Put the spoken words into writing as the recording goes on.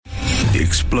The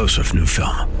explosive new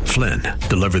film, Flynn,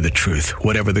 deliver the truth,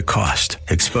 whatever the cost,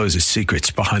 exposes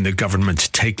secrets behind the government's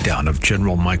takedown of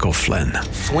General Michael Flynn.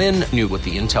 Flynn knew what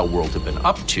the intel world had been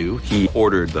up to. He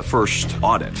ordered the first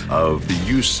audit of the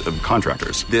use of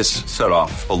contractors. This set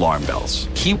off alarm bells.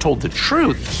 He told the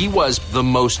truth. He was the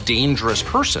most dangerous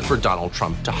person for Donald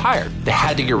Trump to hire. They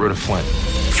had to get rid of Flynn.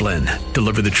 Flynn,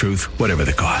 deliver the truth, whatever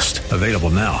the cost. Available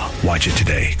now. Watch it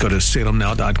today. Go to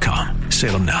salemnow.com.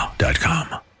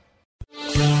 salemnow.com.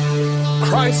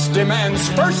 Christ demands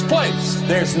first place.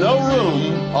 There's no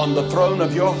room on the throne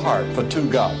of your heart for two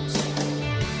gods.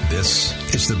 This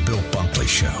is the Bill Bunkley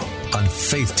Show on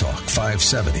Faith Talk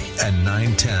 570 and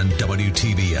 910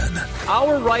 WTBN.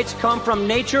 Our rights come from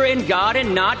nature and God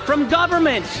and not from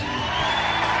government.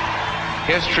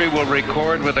 History will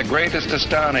record with the greatest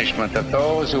astonishment that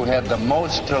those who had the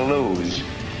most to lose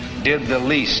did the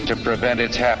least to prevent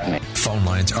its happening. Phone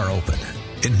lines are open.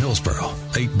 In Hillsborough,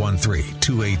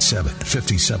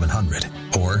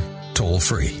 813-287-5700 or toll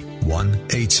free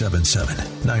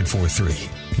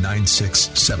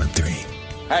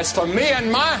 1-877-943-9673. As for me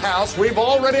and my house, we've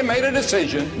already made a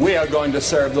decision. We are going to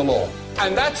serve the Lord.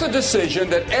 And that's a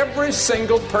decision that every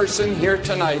single person here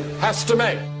tonight has to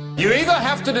make. You either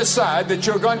have to decide that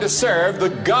you're going to serve the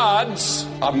gods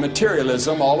of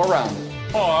materialism all around you,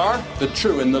 or the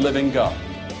true and the living God.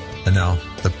 And now,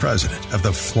 the president of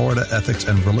the Florida Ethics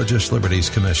and Religious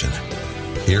Liberties Commission.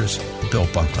 Here's Bill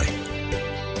Bunkley.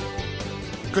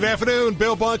 Good afternoon,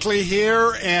 Bill Bunkley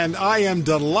here, and I am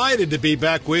delighted to be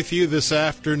back with you this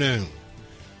afternoon.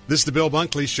 This is the Bill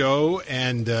Bunkley Show,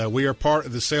 and we are part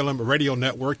of the Salem Radio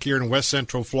Network here in West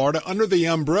Central Florida under the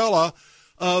umbrella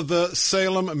of the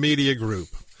Salem Media Group.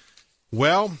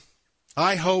 Well,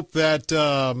 I hope that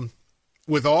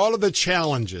with all of the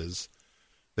challenges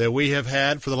that we have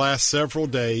had for the last several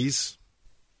days,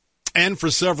 and for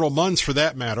several months for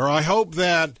that matter, I hope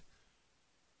that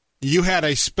you had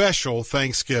a special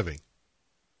Thanksgiving.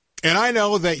 And I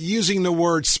know that using the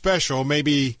word special may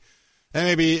be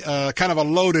kind of a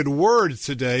loaded word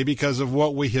today because of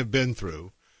what we have been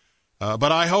through.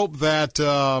 But I hope that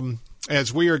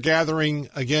as we are gathering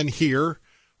again here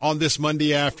on this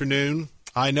Monday afternoon,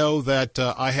 I know that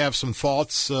I have some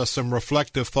thoughts, some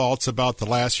reflective thoughts about the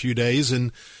last few days,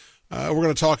 and we're going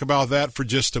to talk about that for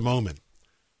just a moment.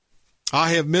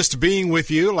 I have missed being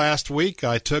with you last week.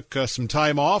 I took some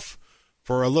time off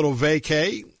for a little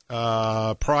vacay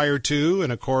prior to,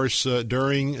 and of course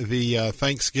during the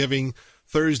Thanksgiving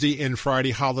Thursday and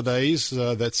Friday holidays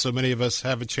that so many of us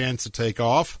have a chance to take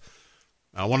off.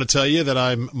 I want to tell you that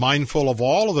I'm mindful of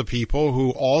all of the people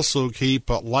who also keep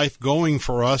life going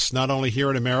for us, not only here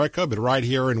in America, but right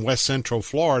here in West Central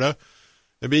Florida,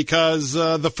 because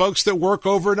the folks that work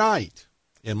overnight,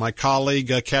 and my colleague,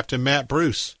 Captain Matt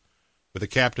Bruce, with the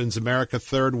Captain's America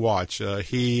Third Watch,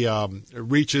 he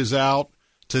reaches out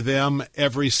to them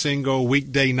every single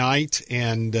weekday night,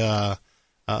 and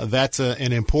that's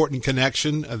an important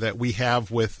connection that we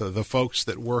have with the folks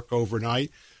that work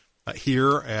overnight.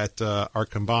 Here at our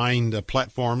combined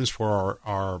platforms for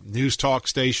our news talk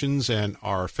stations and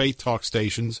our faith talk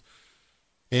stations,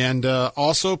 and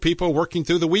also people working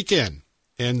through the weekend.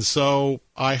 And so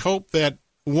I hope that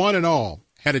one and all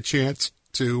had a chance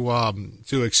to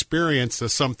experience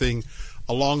something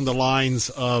along the lines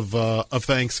of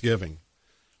Thanksgiving.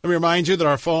 Let me remind you that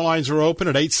our phone lines are open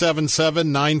at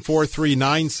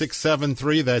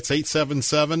 877-943-9673. That's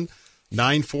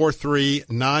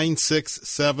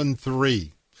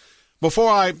 877-943-9673. Before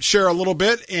I share a little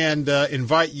bit and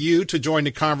invite you to join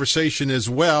the conversation as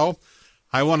well,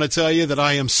 I want to tell you that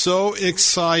I am so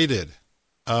excited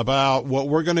about what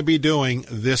we're going to be doing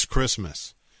this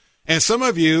Christmas. And some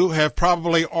of you have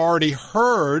probably already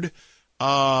heard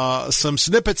some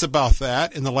snippets about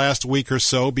that in the last week or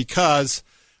so, because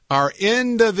our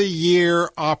end-of-the-year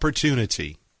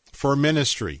opportunity for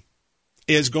ministry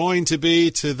is going to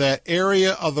be to that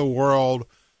area of the world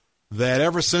that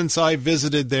ever since I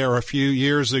visited there a few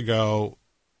years ago,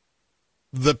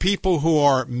 the people who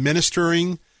are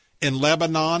ministering in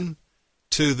Lebanon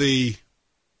to the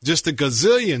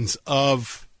gazillions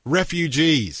of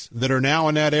refugees that are now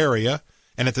in that area,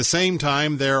 and at the same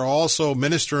time they're also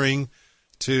ministering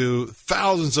to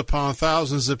thousands upon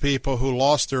thousands of people who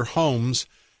lost their homes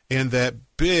in that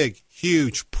big,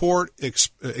 huge port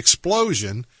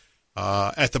explosion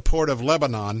at the port of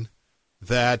Lebanon.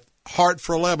 That Heart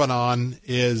for Lebanon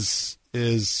is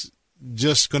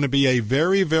just going to be a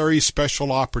very, very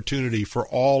special opportunity for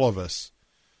all of us,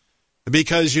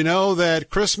 because you know that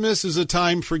Christmas is a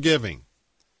time for giving.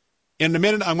 In a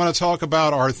minute, I'm going to talk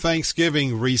about our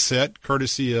Thanksgiving reset,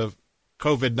 courtesy of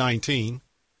COVID-19.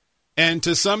 And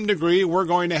to some degree,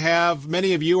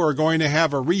 many of you are going to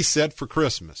have a reset for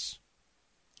Christmas.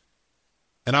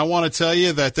 And I want to tell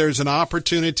you that there's an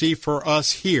opportunity for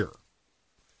us here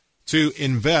to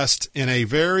invest in a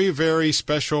very, very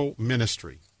special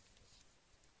ministry.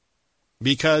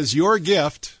 Because your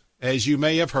gift, as you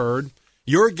may have heard,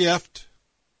 your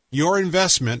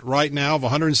investment right now of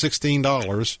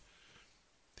 $116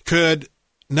 could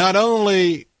not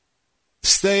only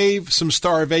save some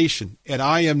starvation, and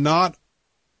I am not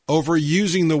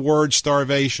overusing the word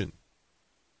starvation,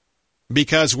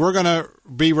 because we're going to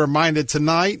be reminded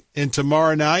tonight and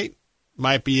tomorrow night,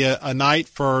 might be a night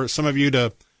for some of you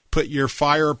to put your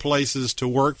fireplaces to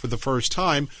work for the first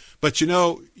time. But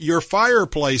your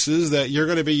fireplaces that you're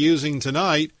going to be using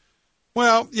tonight,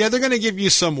 well, yeah, they're going to give you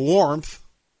some warmth,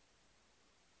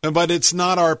 but it's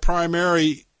not our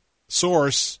primary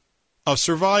source of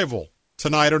survival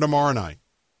tonight or tomorrow night.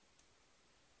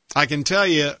 I can tell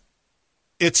you,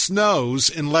 it snows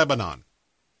in Lebanon.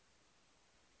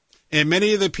 And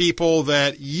many of the people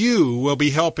that you will be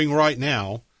helping right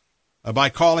now by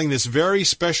calling this very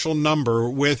special number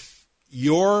with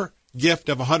your gift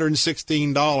of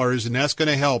 $116, and that's going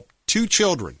to help 2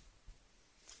 children.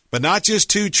 But not just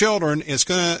 2 children, it's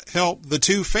going to help the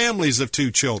 2 families of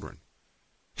 2 children.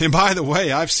 And by the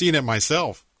way, I've seen it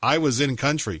myself. I was in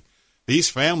country. These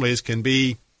families can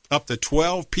be up to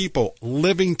 12 people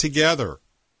living together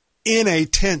in a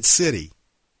tent city.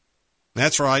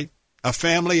 That's right, a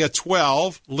family of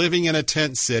 12 living in a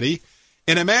tent city.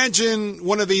 And imagine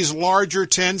one of these larger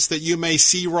tents that you may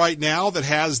see right now that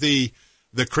has the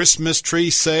Christmas tree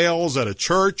sales at a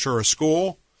church or a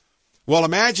school. Well,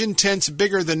 imagine tents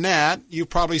bigger than that. You've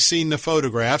probably seen the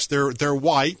photographs. They're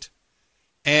white.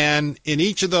 And in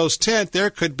each of those tents, there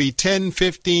could be 10,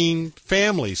 15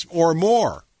 families or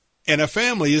more. And a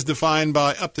family is defined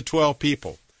by up to 12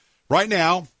 people. Right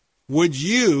now, would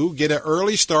you get an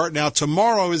early start? Now,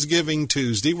 tomorrow is Giving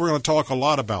Tuesday. We're going to talk a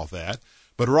lot about that.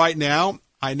 But right now,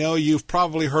 I know you've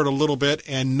probably heard a little bit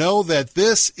and know that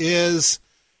this is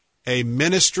a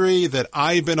ministry that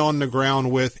I've been on the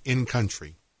ground with in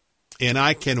country. And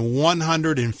I can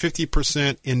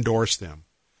 150% endorse them.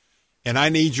 And I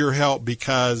need your help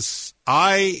because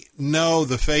I know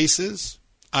the faces,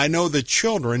 I know the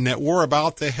children that we're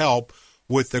about to help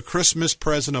with the Christmas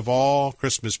present of all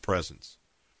Christmas presents.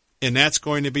 And that's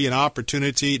going to be an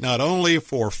opportunity not only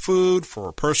for food,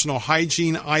 for personal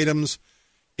hygiene items.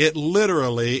 It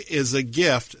literally is a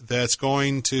gift that's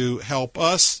going to help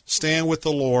us stand with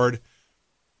the Lord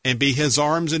and be his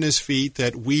arms and his feet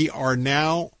that we are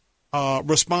now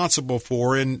responsible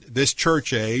for in this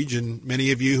church age. And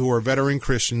many of you who are veteran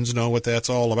Christians know what that's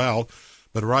all about.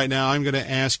 But right now I'm going to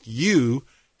ask you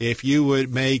if you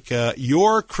would make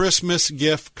your Christmas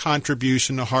gift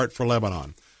contribution to Heart for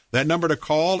Lebanon. That number to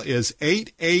call is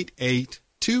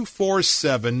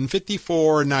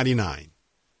 888-247-5499.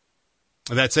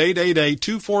 That's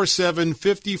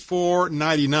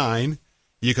 888-247-5499.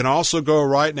 You can also go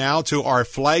right now to our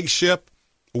flagship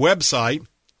website,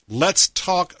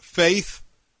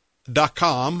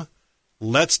 letstalkfaith.com.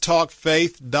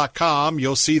 Letstalkfaith.com.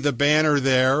 You'll see the banner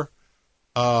there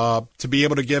to be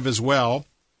able to give as well.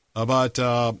 But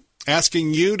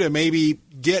asking you to maybe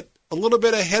get a little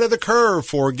bit ahead of the curve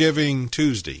for Giving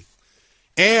Tuesday.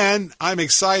 And I'm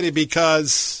excited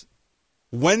because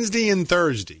Wednesday and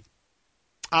Thursday,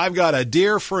 I've got a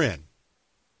dear friend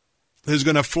who's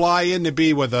going to fly in to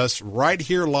be with us right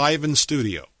here live in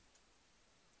studio.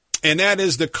 And that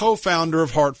is the co-founder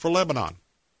of Heart for Lebanon.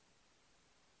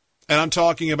 And I'm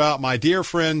talking about my dear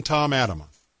friend, Tom Adama.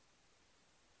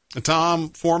 Tom,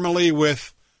 formerly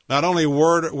with not only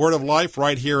Word of Life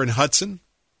right here in Hudson,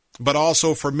 but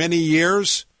also for many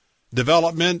years,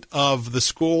 development of the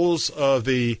schools of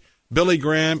the Billy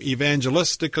Graham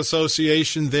Evangelistic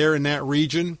Association there in that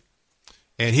region.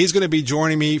 And he's going to be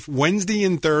joining me Wednesday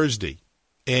and Thursday.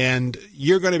 And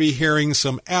you're going to be hearing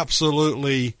some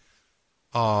absolutely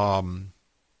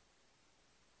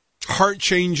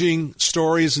heart-changing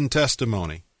stories and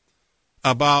testimony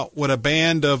about what a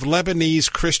band of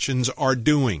Lebanese Christians are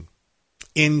doing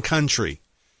in country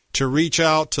to reach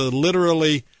out to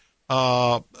literally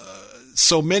so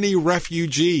many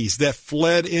refugees that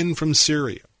fled in from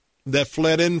Syria, that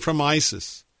fled in from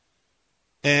ISIS.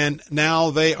 And now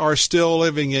they are still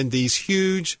living in these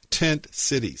huge tent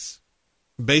cities,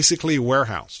 basically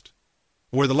warehoused,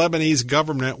 where the Lebanese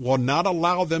government will not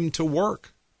allow them to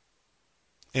work.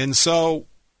 And so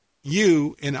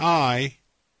you and I,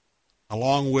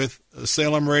 along with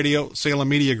Salem Radio, Salem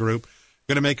Media Group,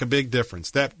 going to make a big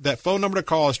difference. That phone number to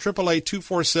call is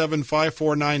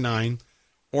 888-247-5499,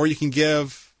 or you can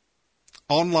give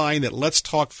online at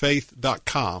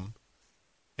letstalkfaith.com.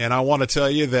 And I want to tell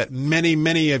you that many,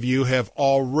 many of you have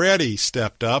already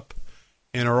stepped up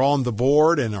and are on the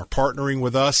board and are partnering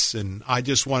with us. And I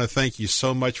just want to thank you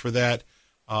so much for that.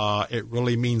 It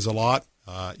really means a lot.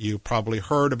 You probably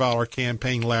heard about our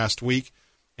campaign last week,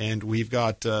 and we've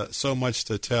got so much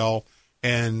to tell.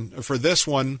 And for this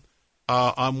one,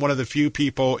 I'm one of the few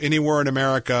people anywhere in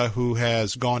America who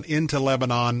has gone into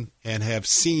Lebanon and have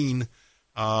seen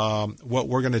what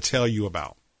we're going to tell you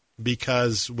about.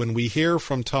 Because when we hear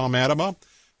from Tom Adama,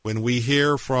 when we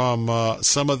hear from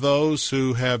some of those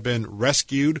who have been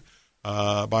rescued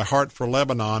by Heart for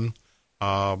Lebanon,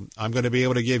 I'm going to be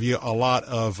able to give you a lot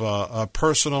of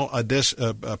personal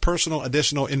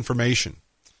additional information.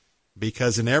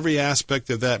 Because in every aspect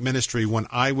of that ministry, when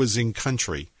I was in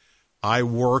country, I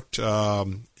worked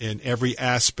in every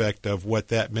aspect of what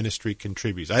that ministry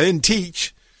contributes. I didn't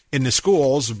teach in the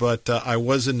schools, but I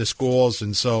was in the schools.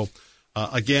 And so,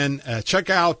 again, check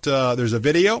out, there's a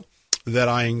video that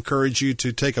I encourage you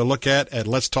to take a look at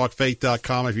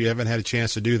letstalkfaith.com if you haven't had a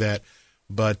chance to do that.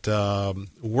 But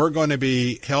we're going to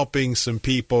be helping some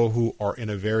people who are in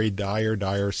a very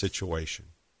dire situation.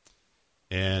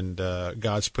 And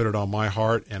God's put it on my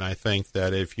heart, and I think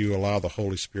that if you allow the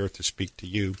Holy Spirit to speak to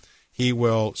you, He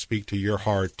will speak to your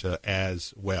heart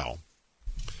as well.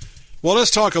 Well,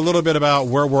 let's talk a little bit about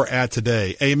where we're at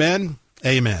today. Amen?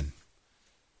 Amen.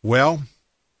 Well,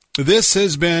 this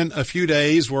has been a few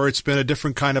days where it's been a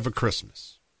different kind of a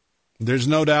Christmas. There's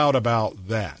no doubt about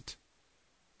that.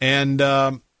 And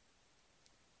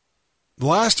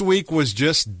last week was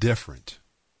just different.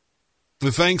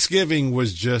 The Thanksgiving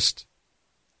was just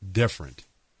different.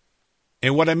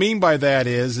 And what I mean by that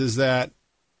is that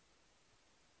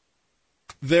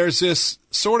there's this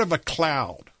sort of a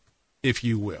cloud, if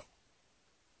you will.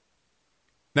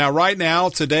 Now, right now,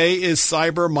 today is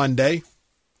Cyber Monday.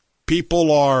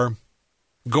 People are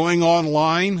going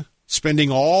online, spending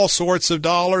all sorts of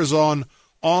dollars on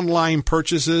online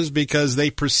purchases because they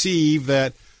perceive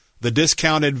that the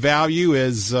discounted value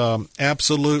is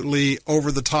absolutely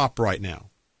over the top right now.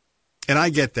 And I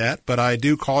get that, but I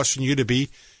do caution you to be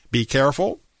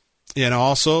careful, and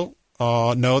also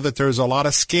know that there's a lot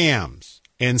of scams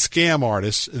and scam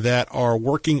artists that are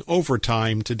working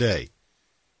overtime today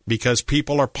because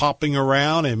people are popping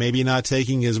around and maybe not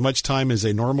taking as much time as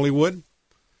they normally would.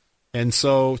 And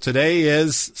so today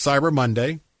is Cyber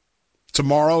Monday.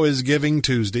 Tomorrow is Giving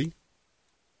Tuesday.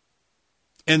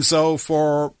 And so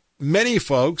for many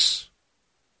folks,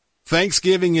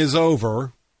 Thanksgiving is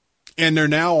over, and they're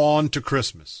now on to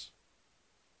Christmas.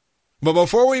 But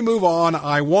before we move on,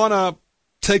 I want to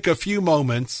take a few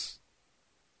moments.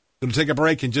 I'm going to take a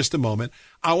break in just a moment.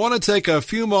 I want to take a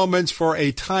few moments for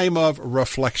a time of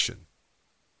reflection.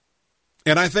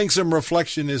 And I think some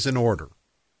reflection is in order.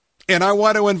 And I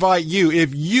want to invite you,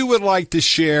 if you would like to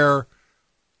share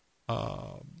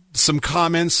some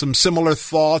comments, some similar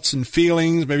thoughts and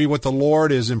feelings, maybe what the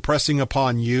Lord is impressing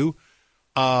upon you,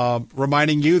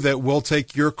 reminding you that we'll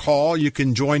take your call. You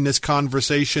can join this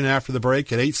conversation after the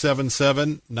break at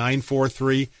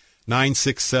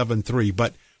 877-943-9673.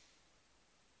 But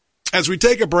as we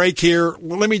take a break here,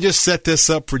 let me just set this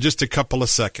up for just a couple of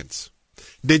seconds.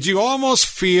 Did you almost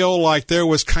feel like there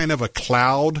was kind of a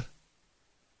cloud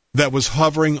that was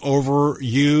hovering over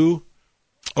you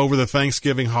over the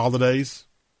Thanksgiving holidays?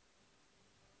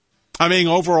 I mean,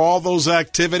 over all those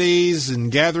activities and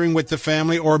gathering with the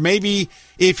family, or maybe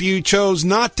if you chose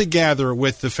not to gather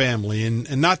with the family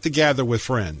and not to gather with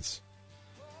friends.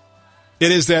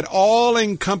 It is that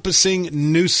all-encompassing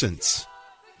nuisance.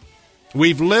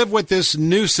 We've lived with this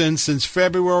nuisance since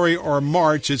February or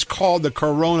March. It's called the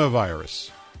coronavirus.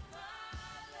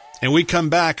 And we come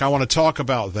back, I want to talk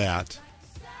about that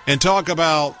and talk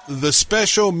about the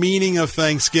special meaning of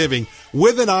Thanksgiving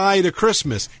with an eye to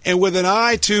Christmas and with an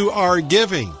eye to our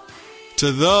giving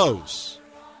to those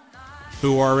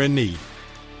who are in need.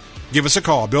 Give us a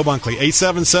call. Bill Bunkley,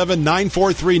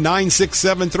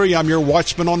 877-943-9673. I'm your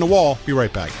watchman on the wall. Be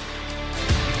right back.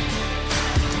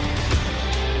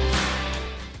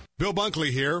 Bill Bunkley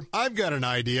here. I've got an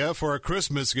idea for a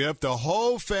Christmas gift the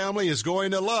whole family is going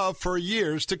to love for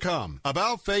years to come.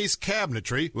 About Face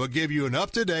Cabinetry will give you an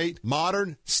up-to-date,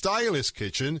 modern, stylish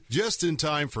kitchen just in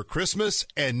time for Christmas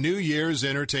and New Year's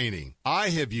entertaining. I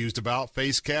have used About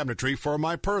Face Cabinetry for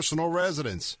my personal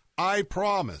residence. I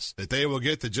promise that they will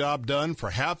get the job done for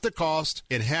half the cost,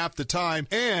 in half the time,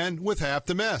 and with half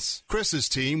the mess. Chris's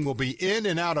team will be in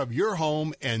and out of your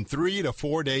home in 3 to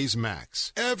 4 days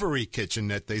max. Every kitchen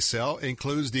that they sell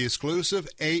includes the exclusive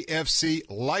AFC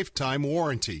lifetime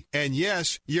warranty. And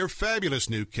yes, your fabulous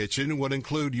new kitchen would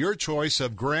include your choice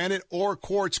of granite or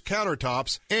quartz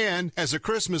countertops and, as a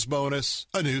Christmas bonus,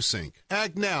 a new sink.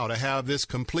 Act now to have this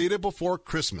completed before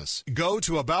Christmas. Go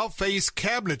to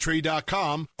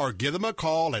AboutFaceCabinetry.com or give them a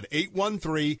call at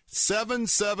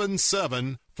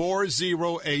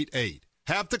 813-777-4088.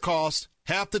 Half the cost,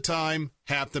 half the time,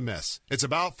 half the mess. It's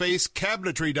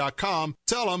AboutFaceCabinetry.com.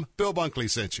 Tell them Bill Bunkley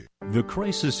sent you. The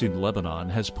crisis in Lebanon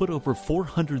has put over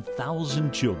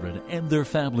 400,000 children and their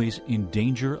families in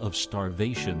danger of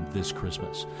starvation this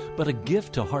Christmas. But a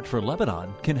gift to Heart for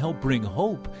Lebanon can help bring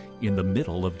hope in the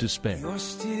middle of despair. You're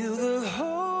still the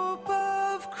hope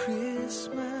of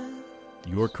Christmas.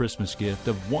 Your Christmas gift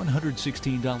of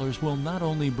 $116 will not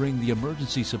only bring the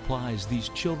emergency supplies these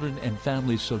children and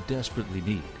families so desperately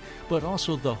need, but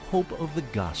also the hope of the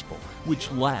gospel,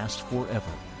 which lasts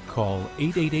forever. Call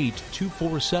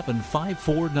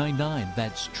 888-247-5499.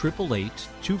 That's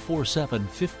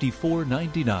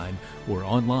 888-247-5499 or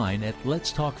online at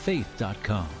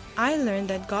letstalkfaith.com. I learned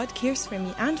that God cares for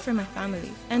me and for my family,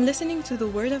 and listening to the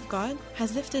Word of God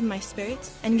has lifted my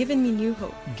spirits and given me new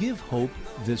hope. Give hope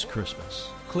this Christmas.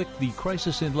 Click the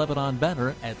Crisis in Lebanon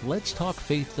banner at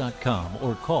letstalkfaith.com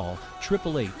or call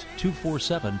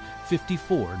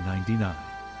 888-247-5499.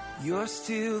 You're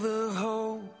still the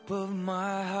hope of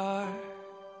my heart.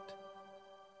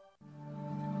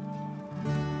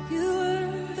 You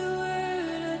were the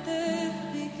word at the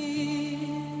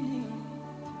beginning,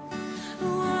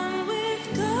 one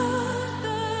with God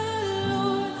the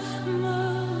Lord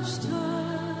Most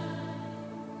High.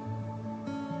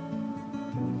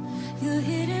 Your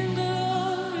hidden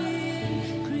glory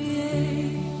in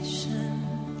creation,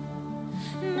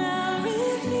 now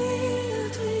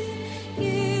revealed in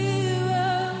you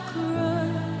are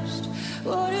Christ.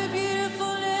 What a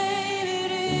beautiful name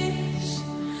it is.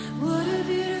 What a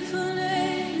beautiful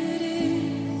name it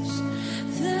is.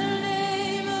 The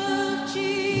name of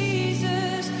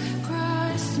Jesus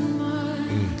Christ my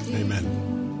King. Amen.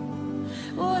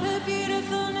 What a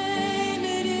beautiful name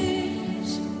it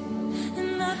is.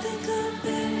 And nothing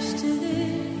compares to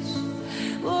this.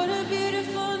 What a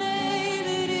beautiful name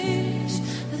it is.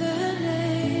 The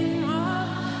name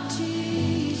of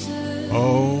Jesus.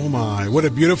 Oh, my. What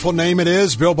a beautiful name it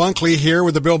is. Bill Bunkley here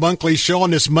with the Bill Bunkley Show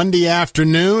on this Monday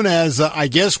afternoon as I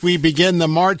guess we begin the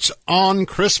march on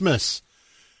Christmas.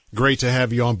 Great to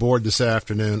have you on board this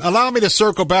afternoon. Allow me to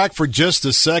circle back for just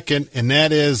a second, and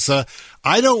that is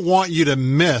I don't want you to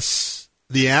miss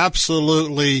the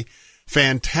absolutely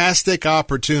fantastic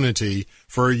opportunity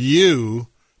for you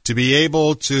to be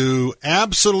able to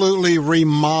absolutely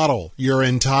remodel your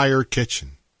entire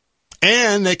kitchen.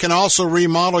 And they can also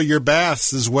remodel your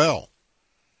baths as well.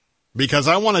 Because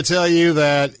I want to tell you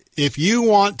that if you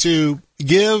want to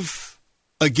give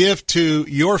a gift to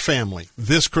your family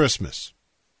this Christmas,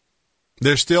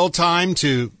 there's still time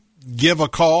to give a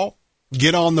call,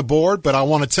 get on the board. But I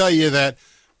want to tell you that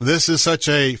this is such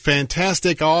a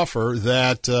fantastic offer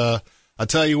that I'll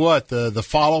tell you what, the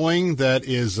following that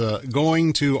is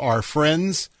going to our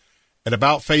friends at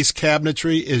About Face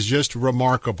Cabinetry is just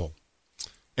remarkable.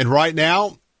 And right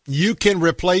now, you can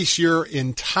replace your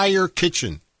entire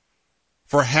kitchen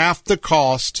for half the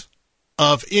cost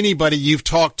of anybody you've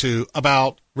talked to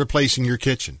about replacing your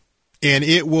kitchen. And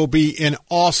it will be an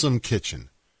awesome kitchen.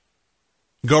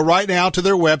 Go right now to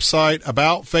their website,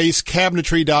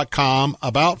 AboutFaceCabinetry.com,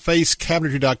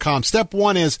 AboutFaceCabinetry.com. Step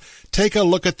one is take a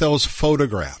look at those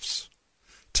photographs.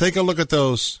 Take a look at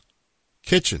those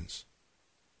kitchens.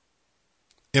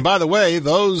 And by the way,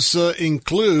 those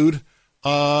include,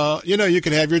 you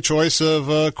can have your choice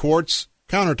of quartz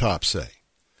countertops, say.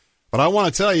 But I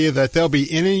want to tell you that they'll be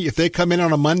if they come in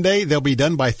on a Monday, they'll be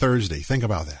done by Thursday. Think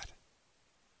about that.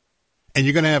 And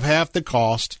you're going to have half the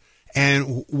cost.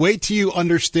 And wait till you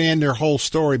understand their whole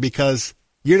story, because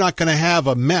you're not going to have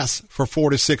a mess for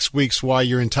 4 to 6 weeks while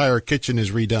your entire kitchen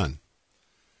is redone.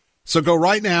 So go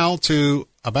right now to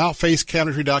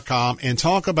AboutFaceCabinetry.com and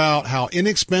talk about how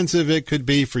inexpensive it could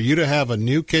be for you to have a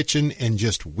new kitchen in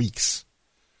just weeks.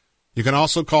 You can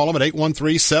also call them at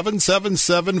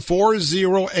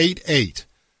 813-777-4088.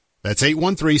 That's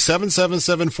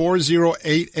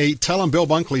 813-777-4088. Tell them Bill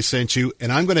Bunkley sent you,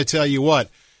 and I'm going to tell you what,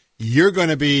 you're going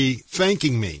to be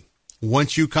thanking me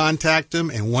once you contact them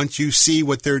and once you see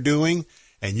what they're doing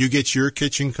and you get your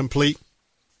kitchen complete.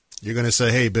 You're going to say,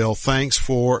 hey, Bill, thanks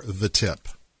for the tip.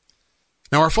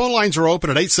 Now, our phone lines are open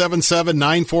at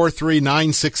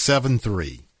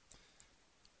 877-943-9673.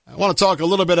 I want to talk a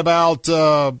little bit about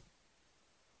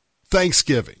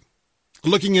Thanksgiving,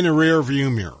 looking in the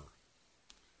rearview mirror,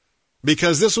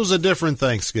 because this was a different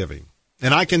Thanksgiving.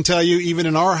 And I can tell you, even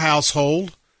in our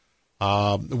household,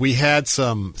 we had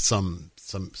some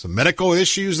medical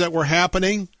issues that were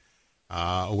happening.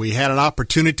 We had an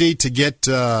opportunity to get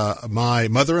my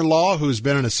mother-in-law, who's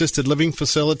been in an assisted living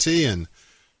facility, and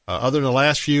other than the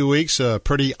last few weeks,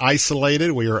 pretty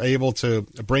isolated. We were able to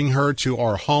bring her to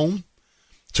our home.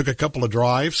 Took a couple of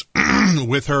drives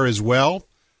with her as well,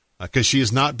 because she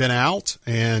has not been out,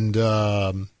 and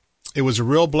it was a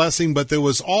real blessing. But there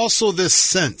was also this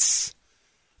sense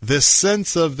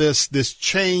of this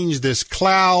change, this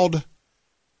cloud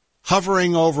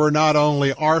hovering over not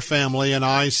only our family, and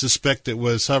I suspect it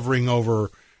was hovering over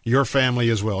your family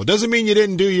as well. It doesn't mean you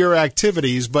didn't do your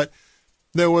activities, but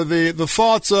there were the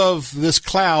thoughts of this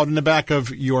cloud in the back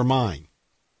of your mind.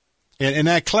 And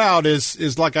that cloud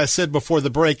is, like I said before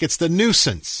the break, it's the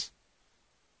nuisance,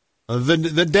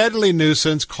 the deadly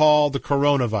nuisance called the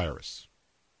coronavirus.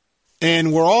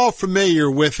 And we're all familiar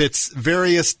with its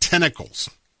various tentacles.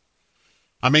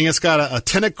 I mean, it's got a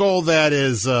tentacle that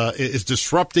is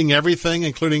disrupting everything,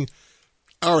 including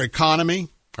our economy,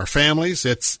 our families.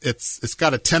 It's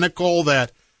got a tentacle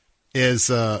that is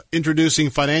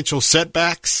introducing financial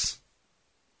setbacks,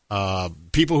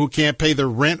 people who can't pay their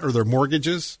rent or their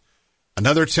mortgages.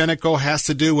 Another tentacle has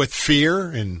to do with fear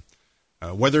and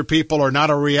whether people are not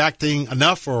reacting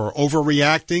enough or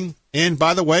overreacting. And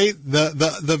by the way,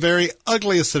 the very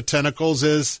ugliest of tentacles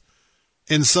is,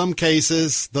 in some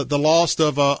cases, the loss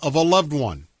of a loved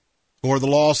one or the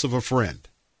loss of a friend.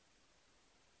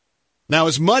 Now,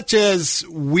 as much as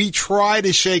we try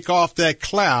to shake off that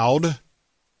cloud,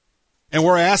 and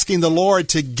we're asking the Lord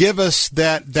to give us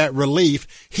that relief,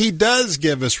 He does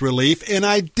give us relief, and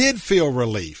I did feel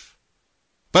relief.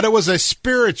 But it was a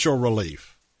spiritual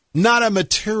relief, not a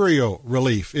material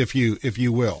relief, if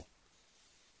you will.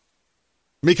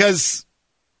 Because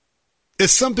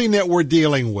it's something that we're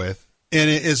dealing with, and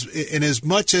as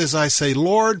much as I say,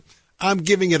 Lord, I'm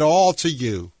giving it all to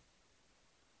you,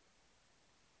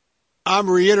 I'm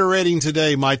reiterating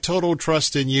today my total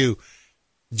trust in you.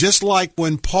 Just like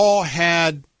when Paul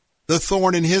had the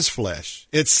thorn in his flesh,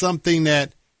 it's something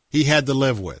that he had to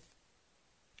live with.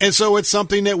 And so it's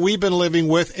something that we've been living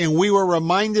with, and we were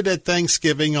reminded at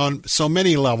Thanksgiving on so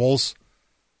many levels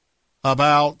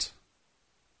about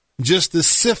just the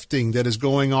sifting that is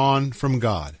going on from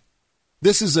God.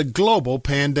 This is a global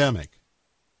pandemic.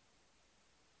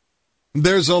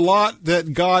 There's a lot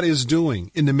that God is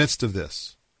doing in the midst of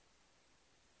this.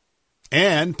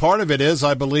 And part of it is,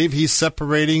 I believe, He's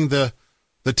separating the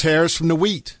tares from the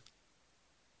wheat,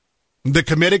 the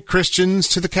committed Christians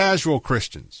to the casual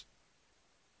Christians,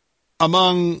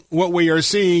 among what we are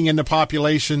seeing in the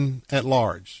population at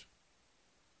large.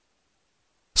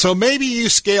 So maybe you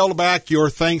scaled back your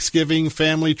Thanksgiving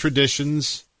family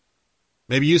traditions.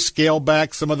 Maybe you scaled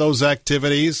back some of those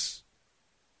activities.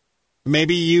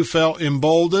 Maybe you felt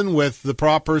emboldened with the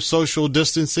proper social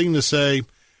distancing to say,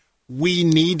 we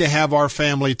need to have our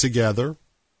family together.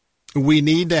 We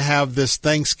need to have this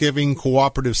Thanksgiving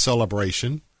cooperative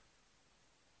celebration.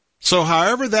 So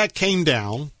however that came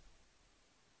down,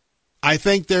 I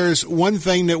think there's one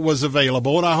thing that was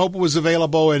available, and I hope it was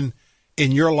available in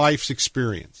your life's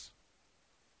experience.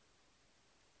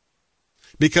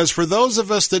 Because for those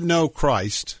of us that know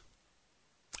Christ,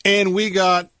 and we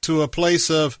got to a place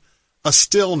of a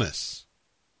stillness,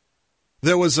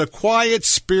 there was a quiet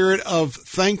spirit of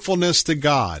thankfulness to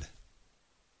God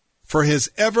for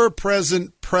His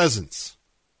ever-present presence.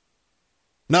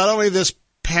 Not only this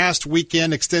past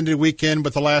weekend, extended weekend,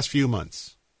 but the last few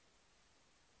months.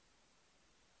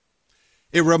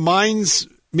 It reminds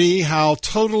me how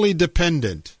totally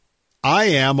dependent I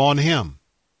am on Him.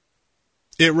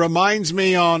 It reminds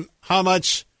me on how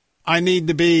much I need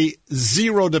to be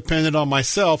zero dependent on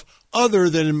myself other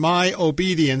than my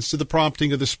obedience to the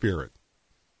prompting of the Spirit.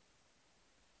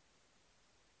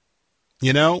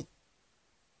 You know,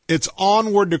 it's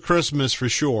onward to Christmas for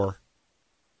sure.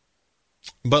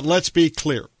 But let's be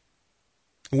clear.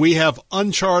 We have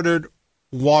uncharted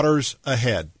waters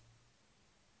ahead.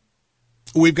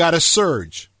 We've got a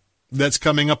surge that's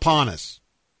coming upon us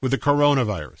with the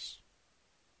coronavirus.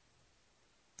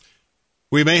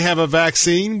 We may have a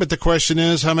vaccine, but the question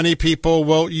is how many people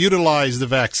will utilize the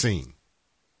vaccine?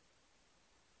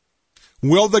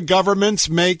 Will the governments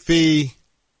make the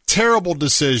terrible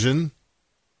decision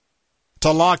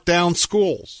to lock down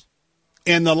schools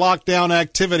and the lockdown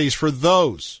activities for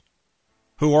those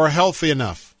who are healthy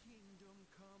enough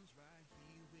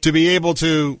to be able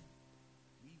to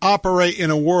operate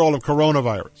in a world of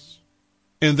coronavirus.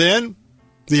 And then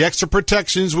the extra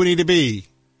protections we need to be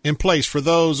in place for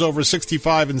those over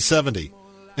 65 and 70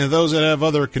 and those that have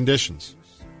other conditions.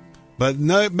 But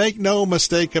make no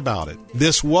mistake about it.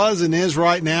 This was and is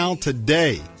right now,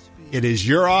 today. It is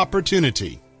your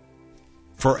opportunity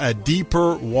for a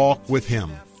deeper walk with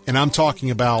him. And I'm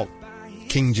talking about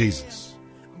King Jesus.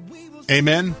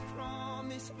 Amen.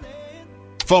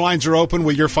 Phone lines are open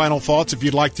with your final thoughts. If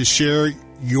you'd like to share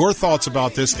your thoughts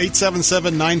about this,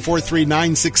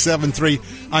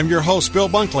 877-943-9673. I'm your host, Bill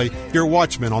Bunkley, your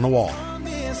watchman on the wall.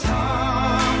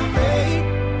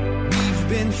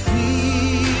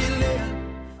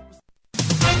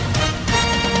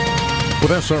 With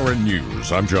SRN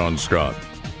News, I'm John Scott.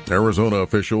 Arizona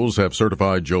officials have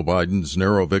certified Joe Biden's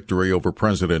narrow victory over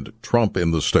President Trump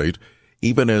in the state,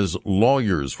 even as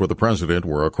lawyers for the president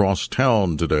were across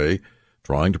town today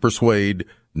trying to persuade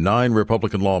 9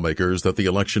 Republican lawmakers that the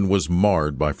election was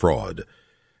marred by fraud.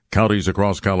 Counties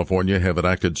across California have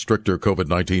enacted stricter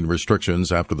COVID-19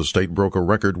 restrictions after the state broke a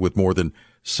record with more than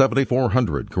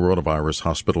 7,400 coronavirus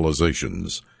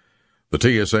hospitalizations. The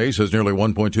TSA says nearly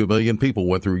 1.2 million people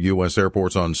went through U.S.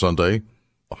 airports on Sunday,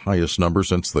 the highest number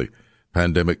since the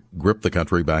pandemic gripped the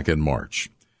country back in March.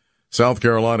 South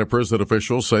Carolina prison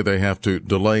officials say they have to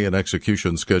delay an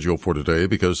execution schedule for today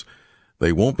because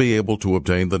they won't be able to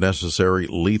obtain the necessary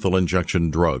lethal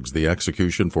injection drugs. The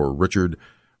execution for Richard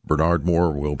Bernard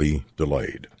Moore will be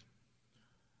delayed.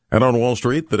 And on Wall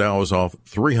Street, the Dow is off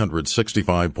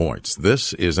 365 points.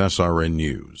 This is SRN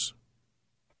News.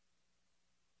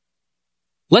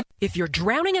 If you're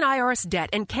drowning in IRS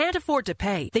debt and can't afford to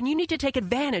pay, then you need to take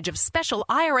advantage of special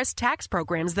IRS tax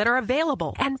programs that are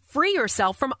available and free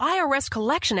yourself from IRS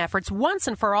collection efforts once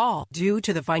and for all. Due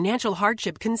to the financial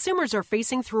hardship consumers are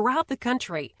facing throughout the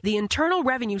country, the Internal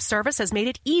Revenue Service has made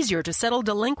it easier to settle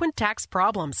delinquent tax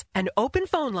problems. An open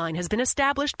phone line has been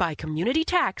established by Community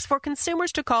Tax for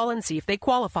consumers to call and see if they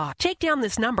qualify. Take down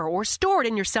this number or store it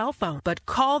in your cell phone, but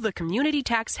call the Community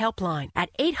Tax Helpline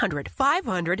at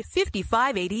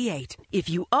 800-500-5588. If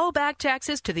you owe back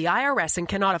taxes to the IRS and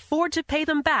cannot afford to pay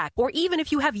them back, or even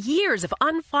if you have years of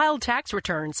unfiled tax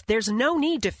returns, there's no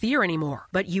need to fear anymore.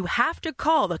 But you have to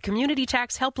call the Community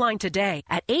Tax Helpline today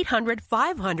at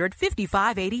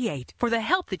 800-500-5588 for the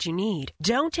help that you need.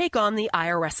 Don't take on the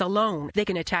IRS alone. They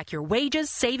can attack your wages,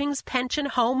 savings, pension,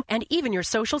 home, and even your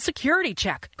Social Security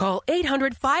check. Call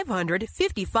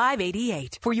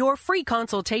 800-500-5588 for your free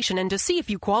consultation and to see if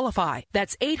you qualify.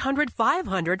 That's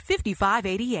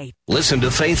 800-500-5588. Listen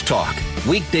to Faith Talk,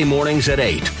 weekday mornings at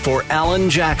 8 for Alan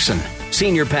Jackson,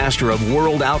 senior pastor of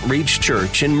World Outreach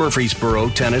Church in Murfreesboro,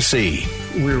 Tennessee.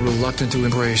 We're reluctant to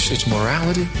embrace its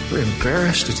morality. We're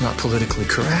embarrassed it's not politically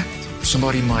correct.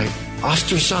 Somebody might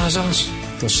ostracize us.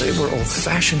 They'll say we're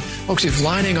old-fashioned. Folks, if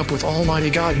lining up with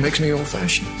Almighty God makes me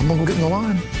old-fashioned, I'm going to get in the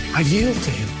line. I yield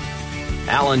to Him.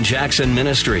 Alan Jackson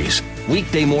Ministries,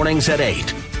 weekday mornings at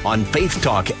 8 on Faith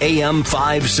Talk AM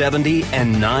 570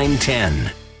 and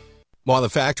 910. While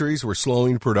the factories were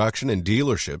slowing production and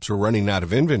dealerships were running out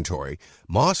of inventory,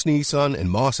 Moss Nissan and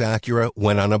Moss Acura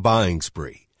went on a buying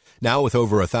spree. Now with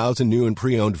over 1,000 new and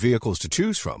pre-owned vehicles to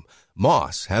choose from,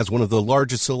 Moss has one of the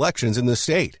largest selections in the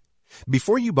state.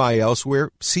 Before you buy elsewhere,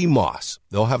 see Moss.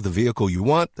 They'll have the vehicle you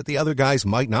want that the other guys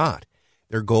might not.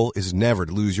 Their goal is never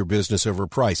to lose your business over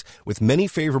price, with many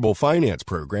favorable finance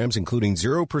programs, including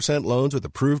 0% loans with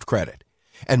approved credit.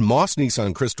 And Moss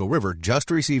Nissan Crystal River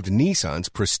just received Nissan's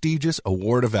prestigious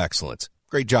Award of Excellence.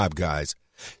 Great job, guys.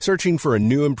 Searching for a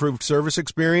new improved service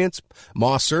experience?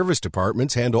 Moss Service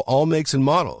Departments handle all makes and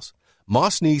models.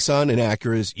 Moss Nissan and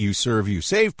Acura's You Serve, You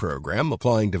Save program,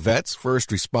 applying to vets,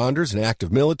 first responders, and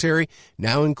active military,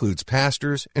 now includes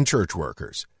pastors and church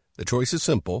workers. The choice is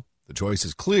simple. The choice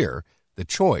is clear. The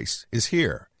choice is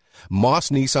here. Moss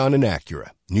Nissan and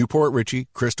Acura, Newport Richey,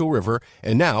 Crystal River,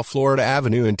 and now Florida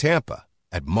Avenue in Tampa.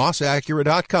 At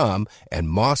mossacura.com and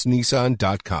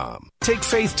mossnissan.com. Take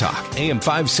Faith Talk, AM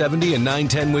 570 and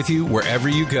 910 with you wherever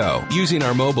you go. Using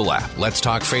our mobile app,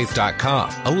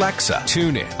 letstalkfaith.com, Alexa,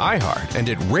 TuneIn, iHeart, and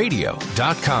at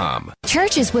radio.com.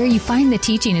 Church is where you find the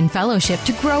teaching and fellowship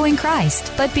to grow in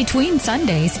Christ. But between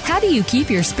Sundays, how do you keep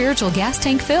your spiritual gas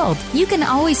tank filled? You can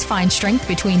always find strength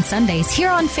between Sundays here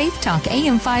on Faith Talk,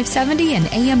 AM 570 and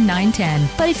AM 910.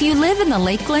 But if you live in the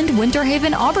Lakeland, Winter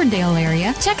Haven, Auburndale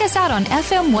area, check us out on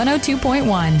FM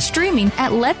 102.1, streaming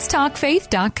at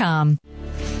letstalkfaith.com.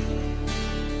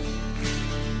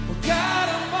 God,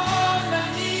 I'm on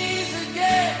my knees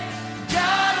again.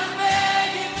 God, I'm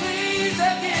begging, please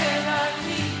again. I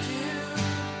need you.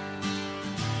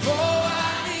 Oh,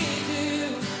 I need you.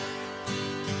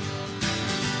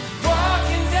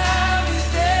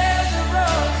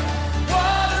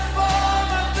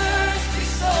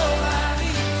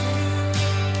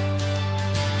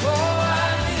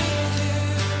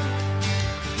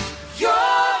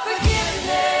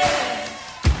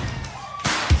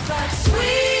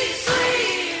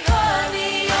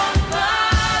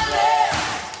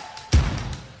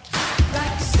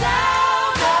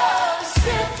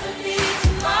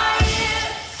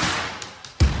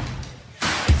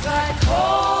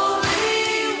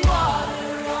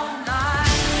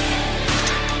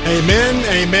 Amen,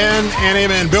 amen, and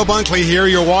amen. Bill Bunkley here,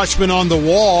 your watchman on the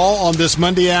wall on this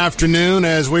Monday afternoon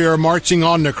as we are marching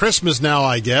on to Christmas now,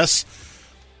 I guess.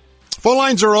 Phone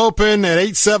lines are open at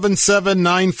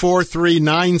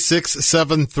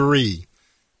 877-943-9673.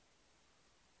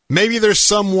 Maybe there's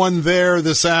someone there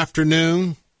this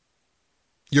afternoon.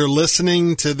 You're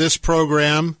listening to this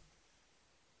program,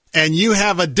 and you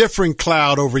have a different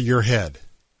cloud over your head.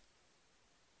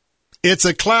 It's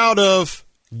a cloud of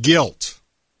guilt.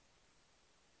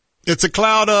 It's a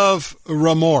cloud of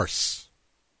remorse.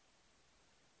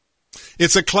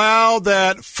 It's a cloud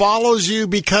that follows you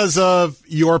because of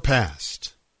your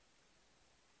past.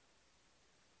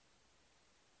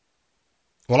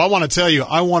 Well, I want to tell you,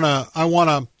 I want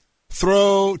to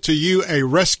throw to you a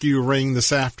rescue ring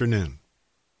this afternoon.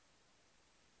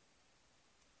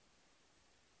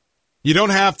 You don't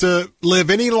have to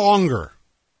live any longer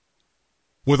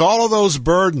with all of those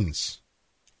burdens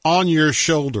on your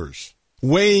shoulders,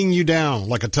 weighing you down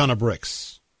like a ton of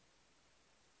bricks.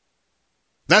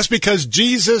 That's because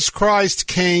Jesus Christ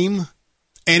came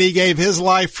and he gave his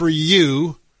life for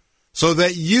you so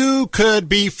that you could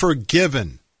be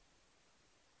forgiven.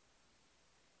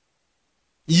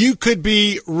 You could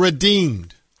be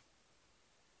redeemed.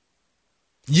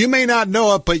 You may not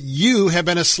know it, but you have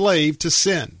been a slave to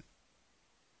sin.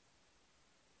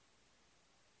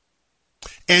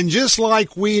 And just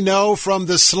like we know from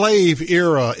the slave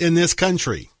era in this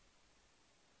country,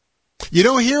 you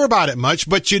don't hear about it much,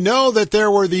 but you know that there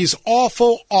were these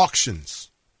awful auctions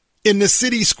in the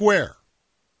city square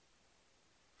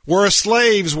where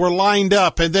slaves were lined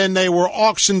up and then they were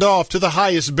auctioned off to the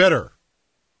highest bidder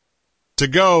to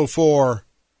go for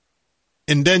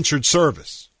indentured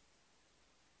service.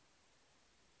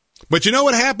 But you know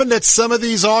what happened at some of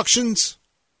these auctions?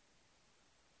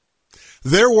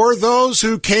 There were those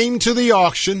who came to the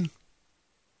auction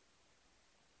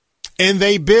and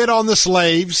they bid on the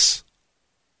slaves.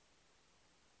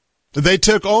 They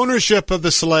took ownership of the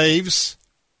slaves,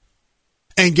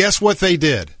 and guess what they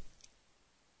did?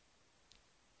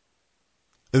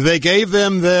 They gave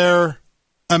them their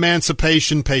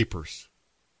emancipation papers.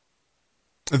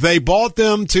 They bought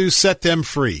them to set them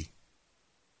free.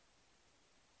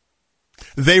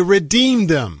 They redeemed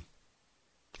them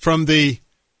from the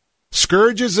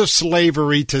scourges of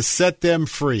slavery to set them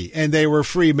free, and they were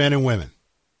free men and women.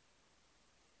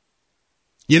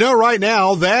 You know, right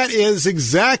now, that is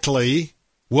exactly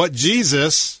what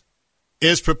Jesus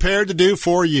is prepared to do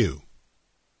for you.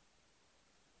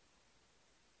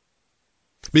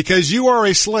 Because you are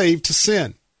a slave to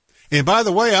sin. And by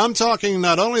the way, I'm talking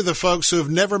not only the folks who have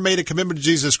never made a commitment to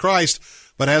Jesus Christ,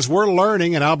 but as we're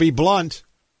learning, and I'll be blunt,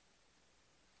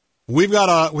 we've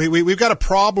got a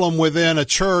problem within a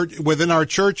church, within our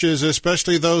churches,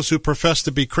 especially those who profess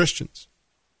to be Christians.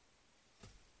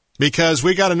 Because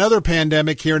we got another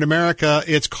pandemic here in America.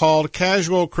 It's called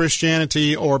casual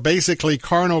Christianity, or basically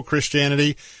carnal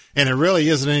Christianity, and it really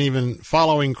isn't even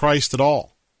following Christ at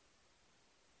all.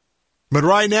 But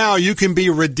right now, you can be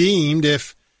redeemed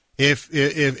if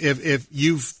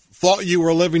you've thought you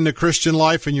were living the Christian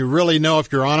life, and you really know,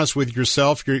 if you're honest with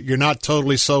yourself, you're not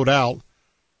totally sold out.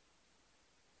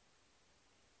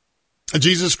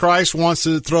 Jesus Christ wants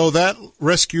to throw that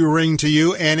rescue ring to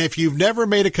you, and if you've never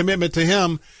made a commitment to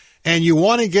him and you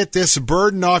want to get this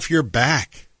burden off your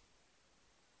back,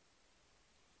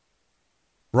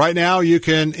 right now you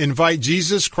can invite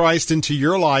Jesus Christ into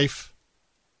your life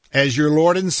as your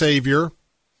Lord and Savior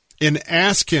and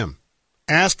ask him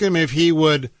if he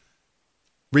would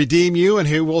redeem you, and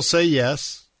he will say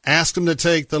yes. Ask him to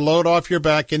take the load off your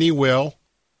back, and he will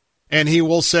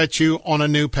set you on a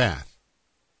new path.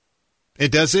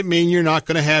 It doesn't mean you're not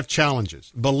going to have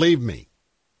challenges. Believe me,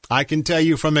 I can tell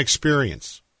you from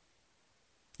experience.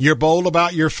 You're bold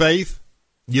about your faith.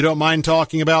 You don't mind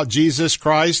talking about Jesus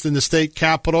Christ in the state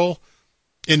capitol,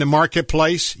 in the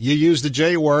marketplace. You use the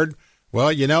J word.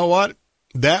 Well, you know what?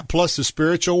 That plus the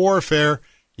spiritual warfare,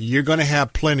 you're going to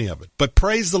have plenty of it. But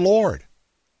praise the Lord.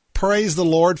 Praise the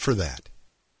Lord for that.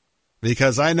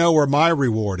 Because I know where my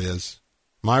reward is.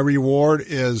 My reward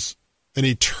is an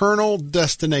eternal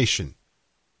destination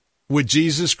with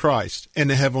Jesus Christ and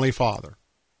the Heavenly Father.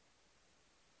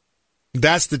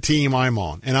 That's the team I'm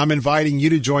on, and I'm inviting you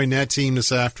to join that team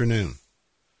this afternoon.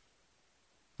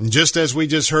 And just as we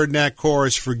just heard in that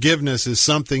chorus, forgiveness is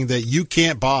something that you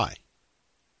can't buy,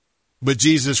 but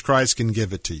Jesus Christ can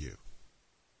give it to you.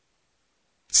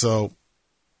 So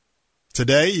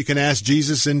today you can ask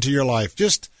Jesus into your life.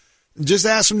 Just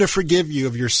ask him to forgive you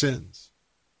of your sins.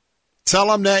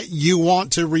 Tell him that you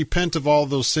want to repent of all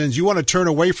those sins. You want to turn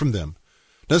away from them.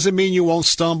 Doesn't mean you won't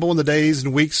stumble in the days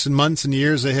and weeks and months and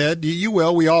years ahead. You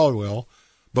will. We all will.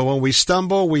 But when we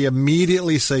stumble, we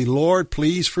immediately say, Lord,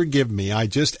 please forgive me. I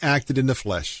just acted in the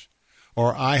flesh.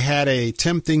 Or I had a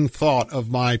tempting thought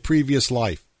of my previous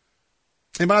life.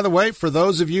 And by the way, for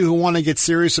those of you who want to get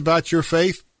serious about your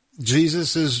faith,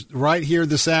 Jesus is right here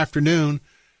this afternoon.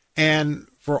 And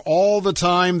for all the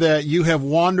time that you have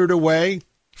wandered away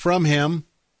from him,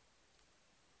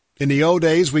 in the old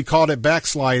days, we called it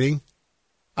backsliding.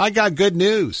 I got good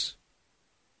news.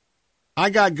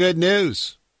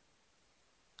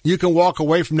 You can walk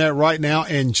away from that right now,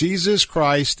 and Jesus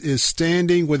Christ is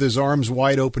standing with his arms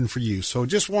wide open for you. So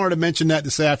just wanted to mention that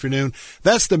this afternoon.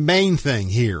 That's the main thing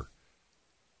here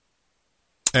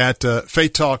at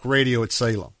Faith Talk Radio at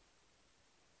Salem.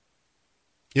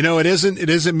 You know, it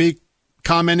isn't me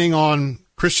commenting on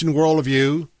Christian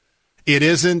worldview. It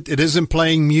isn't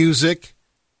playing music.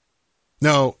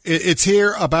 No, it's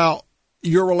here about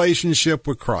your relationship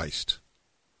with Christ.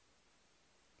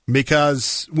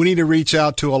 Because we need to reach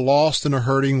out to a lost and a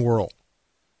hurting world.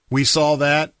 We saw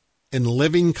that in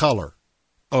living color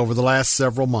over the last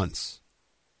several months.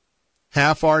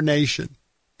 Half our nation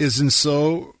is in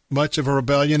so much of a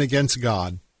rebellion against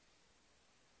God.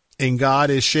 And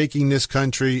God is shaking this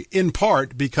country in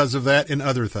part because of that and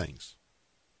other things.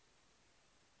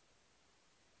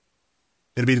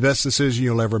 It'll be the best decision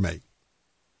you'll ever make.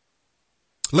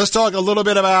 Let's talk a little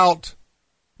bit about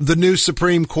the new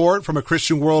Supreme Court from a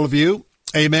Christian worldview.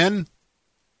 Amen.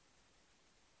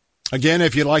 Again,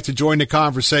 if you'd like to join the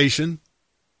conversation,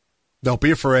 don't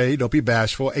be afraid. Don't be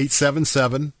bashful.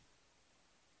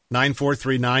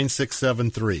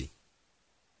 877-943-9673.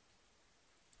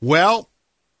 Well,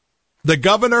 the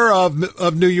governor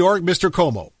of New York, Mr.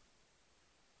 Cuomo,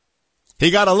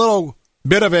 he got a little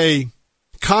bit of a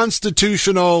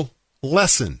constitutional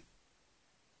lesson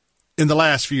in the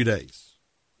last few days.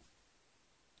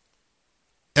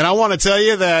 And I want to tell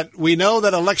you that we know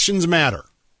that elections matter.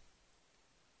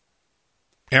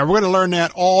 And we're going to learn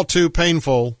that all too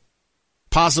painful,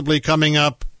 possibly coming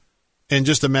up in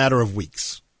just a matter of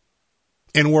weeks.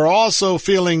 And we're also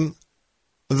feeling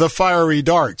the fiery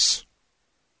darts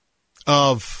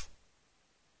of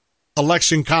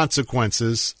election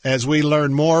consequences as we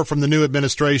learn more from the new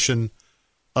administration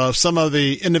of some of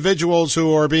the individuals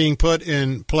who are being put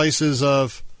in places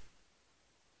of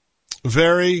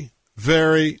very,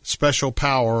 very special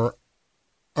power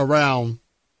around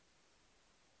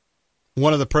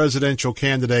one of the presidential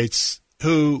candidates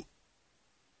who,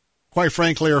 quite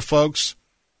frankly, are folks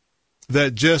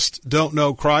that just don't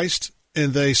know Christ,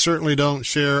 and they certainly don't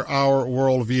share our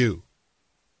worldview.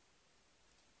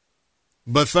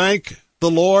 But thank the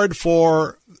Lord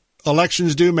for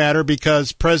elections do matter,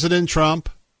 because President Trump,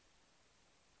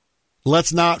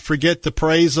 let's not forget to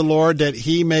praise the Lord that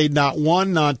he made not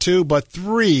one, not two, but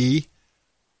 3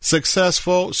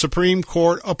 successful Supreme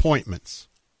Court appointments.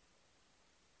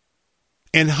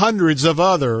 And hundreds of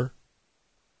other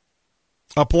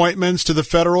appointments to the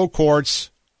federal courts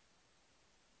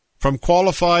from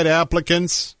qualified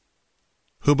applicants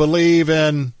who believe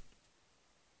in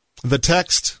the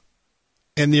text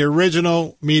and the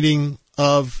original meaning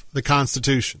of the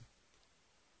Constitution.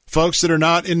 Folks that are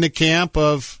not in the camp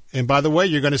of, and by the way,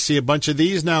 you're going to see a bunch of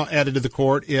these now added to the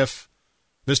court if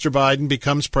Mr. Biden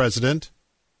becomes president.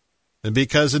 And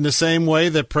because in the same way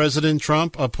that President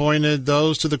Trump appointed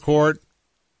those to the court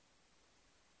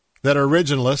that are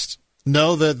originalists,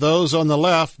 know that those on the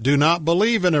left do not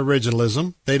believe in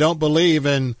originalism. They don't believe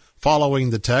in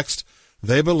following the text.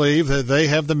 They believe that they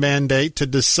have the mandate to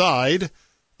decide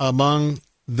among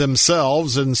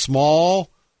themselves in small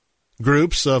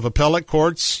groups of appellate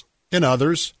courts and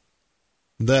others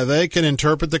that they can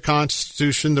interpret the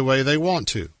Constitution the way they want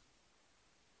to.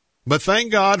 But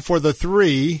thank God for the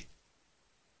 3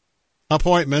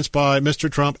 appointments by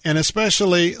Mr. Trump, and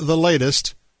especially the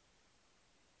latest,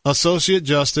 Associate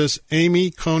Justice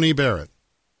Amy Coney Barrett.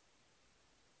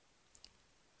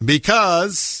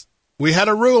 Because we had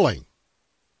a ruling,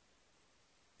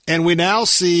 and we now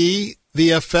see the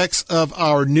effects of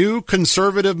our new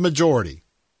conservative majority.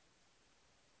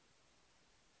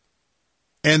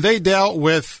 And they dealt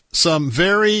with some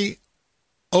very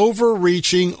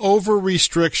overreaching,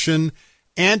 over-restriction,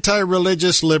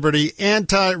 anti-religious liberty,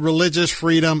 anti-religious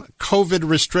freedom, COVID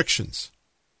restrictions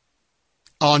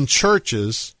on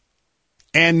churches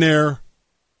and their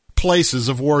places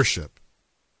of worship.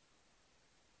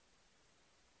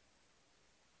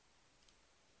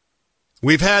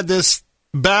 We've had this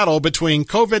battle between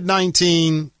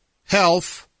COVID-19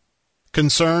 health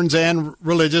concerns and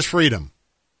religious freedom.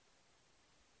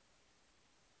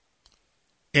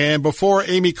 And before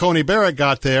Amy Coney Barrett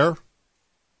got there,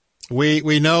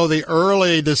 We know the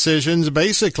early decisions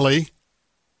basically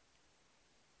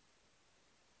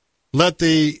let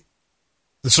the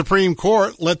Supreme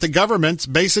Court let the governments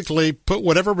basically put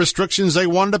whatever restrictions they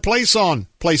wanted to place on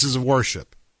places of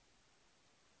worship.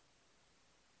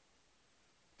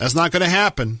 That's not going to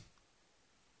happen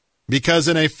because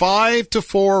in a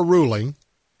 5-4 ruling,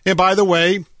 and by the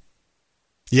way,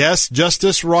 yes,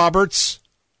 Justice Roberts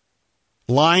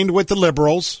lined with the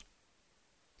liberals.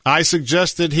 I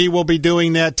suggested he will be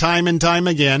doing that time and time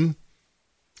again.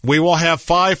 We will have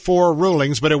 5-4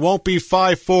 rulings, but it won't be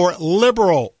 5-4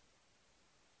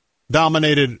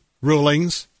 liberal-dominated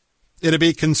rulings. It'll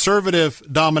be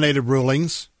conservative-dominated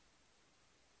rulings.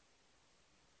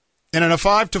 And in a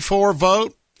 5-4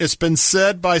 vote, it's been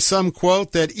said by some,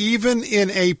 quote, that even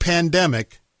in a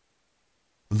pandemic,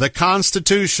 the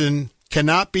Constitution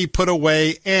cannot be put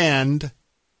away and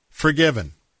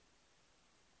forgiven.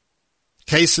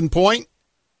 Case in point,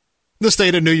 the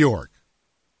state of New York.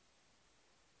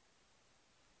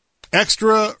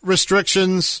 Extra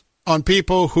restrictions on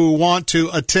people who want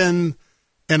to attend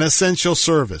an essential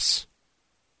service.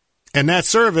 And that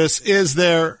service is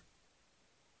their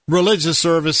religious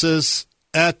services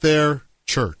at their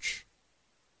church.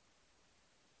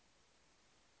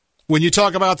 When you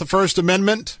talk about the First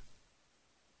Amendment,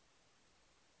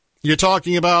 you're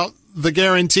talking about the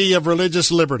guarantee of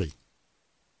religious liberty.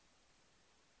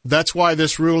 That's why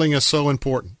this ruling is so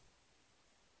important.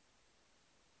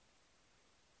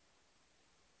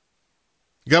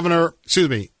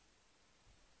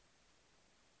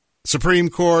 Supreme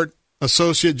Court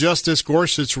Associate Justice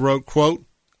Gorsuch wrote, quote,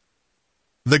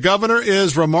 "The governor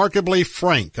is remarkably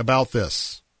frank about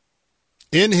this.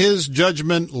 In his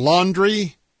judgment,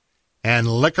 laundry and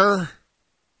liquor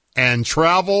and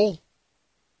travel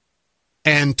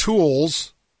and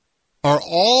tools are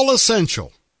all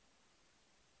essential,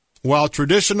 while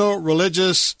traditional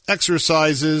religious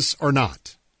exercises are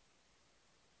not."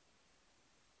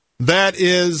 That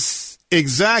is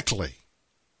exactly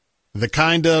the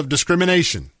kind of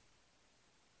discrimination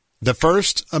the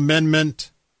First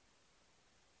Amendment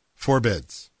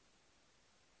forbids.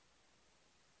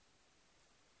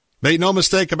 Make no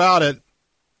mistake about it,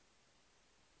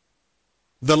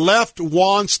 the left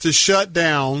wants to shut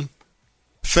down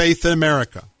faith in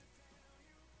America.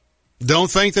 Don't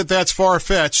think that that's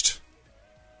far-fetched,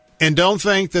 and don't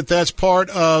think that that's part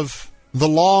of the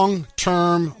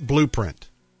long-term blueprint.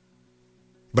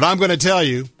 But I'm going to tell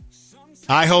you,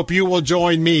 I hope you will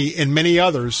join me and many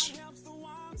others,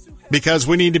 because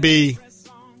we need to be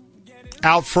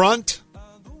out front,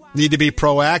 need to be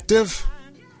proactive.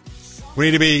 We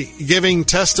need to be giving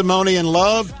testimony and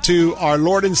love to our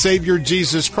Lord and Savior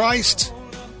Jesus Christ,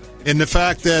 and the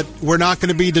fact that we're not going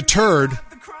to be deterred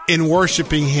in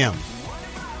worshiping Him.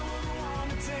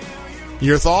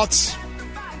 Your thoughts?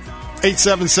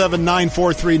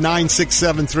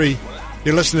 877-943-9673.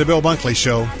 You're listening to the Bill Bunkley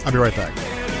Show. I'll be right back.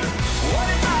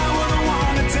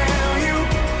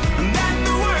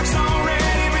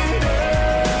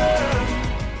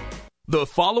 The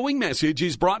following message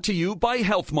is brought to you by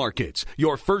Health Markets,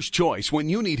 your first choice when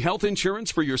you need health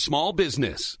insurance for your small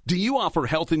business. Do you offer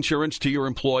health insurance to your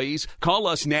employees? Call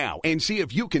us now and see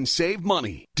if you can save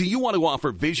money. Do you want to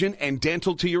offer vision and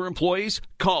dental to your employees?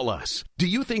 Call us. Do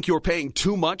you think you're paying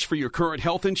too much for your current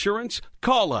health insurance?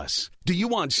 Call us. Do you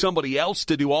want somebody else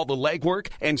to do all the legwork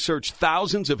and search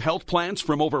thousands of health plans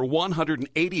from over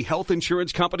 180 health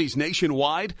insurance companies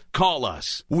nationwide? Call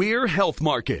us. We're Health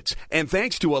Markets, and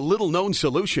thanks to a little-known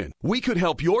solution, we could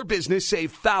help your business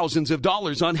save thousands of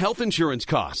dollars on health insurance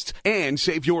costs and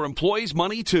save your employees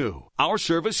money, too. Our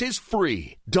service is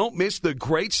free. Don't miss the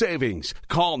great savings.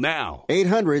 Call now.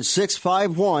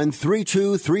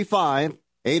 800-651-3235.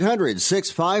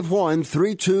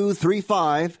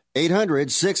 800-651-3235.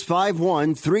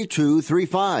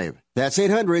 800-651-3235. That's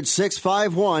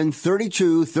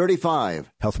 800-651-3235.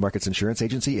 Health Markets Insurance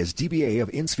Agency is DBA of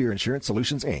InSphere Insurance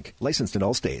Solutions, Inc., licensed in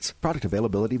all states. Product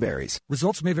availability varies.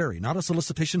 Results may vary, not a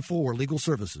solicitation for legal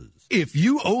services. If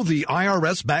you owe the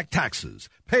IRS back taxes,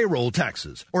 payroll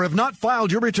taxes, or have not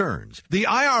filed your returns, the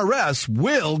IRS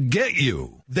will get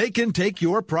you. They can take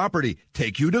your property,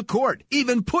 take you to court,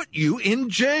 even put you in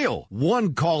jail.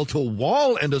 One call to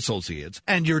Wall & Associates,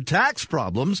 and your tax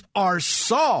problems are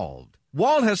solved.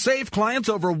 Wall has saved clients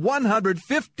over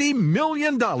 $150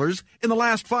 million in the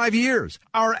last 5 years.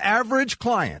 Our average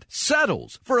client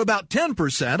settles for about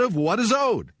 10% of what is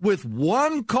owed. With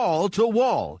one call to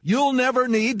Wall, you'll never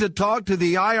need to talk to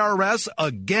the IRS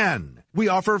again. We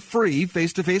offer free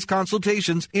face-to-face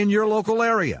consultations in your local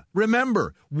area.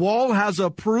 Remember, Wall has a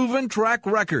proven track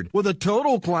record with a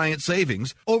total client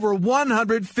savings over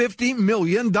 $150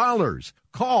 million.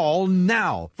 Call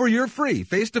now for your free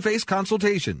face-to-face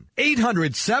consultation.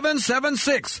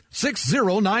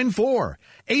 800-776-6094.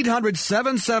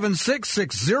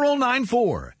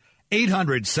 800-776-6094.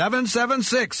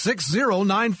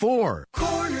 800-776-6094.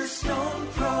 Cornerstone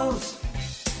Pros.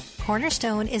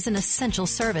 Cornerstone is an essential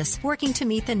service working to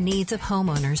meet the needs of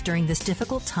homeowners during this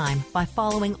difficult time by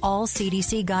following all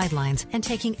CDC guidelines and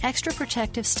taking extra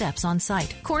protective steps on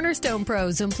site. Cornerstone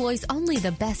Pros employs only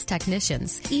the best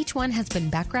technicians. Each one has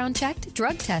been background checked,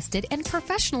 drug tested, and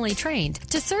professionally trained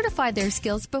to certify their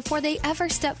skills before they ever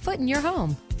step foot in your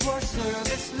home. For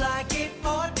service like it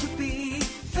ought to be,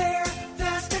 fair,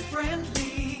 fast, and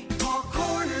friendly. Call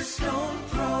Cornerstone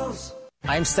Pros.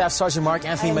 I'm Staff Sergeant Mark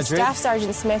Anthony Madrid. Staff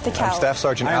Sergeant Samantha Cowell. I'm Staff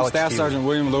Sergeant Alex Staff Keeley. Sergeant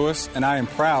William Lewis, and I am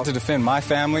proud to defend my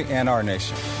family and our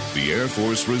nation. The Air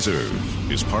Force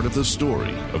Reserve is part of the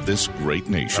story of this great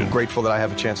nation. I'm grateful that I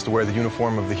have a chance to wear the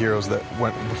uniform of the heroes that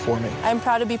went before me. I'm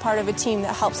proud to be part of a team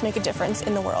that helps make a difference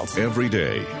in the world. Every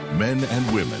day, men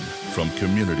and women from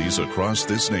communities across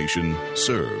this nation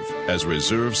serve as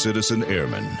Reserve Citizen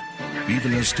Airmen.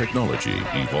 Even as technology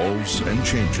evolves and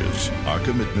changes, our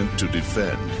commitment to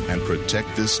defend and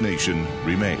protect this nation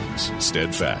remains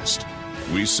steadfast.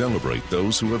 We celebrate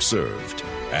those who have served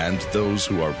and those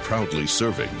who are proudly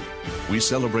serving. We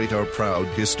celebrate our proud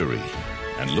history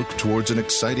and look towards an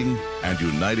exciting and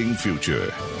uniting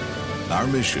future. Our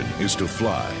mission is to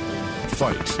fly,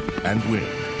 fight, and win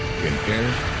in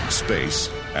air,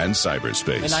 space, and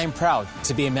cyberspace. And I am proud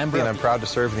to be a member. And I'm proud to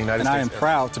serve in the United States. And I am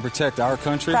proud to protect our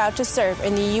country. Proud to serve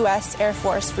in the U.S. Air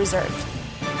Force Reserve.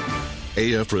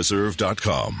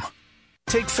 AFReserve.com.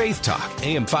 Take Faith Talk,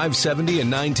 AM 570 and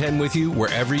 910 with you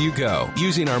wherever you go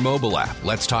using our mobile app,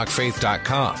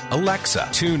 letstalkfaith.com, Alexa,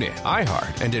 TuneIn,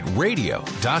 iHeart, and at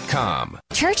radio.com.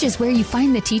 Church is where you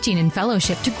find the teaching and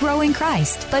fellowship to grow in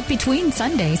Christ. But between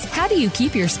Sundays, how do you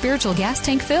keep your spiritual gas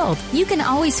tank filled? You can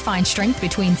always find strength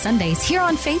between Sundays here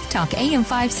on Faith Talk, AM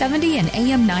 570 and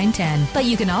AM 910. But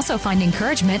you can also find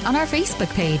encouragement on our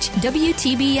Facebook page,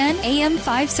 WTBN AM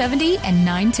 570 and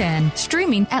 910,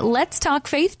 streaming at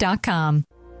letstalkfaith.com.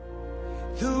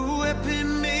 The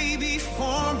weapon may be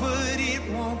formed, but it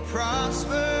won't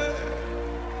prosper.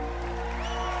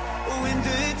 When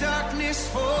the darkness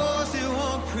falls, it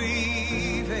won't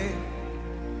prevail.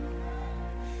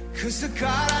 'Cause the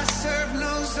God I serve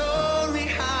knows only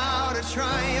how to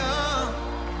triumph.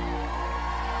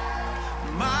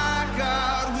 My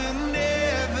God will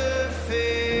never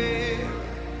fail.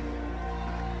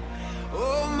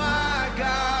 Oh, my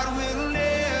God will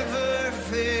never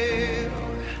fail.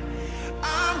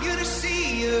 I'm gonna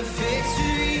see a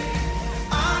victory.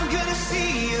 I'm gonna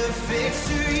see a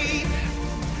victory.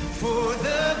 For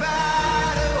the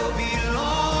battle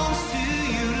belongs to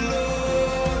you,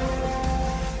 Lord.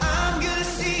 I'm gonna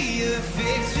see a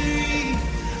victory.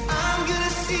 I'm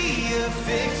gonna see a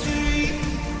victory.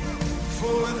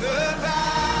 For the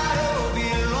battle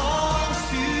belongs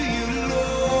to you,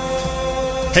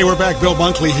 Lord. Hey, we're back. Bill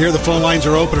Bunkley here. The phone lines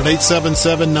are open at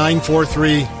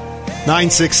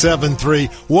 877-943-9673.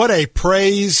 What a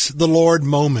praise the Lord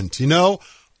moment. You know,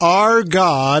 our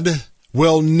God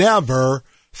will never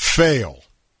fail.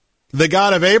 The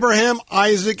God of Abraham,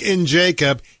 Isaac, and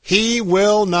Jacob, he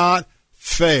will not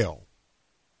fail.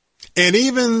 And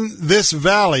even this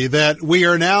valley that we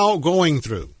are now going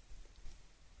through,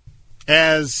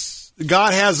 as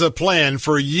God has a plan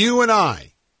for you and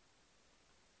I,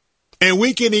 and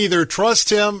we can either trust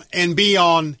him and be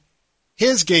on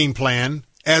his game plan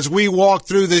as we walk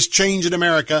through this change in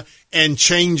America, and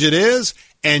change it is,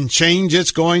 and change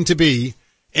it's going to be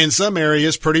in some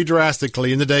areas pretty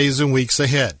drastically in the days and weeks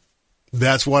ahead.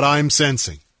 That's what I'm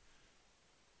sensing.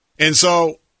 And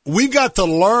so we've got to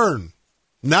learn,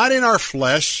 not in our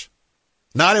flesh,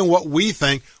 not in what we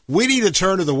think. We need to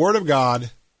turn to the Word of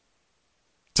God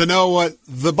to know what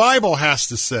the Bible has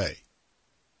to say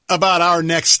about our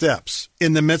next steps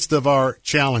in the midst of our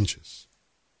challenges.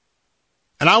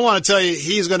 And I want to tell you,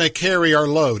 he's going to carry our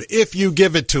load if you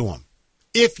give it to him,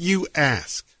 if you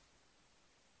ask.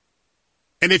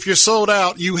 And if you're sold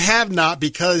out, you have not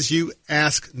because you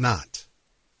ask not.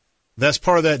 That's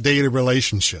part of that daily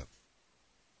relationship.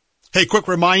 Hey, quick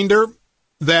reminder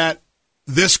that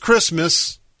this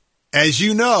Christmas, as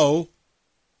you know,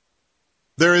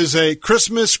 there is a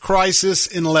Christmas crisis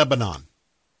in Lebanon.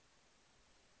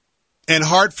 And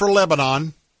Heart for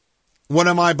Lebanon, one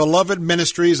of my beloved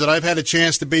ministries that I've had a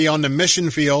chance to be on the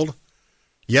mission field.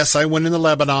 Yes, I went into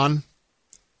Lebanon.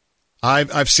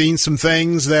 I've seen some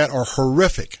things that are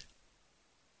horrific.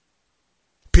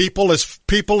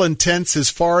 People in tents as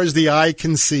far as the eye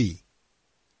can see,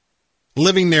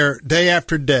 living there day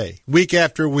after day, week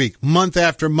after week, month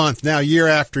after month, now year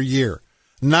after year,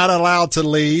 not allowed to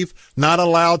leave, not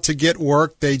allowed to get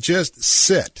work. They just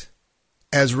sit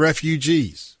as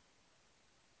refugees.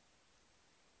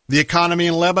 The economy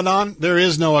in Lebanon, there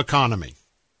is no economy.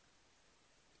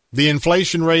 The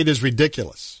inflation rate is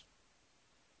ridiculous.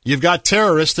 You've got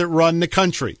terrorists that run the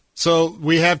country. So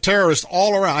we have terrorists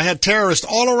all around. I had terrorists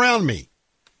all around me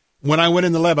when I went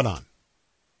into Lebanon.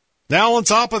 Now on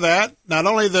top of that, not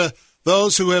only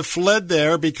those who have fled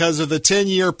there because of the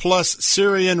 10-year-plus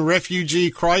Syrian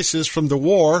refugee crisis from the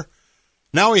war,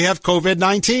 now we have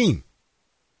COVID-19.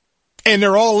 And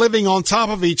they're all living on top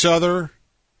of each other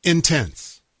in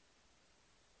tents.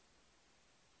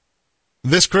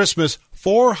 This Christmas,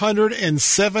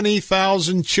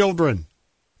 470,000 children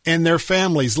and their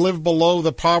families live below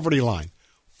the poverty line.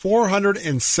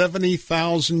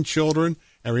 470,000 children.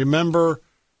 And remember,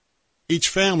 each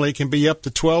family can be up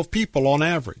to 12 people on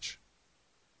average.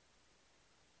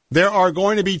 There are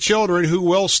going to be children who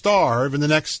will starve in the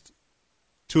next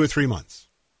 2 or 3 months.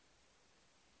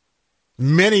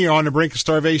 Many are on the brink of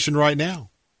starvation right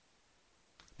now.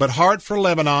 But Heart for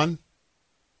Lebanon,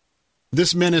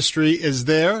 this ministry is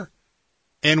there.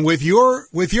 And with your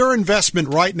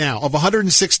investment right now of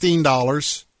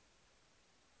 $116,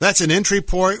 that's an entry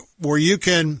point where you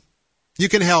can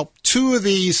help 2 of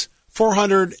these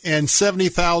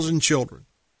 470,000 children.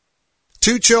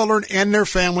 2 children and their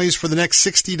families for the next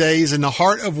 60 days in the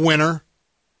heart of winter.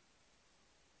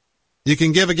 You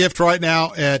can give a gift right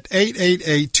now at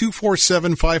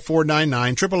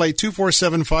 888-247-5499,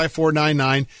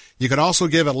 888-247-5499. You can also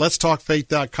give at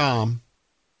letstalkfaith.com.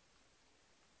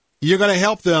 You're going to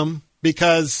help them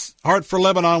because Heart for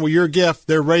Lebanon, with your gift,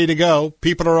 they're ready to go.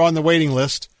 People are on the waiting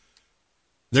list.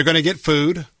 They're going to get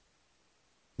food.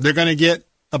 They're going to get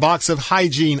a box of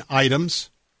hygiene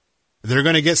items. They're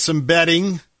going to get some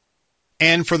bedding.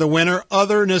 And for the winter,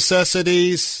 other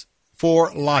necessities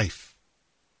for life.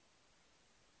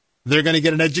 They're going to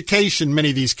get an education, many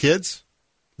of these kids.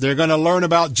 They're going to learn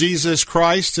about Jesus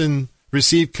Christ and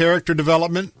receive character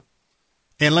development.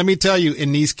 And let me tell you,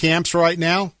 in these camps right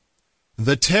now,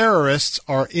 the terrorists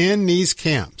are in these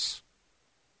camps.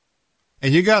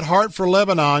 And you got Heart for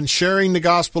Lebanon sharing the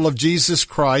gospel of Jesus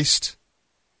Christ.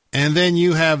 And then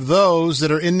you have those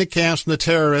that are in the camps from the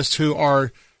terrorists who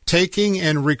are taking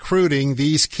and recruiting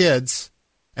these kids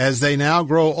as they now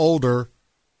grow older,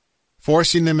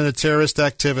 forcing them into terrorist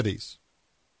activities.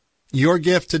 Your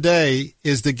gift today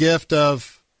is the gift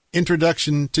of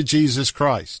introduction to Jesus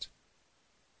Christ.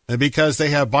 And because they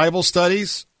have Bible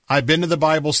studies, I've been to the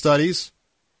Bible studies.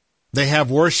 They have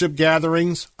worship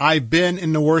gatherings. I've been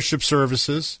in the worship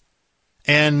services.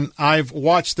 And I've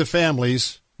watched the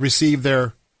families receive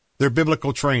their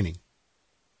biblical training.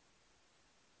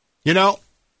 You know,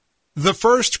 the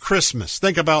first Christmas,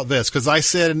 think about this, because I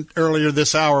said earlier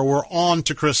this hour, we're on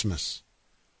to Christmas.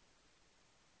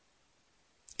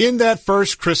 In that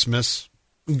first Christmas,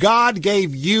 God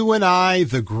gave you and I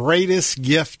the greatest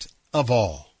gift of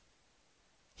all.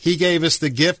 He gave us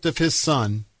the gift of His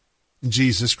Son,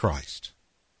 Jesus Christ.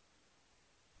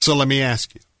 So let me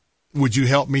ask you, would you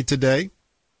help me today?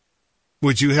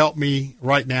 Would you help me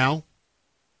right now?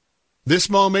 This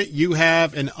moment, you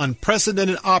have an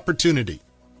unprecedented opportunity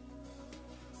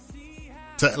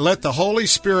to let the Holy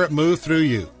Spirit move through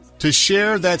you, to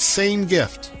share that same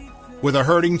gift with a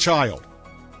hurting child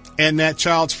and that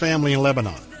child's family in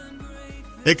Lebanon.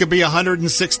 It could be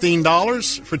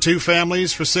 $116 for 2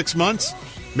 families for 6 months.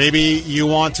 Maybe you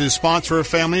want to sponsor a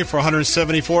family for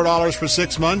 $174 for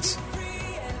 6 months.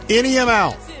 Any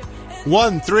amount.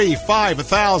 1, 3, 5,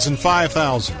 1,000,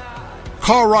 5,000.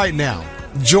 Call right now.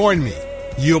 Join me.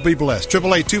 You'll be blessed.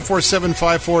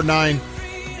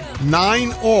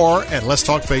 888-247-5499 or at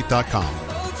letstalkfaith.com.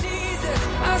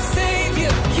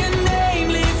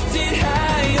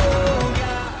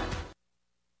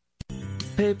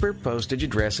 Paper, postage,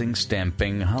 addressing,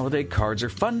 stamping, holiday cards are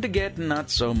fun to get and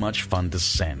not so much fun to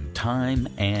send. Time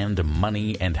and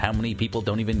money, and how many people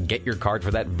don't even get your card for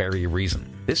that very reason.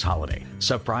 This holiday,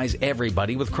 surprise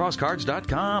everybody with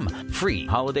CrossCards.com. Free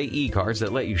holiday e-cards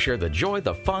that let you share the joy,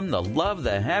 the fun, the love,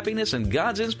 the happiness, and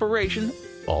God's inspiration.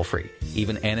 All free.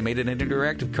 Even animated and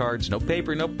interactive cards. No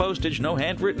paper, no postage, no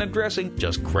handwritten addressing.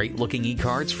 Just great-looking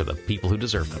e-cards for the people who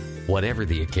deserve them. Whatever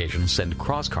the occasion, send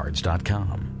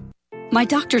CrossCards.com. My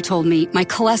doctor told me my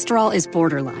cholesterol is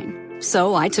borderline,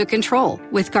 so I took control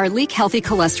with Garlic Healthy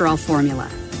Cholesterol Formula.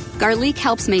 Garlic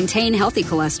helps maintain healthy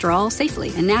cholesterol safely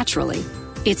and naturally.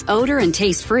 It's odor and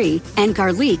taste-free, and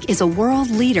Garlic is a world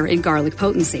leader in garlic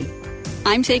potency.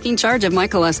 I'm taking charge of my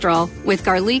cholesterol with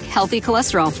Garlic Healthy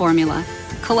Cholesterol Formula,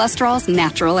 cholesterol's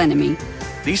natural enemy.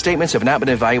 These statements have not been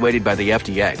evaluated by the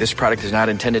FDA. This product is not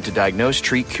intended to diagnose,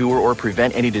 treat, cure, or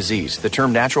prevent any disease. The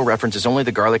term natural references only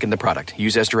the garlic in the product.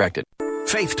 Use as directed.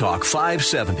 Faith Talk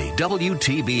 570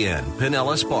 WTBN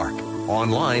Pinellas Park.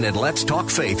 Online at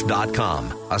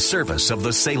letstalkfaith.com, a service of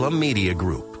the Salem Media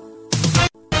Group.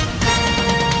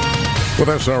 With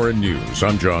SRN News,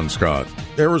 I'm John Scott.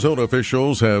 Arizona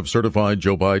officials have certified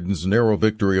Joe Biden's narrow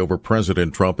victory over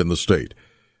President Trump in the state.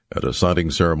 At a signing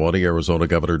ceremony, Arizona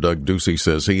Governor Doug Ducey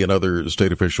says he and other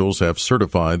state officials have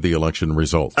certified the election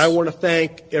results. I want to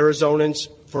thank Arizonans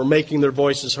for making their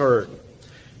voices heard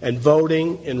and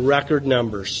voting in record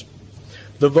numbers.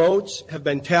 The votes have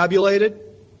been tabulated.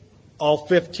 All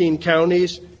 15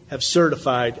 counties have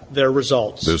certified their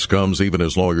results. This comes even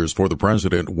as lawyers for the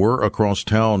president were across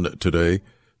town today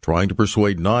trying to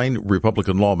persuade 9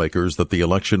 Republican lawmakers that the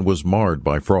election was marred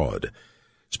by fraud.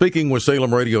 Speaking with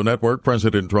Salem Radio Network,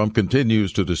 President Trump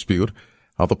continues to dispute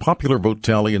how the popular vote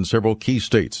tally in several key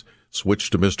states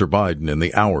switched to Mr. Biden in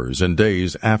the hours and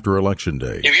days after Election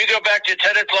Day. If you go back to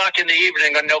 10 o'clock in the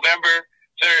evening on November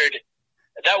 3rd,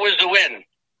 that was the win.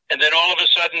 And then all of a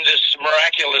sudden,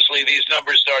 miraculously, these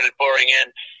numbers started pouring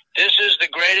in. This is the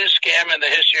greatest scam in the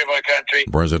history of our country.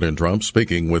 President Trump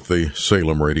speaking with the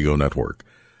Salem Radio Network.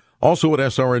 Also at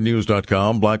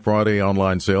SRNnews.com, Black Friday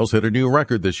online sales hit a new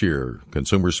record this year.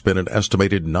 Consumers spent an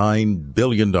estimated $9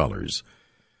 billion.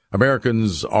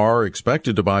 Americans are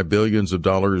expected to buy billions of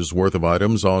dollars worth of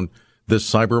items on this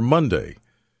Cyber Monday.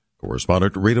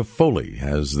 Correspondent Rita Foley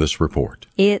has this report.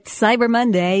 It's Cyber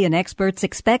Monday, and experts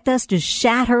expect us to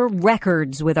shatter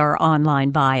records with our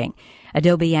online buying.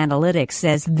 Adobe Analytics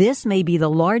says this may be the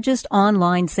largest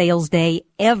online sales day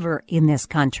ever in this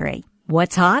country.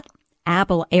 What's hot?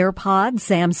 Apple AirPods,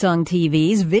 Samsung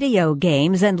TVs, video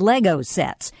games, and Lego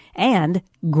sets, and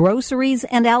groceries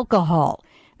and alcohol.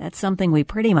 That's something we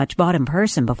pretty much bought in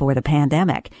person before the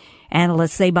pandemic.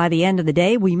 Analysts say by the end of the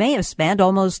day, we may have spent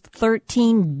almost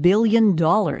 $13 billion.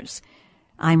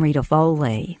 I'm Rita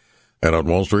Foley. And on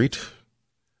Wall Street,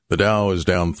 the Dow is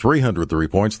down 303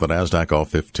 points, the NASDAQ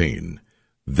off 15.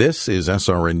 This is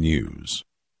SRN News.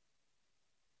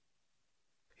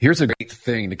 Here's a great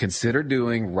thing to consider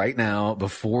doing right now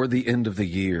before the end of the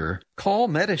year. Call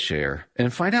Medi-Share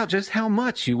and find out just how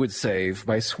much you would save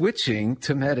by switching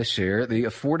to Medi-Share, the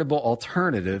affordable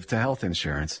alternative to health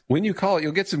insurance. When you call,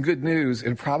 you'll get some good news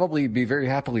and probably be very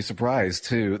happily surprised,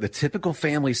 too. The typical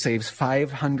family saves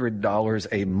 $500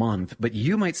 a month, but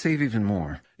you might save even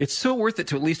more. It's so worth it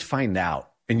to at least find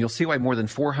out. And you'll see why more than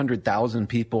 400,000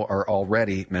 people are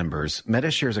already members.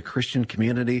 Medi-Share is a Christian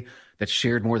community that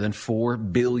shared more than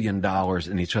 $4 billion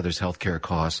in each other's healthcare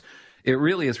costs. It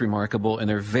really is remarkable, and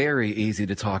they're very easy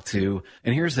to talk to.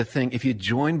 And here's the thing. If you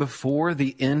join before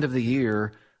the end of the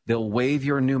year, they'll waive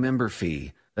your new member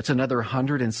fee. That's another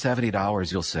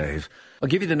 $170 you'll save. I'll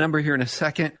give you the number here in a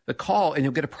second. The call, and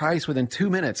you'll get a price within 2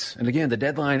 minutes. And again, the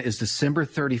deadline is December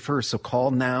 31st, so call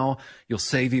now. You'll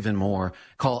save even more.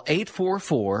 Call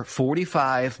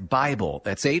 844-45-BIBLE.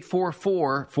 That's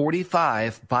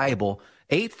 844-45-BIBLE.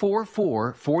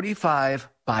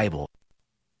 844-45-BIBLE.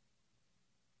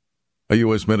 A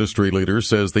U.S. ministry leader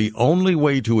says the only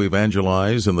way to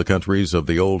evangelize in the countries of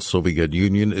the old Soviet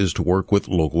Union is to work with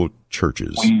local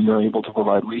churches. We are able to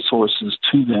provide resources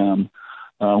to them,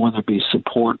 whether it be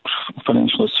support,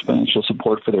 financial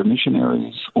support for their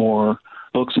missionaries, or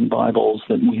books and Bibles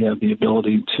that we have the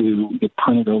ability to get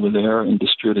printed over there and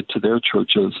distributed to their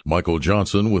churches. Michael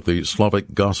Johnson with the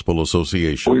Slavic Gospel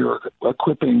Association. We are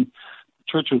equipping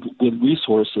churches with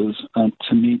resources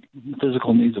to meet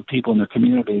physical needs of people in their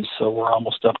communities. So we're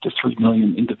almost up to 3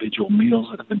 million individual meals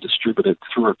that have been distributed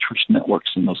through our church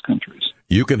networks in those countries.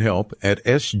 You can help at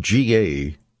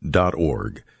sga.org.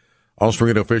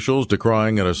 Austrian officials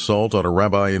decrying an assault on a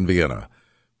rabbi in Vienna.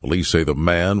 Police say the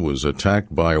man was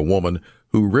attacked by a woman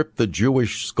who ripped the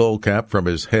Jewish skull cap from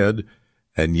his head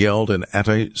and yelled an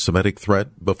anti-Semitic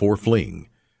threat before fleeing.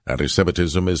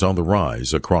 Anti-Semitism is on the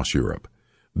rise across Europe.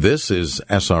 This is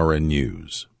SRN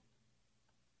News.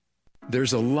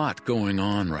 There's a lot going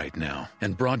on right now,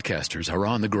 and broadcasters are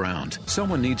on the ground.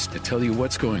 Someone needs to tell you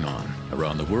what's going on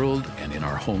around the world and in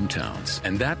our hometowns.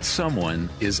 And that someone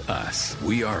is us.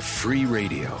 We are free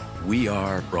radio. We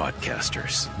are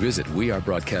broadcasters. Visit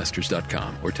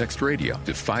wearebroadcasters.com or text radio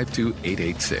to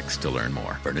 52886 to learn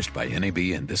more. Furnished by NAB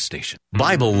and this station.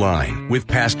 Bible Line with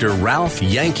Pastor Ralph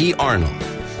Yankee Arnold.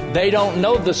 They don't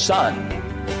know the Son.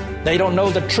 They don't know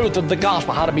the truth of the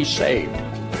gospel, how to be saved.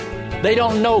 They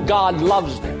don't know God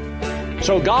loves them.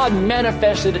 So God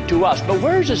manifested it to us. But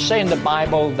where does it say in the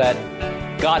Bible that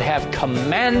God have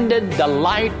commanded the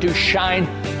light to shine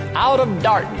out of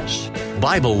darkness?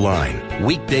 Bible Line,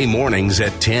 weekday mornings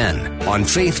at 10 on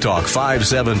Faith Talk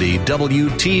 570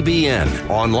 WTBN,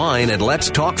 online at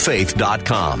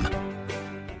letstalkfaith.com.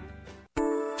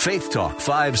 Faith Talk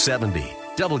 570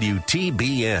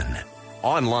 WTBN,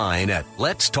 online at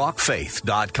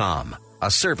letstalkfaith.com, a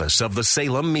service of the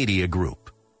Salem Media Group.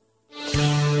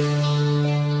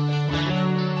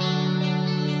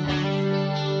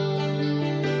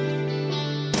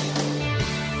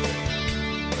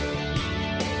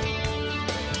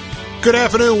 Good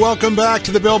afternoon. Welcome back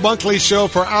to the Bill Bunkley Show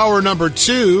for hour number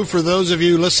 2 for those of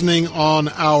you listening on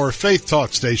our Faith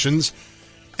Talk stations.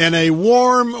 And a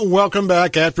warm welcome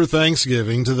back after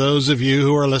Thanksgiving to those of you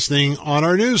who are listening on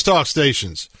our News Talk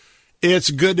stations.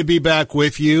 It's good to be back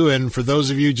with you. And for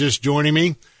those of you just joining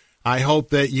me, I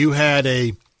hope that you had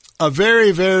a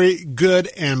very, very good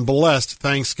and blessed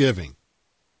Thanksgiving.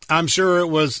 I'm sure it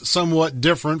was somewhat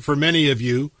different for many of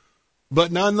you,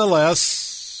 but nonetheless,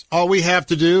 all we have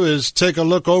to do is take a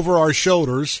look over our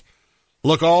shoulders,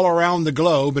 look all around the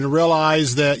globe, and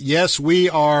realize that, yes, we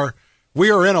are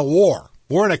in a war.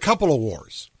 We're in a couple of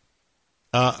wars.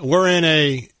 We're in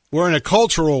a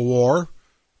cultural war.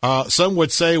 Some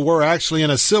would say we're actually in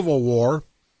a civil war,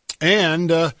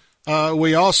 and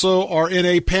we also are in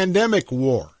a pandemic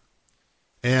war.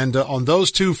 And on those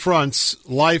two fronts,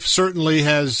 life certainly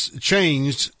has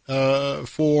changed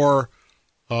for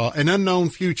an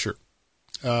unknown future.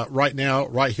 Right now,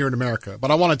 right here in America.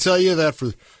 But I want to tell you that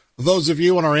for those of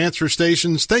you on our answer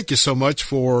stations, thank you so much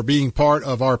for being part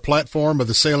of our platform of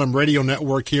the Salem Radio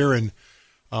Network here and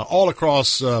all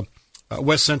across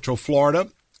West Central Florida.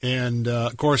 And,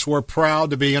 of course, we're proud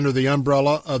to be under the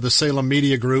umbrella of the Salem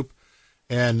Media Group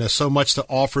and so much to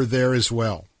offer there as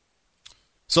well.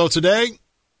 So today,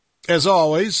 as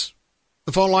always,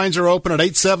 the phone lines are open at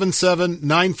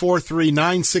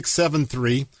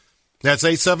 877-943-9673. That's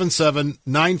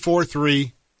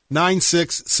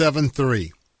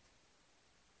 877-943-9673.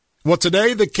 Well,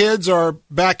 today the kids are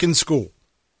back in school.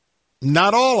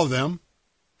 Not all of them,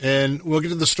 and we'll get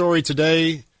to the story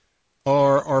today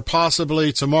or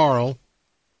possibly tomorrow.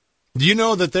 Do you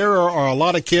know that there are a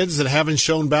lot of kids that haven't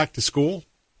shown back to school?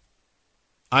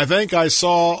 I think I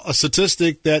saw a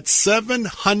statistic that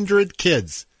 700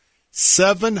 kids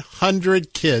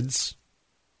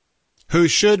who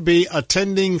should be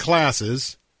attending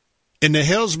classes in the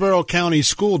Hillsborough County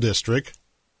School District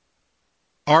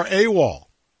are AWOL.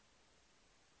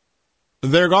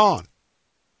 They're gone.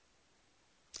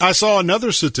 I saw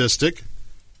another statistic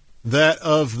that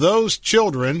of those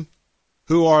children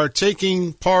who are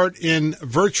taking part in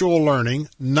virtual learning,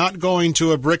 not going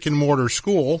to a brick-and-mortar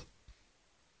school,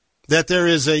 that there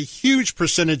is a huge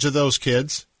percentage of those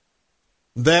kids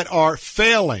that are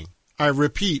failing, I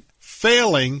repeat,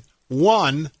 failing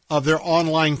one of their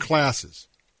online classes.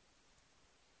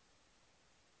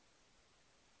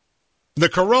 The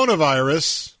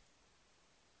coronavirus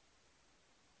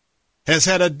has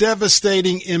had a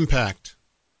devastating impact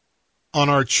on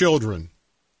our children,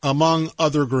 among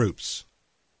other groups.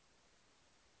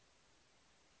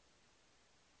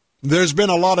 There's been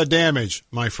a lot of damage,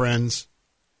 my friends,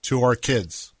 to our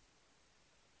kids.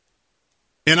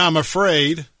 And I'm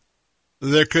afraid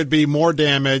there could be more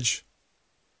damage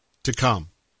to come.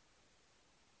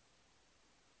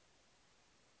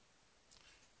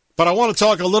 But I want to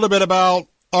talk a little bit about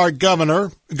our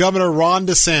Governor Ron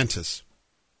DeSantis.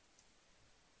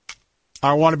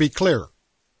 I want to be clear.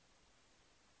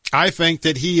 I think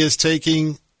that he is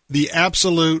taking the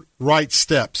absolute right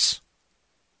steps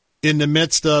in the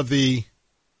midst of the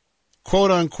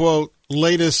quote-unquote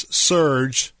latest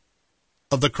surge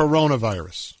of the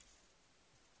coronavirus.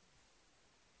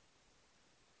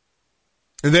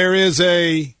 There is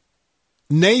a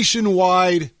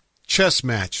nationwide chess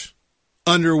match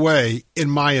underway,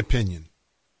 in my opinion.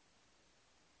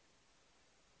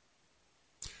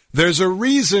 There's a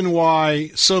reason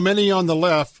why so many on the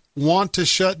left want to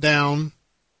shut down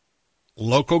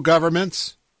local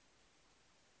governments.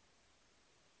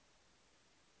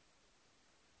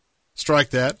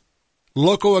 Strike that.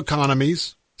 Local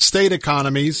economies, state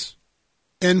economies,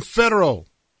 and federal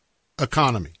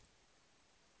economy.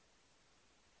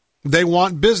 They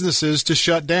want businesses to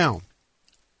shut down.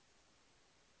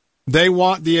 They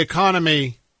want the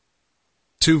economy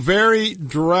to very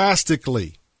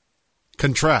drastically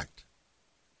contract.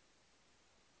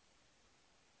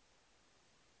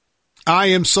 I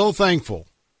am so thankful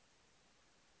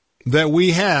that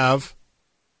we have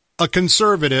a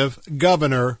conservative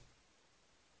governor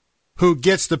who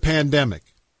gets the pandemic.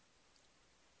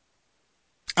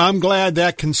 I'm glad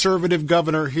that conservative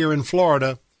governor here in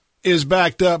Florida is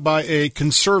backed up by a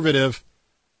conservative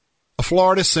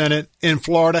Florida Senate and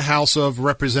Florida House of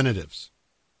Representatives.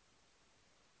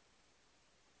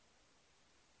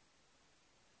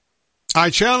 I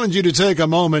challenge you to take a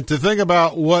moment to think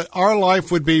about what our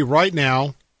life would be right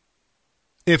now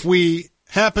if we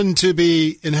happen to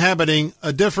be inhabiting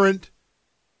a different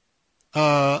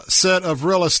set of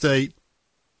real estate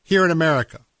here in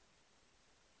America.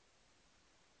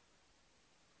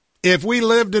 If we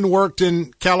lived and worked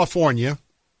in California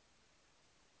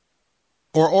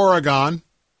or Oregon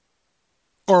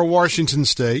or Washington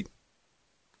State,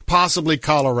 possibly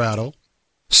Colorado,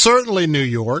 certainly New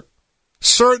York,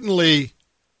 certainly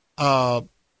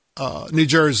New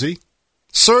Jersey,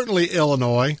 certainly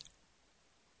Illinois,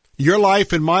 your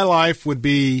life and my life would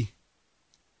be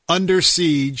under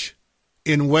siege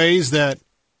in ways that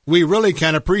we really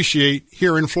can appreciate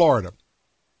here in Florida.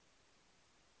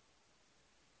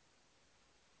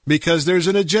 Because there's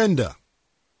an agenda.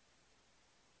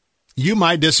 You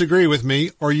might disagree with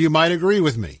me or you might agree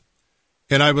with me.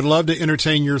 And I would love to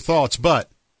entertain your thoughts, but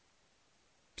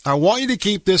I want you to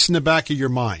keep this in the back of your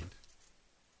mind.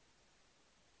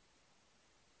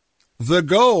 The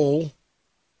goal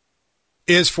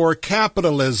is for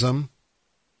capitalism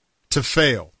to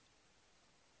fail.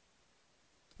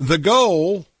 The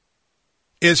goal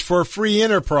is for free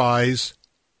enterprise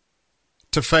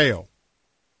to fail.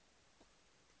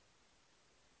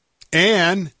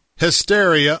 And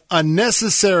hysteria,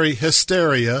 unnecessary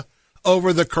hysteria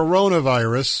over the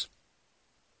coronavirus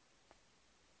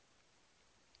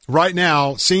right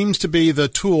now seems to be the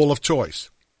tool of choice.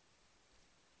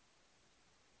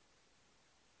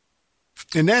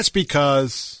 And that's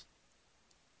because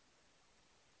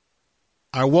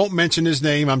I won't mention his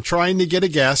name. I'm trying to get a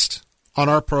guest on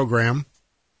our program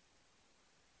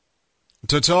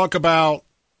to talk about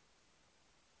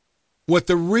what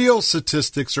the real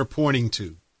statistics are pointing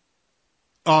to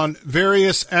on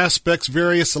various aspects,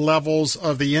 various levels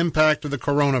of the impact of the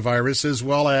coronavirus, as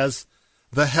well as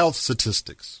the health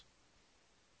statistics.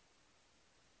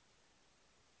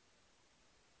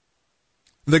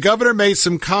 The governor made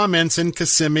some comments in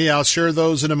Kissimmee, I'll share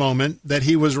those in a moment, that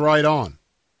he was right on.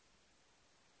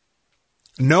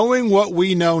 Knowing what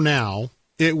we know now,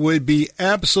 it would be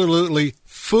absolutely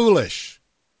foolish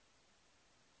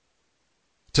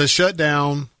to shut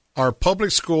down our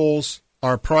public schools,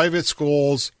 our private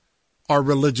schools, our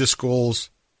religious schools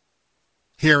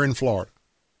here in Florida.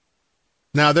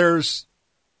 Now, there's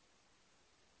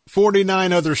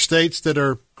 49 other states that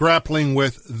are grappling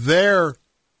with their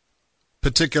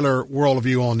particular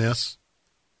worldview on this.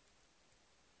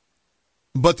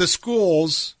 But the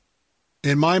schools,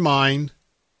 in my mind,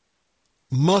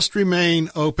 must remain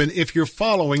open if you're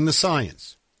following the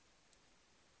science.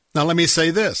 Now, let me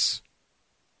say this.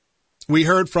 We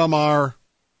heard from our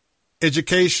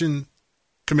education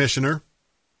commissioner,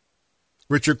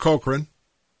 Richard Cochran,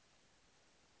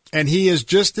 and he has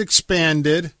just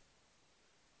expanded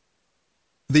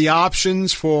the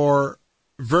options for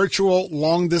virtual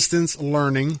long-distance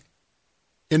learning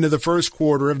into the first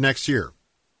quarter of next year.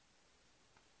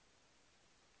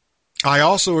 I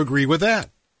also agree with that.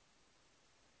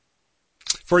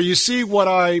 For you see, what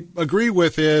I agree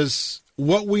with is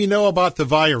what we know about the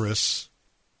virus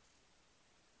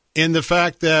in the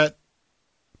fact that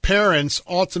parents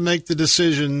ought to make the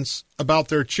decisions about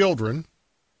their children.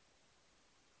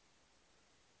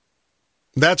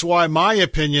 That's why my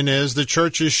opinion is the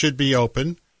churches should be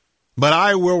open, but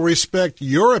I will respect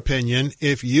your opinion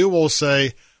if you will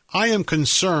say, I am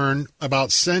concerned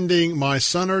about sending my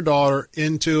son or daughter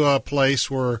into a place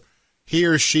where he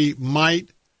or she might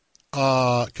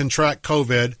contract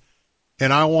COVID,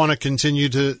 and I want to continue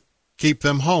to keep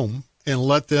them home and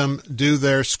let them do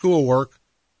their schoolwork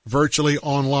virtually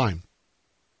online.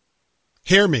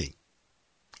 Hear me.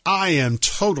 I am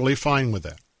totally fine with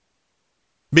that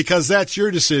because that's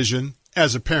your decision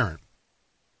as a parent.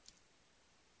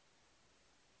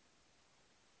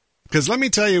 Because let me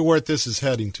tell you where this is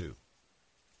heading to.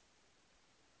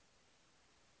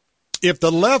 If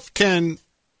the left can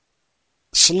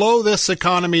slow this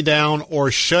economy down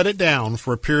or shut it down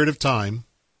for a period of time,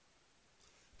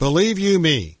 believe you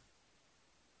me,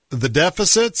 the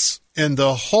deficits and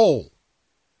the hole,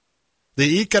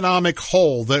 the economic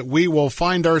hole that we will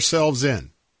find ourselves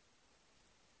in,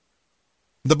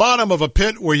 the bottom of a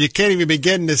pit where you can't even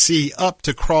begin to see up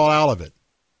to crawl out of it,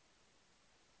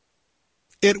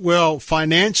 it will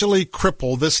financially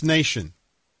cripple this nation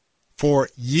for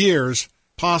years,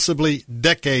 possibly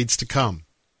decades to come.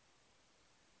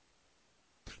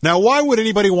 Now, why would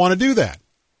anybody want to do that?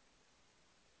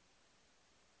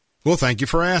 Well, thank you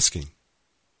for asking.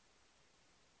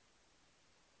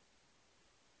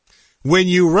 When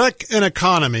you wreck an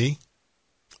economy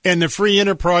and the free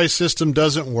enterprise system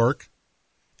doesn't work,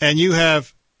 and you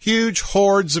have huge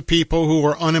hordes of people who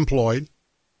are unemployed,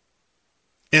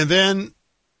 and then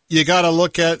you got to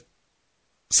look at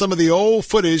some of the old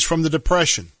footage from the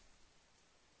Depression.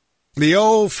 The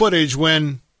old footage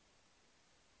when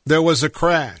there was a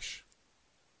crash.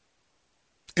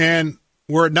 And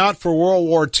were it not for World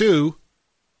War II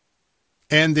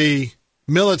and the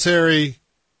military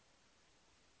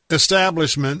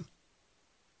establishment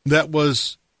that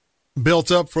was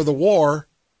built up for the war,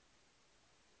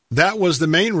 that was the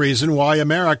main reason why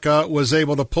America was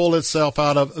able to pull itself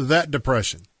out of that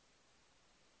depression.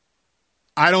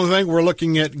 I don't think we're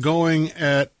looking at going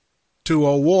to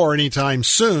a war anytime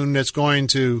soon that's going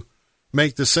to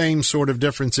make the same sort of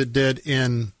difference it did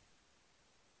in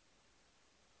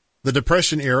the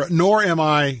Depression era, nor am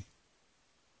I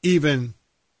even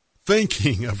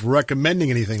thinking of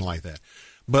recommending anything like that.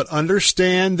 But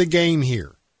understand the game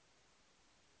here.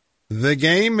 The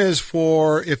game is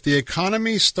for if the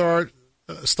economy if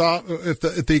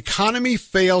the economy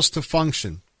fails to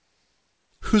function,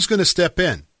 who's going to step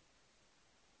in?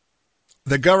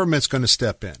 The government's going to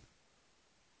step in.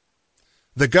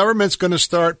 The government's going to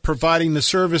start providing the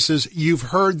services you've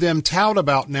heard them tout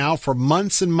about now for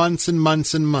months and months and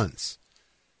months and months.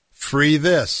 Free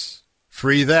this,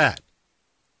 free that,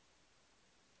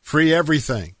 free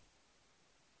everything.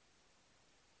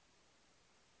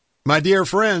 My dear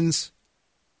friends,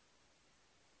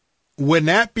 when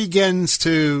that begins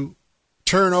to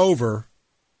turn over,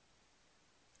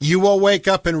 you will wake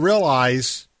up and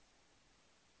realize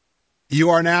you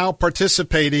are now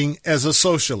participating as a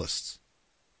socialist.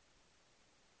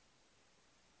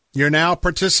 You're now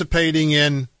participating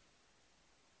in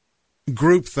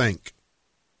groupthink.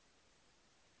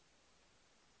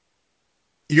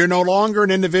 You're no longer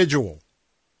an individual.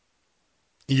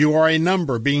 You are a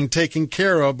number being taken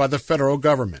care of by the federal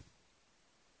government.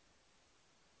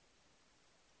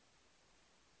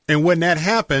 And when that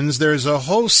happens, there's a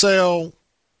wholesale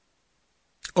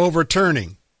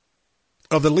overturning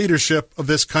of the leadership of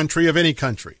this country, of any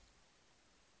country.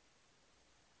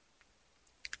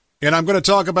 And I'm going to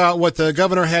talk about what the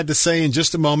governor had to say in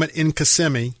just a moment in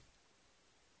Kissimmee.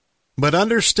 But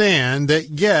understand that,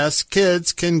 yes,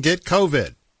 kids can get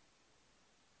COVID.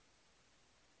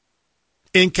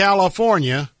 In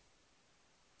California,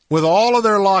 with all of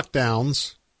their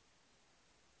lockdowns,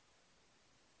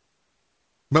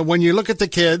 but when you look at the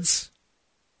kids,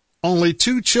 only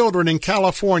 2 children in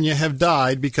California have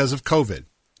died because of COVID.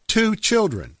 2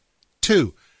 children.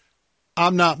 2.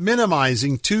 I'm not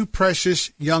minimizing 2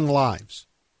 precious young lives.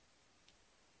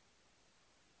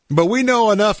 But we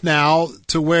know enough now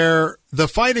to where the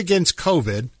fight against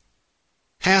COVID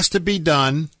has to be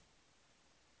done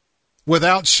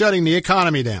without shutting the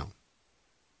economy down.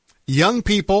 Young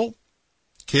people,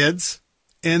 kids,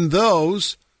 and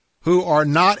those who are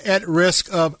not at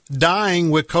risk of dying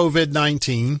with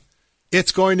COVID-19,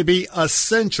 it's going to be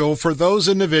essential for those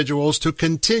individuals to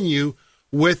continue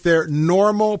with their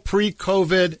normal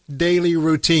pre-COVID daily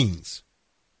routines.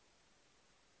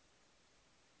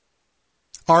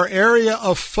 Our area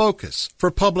of focus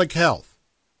for public health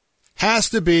has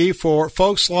to be for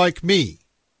folks like me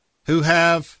who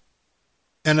have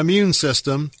an immune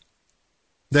system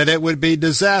that it would be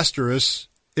disastrous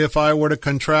if I were to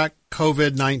contract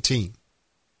COVID-19.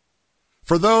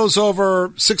 For those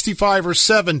over 65 or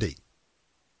 70,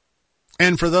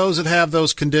 and for those that have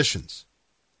those conditions,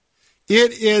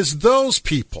 it is those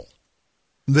people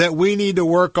that we need to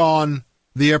work on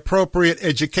the appropriate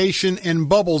education and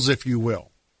bubbles, if you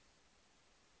will,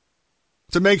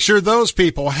 to make sure those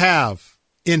people have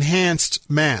enhanced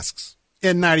masks,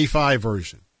 N95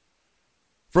 version.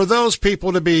 For those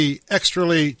people to be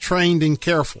extremely trained and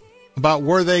careful about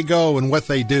where they go and what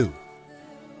they do.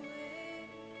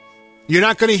 You're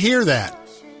not going to hear that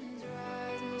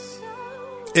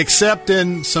except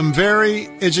in some very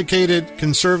educated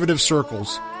conservative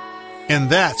circles. And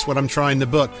that's what I'm trying to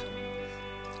book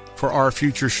for our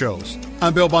future shows.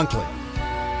 I'm Bill Bunkley.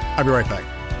 I'll be right back.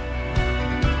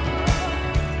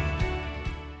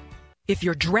 If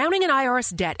you're drowning in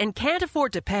IRS debt and can't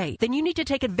afford to pay, then you need to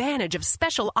take advantage of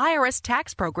special IRS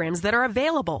tax programs that are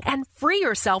available and free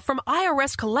yourself from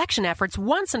IRS collection efforts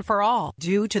once and for all.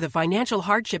 Due to the financial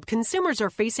hardship consumers are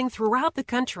facing throughout the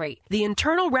country, the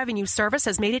Internal Revenue Service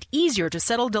has made it easier to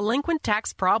settle delinquent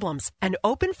tax problems. An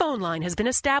open phone line has been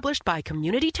established by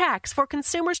Community Tax for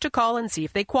consumers to call and see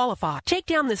if they qualify. Take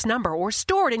down this number or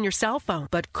store it in your cell phone,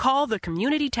 but call the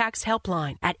Community Tax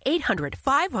Helpline at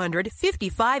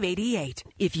 800-500-5588. 8888.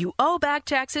 If you owe back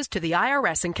taxes to the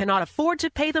IRS and cannot afford to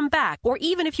pay them back, or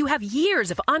even if you have years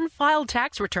of unfiled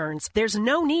tax returns, there's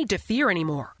no need to fear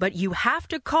anymore. But you have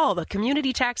to call the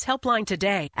Community Tax Helpline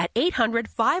today at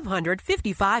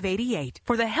 800-500-5588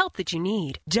 for the help that you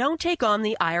need. Don't take on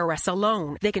the IRS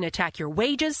alone. They can attack your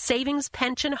wages, savings,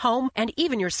 pension, home, and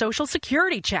even your Social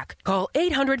Security check. Call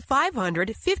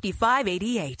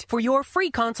 800-500-5588 for your free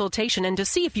consultation and to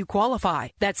see if you qualify.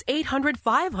 That's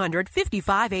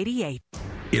 800-500-5588.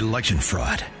 Election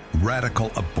fraud,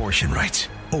 radical abortion rights,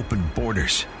 open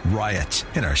borders, riots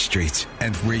in our streets,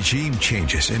 and regime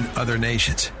changes in other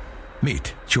nations.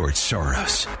 Meet George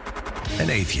Soros, an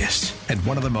atheist and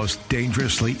one of the most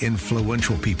dangerously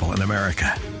influential people in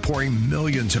America, pouring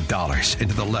millions of dollars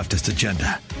into the leftist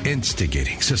agenda,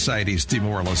 instigating society's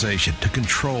demoralization to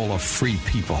control a free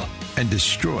people and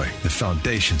destroy the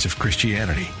foundations of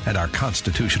Christianity and our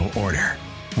constitutional order.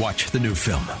 Watch the new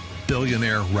film,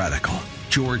 Billionaire Radical,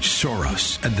 George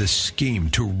Soros and the Scheme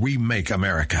to Remake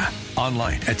America.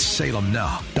 Online at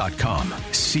salemnow.com.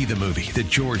 See the movie that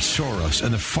George Soros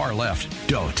and the far left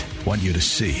don't want you to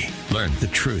see. Learn the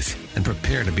truth and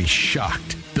prepare to be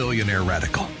shocked. Billionaire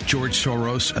Radical, George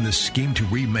Soros and the Scheme to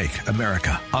Remake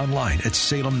America. Online at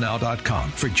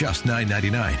salemnow.com for just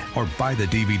 $9.99 or buy the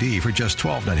DVD for just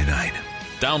 $12.99.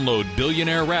 Download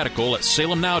Billionaire Radical at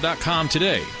salemnow.com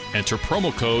today. Enter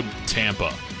promo code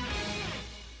TAMPA.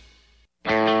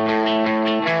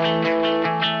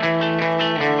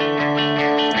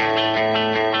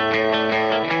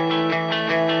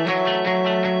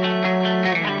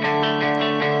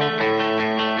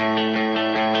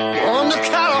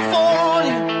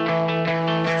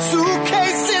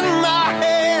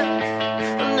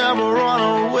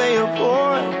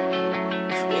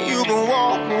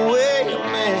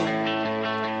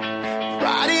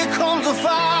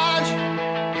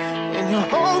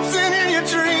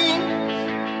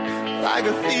 Like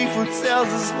a thief who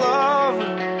tells his lover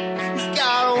he's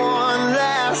got one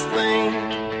last thing.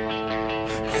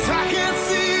 'Cause I can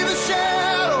see the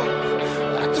shadow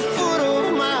at the foot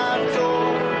of my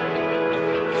door.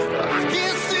 I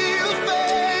can see the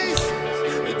faces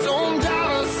that don't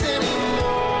doubt us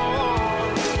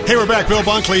anymore. Hey, we're back. Bill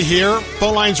Bunkley here.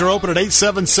 Phone lines are open at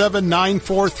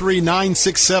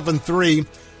 877-943-9673.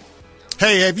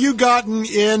 Hey, have you gotten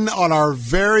in on our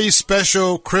very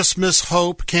special Christmas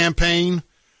Hope campaign?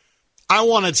 I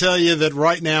want to tell you that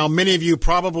right now, many of you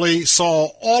probably saw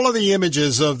all of the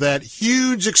images of that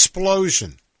huge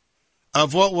explosion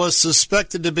of what was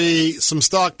suspected to be some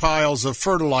stockpiles of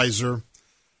fertilizer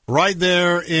right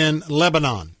there in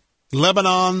Lebanon.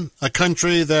 Lebanon, a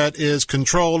country that is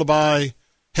controlled by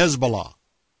Hezbollah.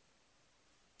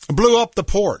 Blew up the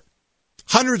port.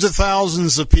 Hundreds of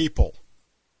thousands of people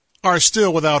are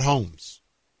still without homes.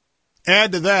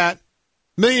 Add to that,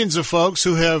 millions of folks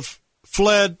who have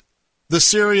fled the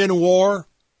Syrian war,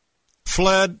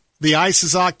 fled the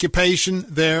ISIS occupation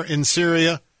there in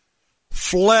Syria,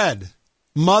 fled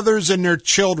mothers and their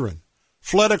children,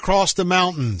 fled across the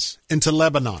mountains into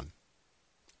Lebanon.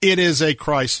 It is a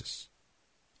crisis.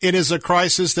 It is a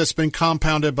crisis that's been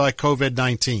compounded by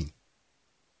COVID-19.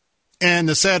 And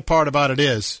the sad part about it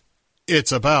is,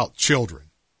 it's about children.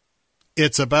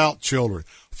 It's about children.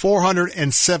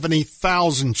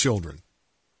 470,000 children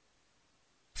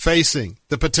facing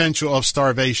the potential of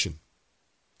starvation.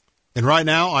 And right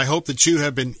now, I hope that you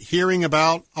have been hearing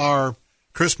about our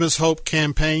Christmas Hope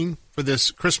campaign for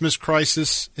this Christmas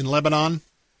crisis in Lebanon.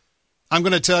 I'm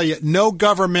going to tell you, no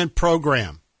government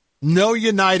program, no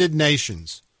United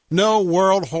Nations, no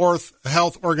World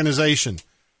Health Organization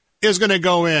is going to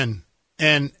go in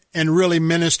and really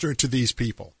minister to these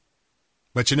people.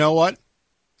 But you know what?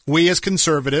 We as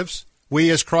conservatives, we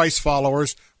as Christ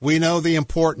followers, we know the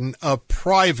importance of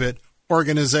private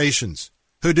organizations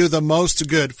who do the most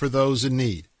good for those in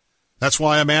need. That's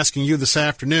why I'm asking you this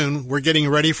afternoon. We're getting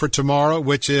ready for tomorrow,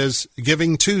 which is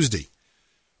Giving Tuesday.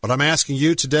 But I'm asking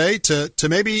you today to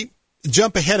maybe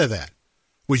jump ahead of that.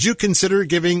 Would you consider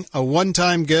giving a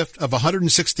one-time gift of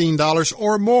 $116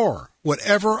 or more,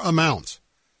 whatever amount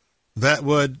that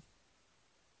would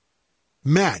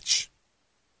match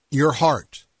your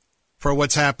heart for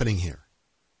what's happening here?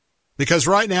 Because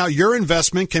right now, your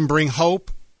investment can bring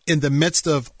hope in the midst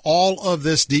of all of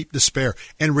this deep despair.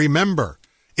 And remember,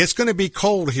 it's going to be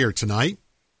cold here tonight.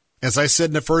 As I said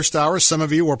in the first hour, some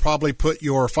of you will probably put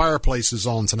your fireplaces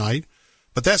on tonight.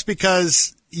 But that's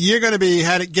because you're going to be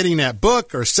getting that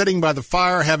book or sitting by the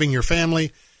fire, having your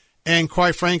family. And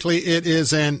quite frankly, it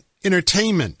is an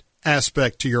entertainment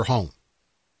aspect to your home.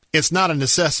 It's not a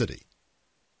necessity.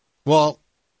 Well,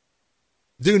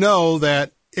 do know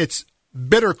that it's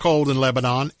bitter cold in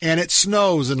Lebanon, and it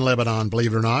snows in Lebanon,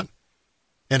 believe it or not.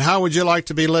 And how would you like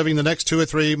to be living the next 2 or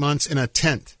 3 months in a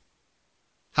tent?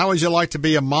 How would you like to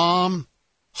be a mom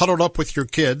huddled up with your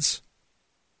kids?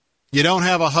 You don't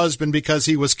have a husband because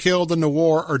he was killed in the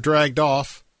war or dragged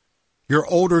off. Your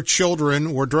older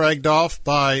children were dragged off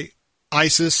by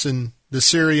ISIS and the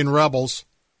Syrian rebels.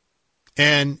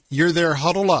 And you're there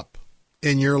huddled up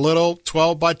in your little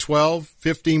 12 by 12,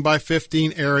 15 by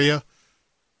 15 area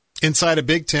inside a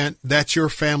big tent. That's your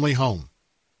family home.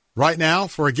 Right now,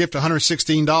 for a gift of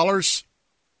 $116,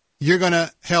 you're going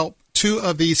to help 2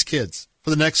 of these kids for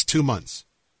the next 2 months.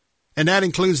 And that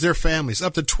includes their families.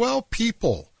 Up to 12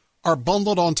 people are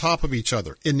bundled on top of each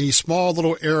other in these small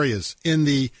little areas in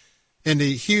the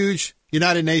huge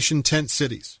United Nations tent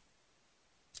cities.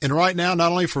 And right now,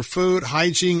 not only for food,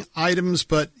 hygiene items,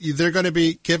 but they're going to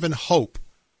be given hope.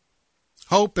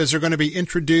 Hope as they're going to be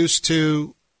introduced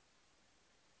to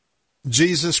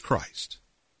Jesus Christ.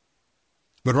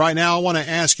 But right now, I want to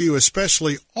ask you,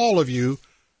 especially all of you,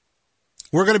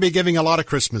 we're going to be giving a lot of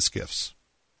Christmas gifts.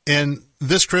 And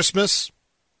this Christmas,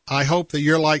 I hope that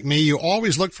you're like me. You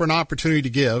always look for an opportunity to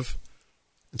give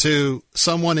to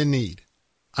someone in need.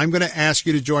 I'm going to ask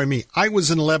you to join me. I was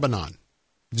in Lebanon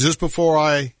just before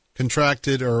I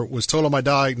contracted or was told of my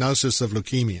diagnosis of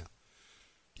leukemia.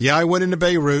 Yeah, I went into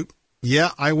Beirut.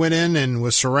 Yeah, I went in and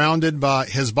was surrounded by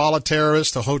Hezbollah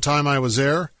terrorists the whole time I was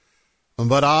there.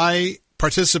 But I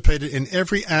participated in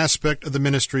every aspect of the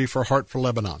ministry for Heart for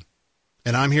Lebanon.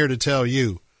 And I'm here to tell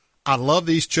you, I love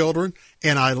these children,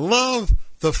 and I love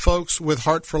the folks with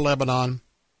Heart for Lebanon.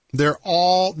 They're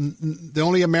all, the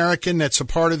only American that's a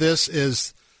part of this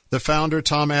is the founder,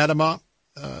 Tom Adama,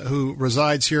 who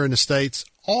resides here in the States.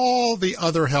 All the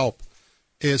other help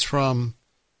is from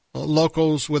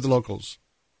locals with locals.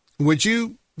 Would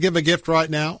you give a gift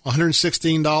right now,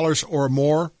 $116 or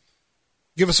more?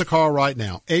 Give us a call right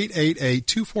now,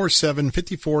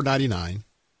 888-247-5499,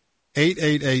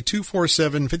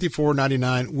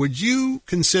 888-247-5499. Would you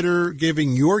consider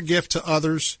giving your gift to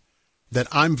others that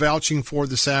I'm vouching for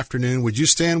this afternoon? Would you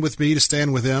stand with me to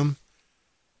stand with them?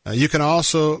 You can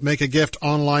also make a gift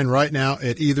online right now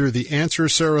at either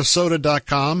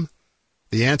theanswersarasota.com,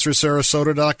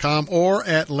 theanswersarasota.com, or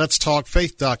at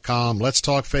letstalkfaith.com,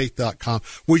 letstalkfaith.com.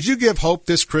 Would you give hope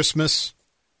this Christmas?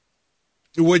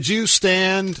 Would you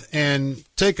stand and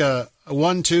take a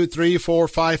 1, 2, 3, 4,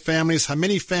 5 families, how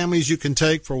many families you can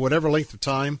take for whatever length of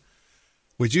time?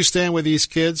 Would you stand with these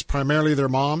kids, primarily their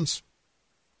moms?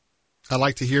 I'd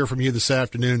like to hear from you this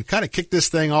afternoon. Kind of kick this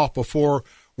thing off before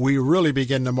we really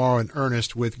begin tomorrow in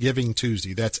earnest with Giving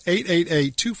Tuesday. That's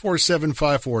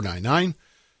 888-247-5499,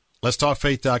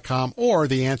 letstalkfaith.com, or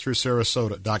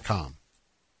theanswersarasota.com.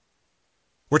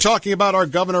 We're talking about our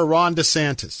Governor Ron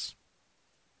DeSantis,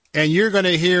 and you're going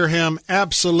to hear him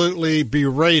absolutely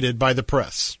berated by the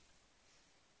press.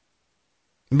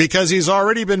 Because he's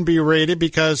already been berated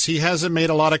because he hasn't made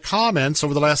a lot of comments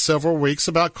over the last several weeks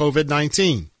about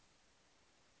COVID-19.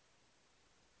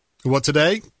 Well,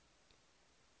 today,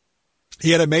 he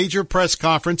had a major press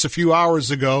conference a few hours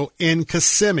ago in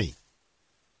Kissimmee,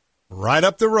 right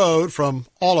up the road from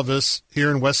all of us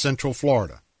here in West Central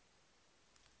Florida.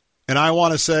 And I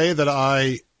want to say that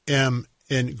I am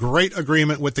in great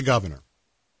agreement with the governor.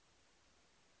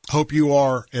 Hope you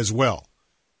are as well.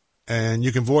 And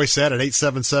you can voice that at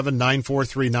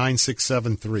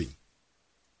 877-943-9673.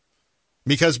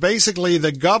 Because basically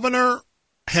the governor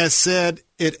has said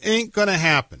it ain't going to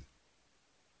happen.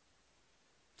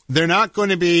 They're not going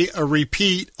to be a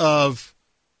repeat of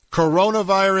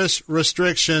coronavirus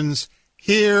restrictions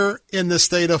here in the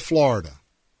state of Florida.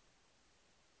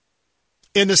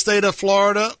 In the state of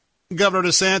Florida, Governor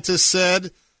DeSantis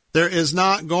said there is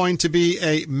not going to be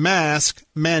a mask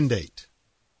mandate.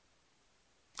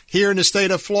 Here in the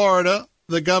state of Florida,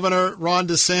 the Governor, Ron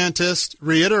DeSantis,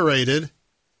 reiterated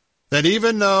that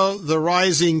even though the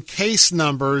rising case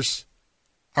numbers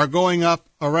are going up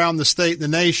around the state and the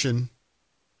nation,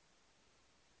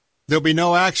 there'll be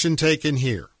no action taken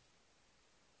here.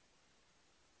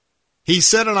 He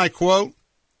said, and I quote,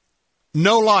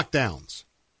 "No lockdowns,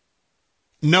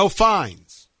 no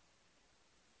fines,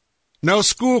 no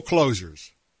school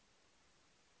closures.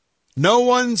 No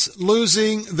one's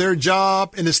losing their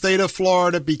job in the state of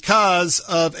Florida because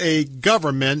of a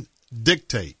government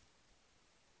dictate.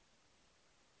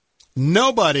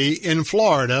 Nobody in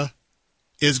Florida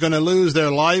is going to lose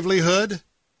their livelihood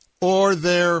or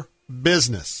their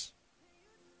business."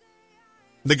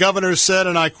 The governor said,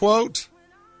 and I quote,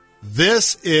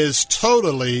 "This is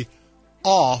totally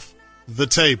off the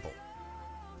table.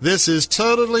 This is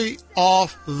totally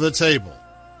off the table.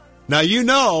 Now, you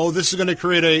know this is going to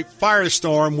create a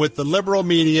firestorm with the liberal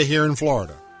media here in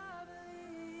Florida.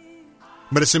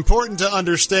 But it's important to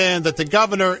understand that the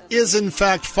governor is, in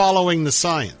fact, following the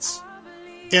science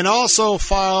and also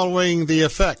following the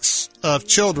effects of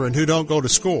children who don't go to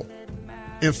school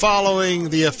and following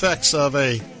the effects of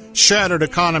a shattered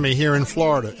economy here in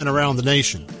Florida and around the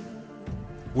nation.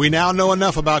 We now know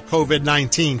enough about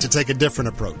COVID-19 to take a different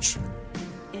approach.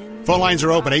 Phone lines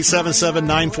are open,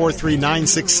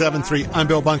 877-943-9673. I'm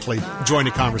Bill Bunkley. Join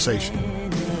the conversation.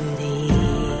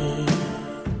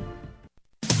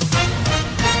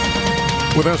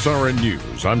 With SRN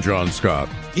News, I'm John Scott.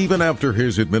 Even after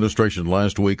his administration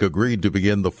last week agreed to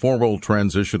begin the formal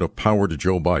transition of power to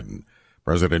Joe Biden,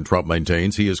 President Trump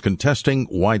maintains he is contesting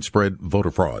widespread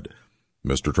voter fraud.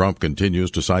 Mr. Trump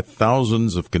continues to cite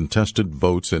thousands of contested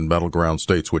votes in battleground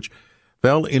states, which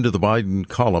fell into the Biden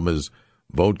column as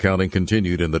vote counting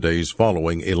continued in the days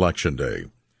following Election Day.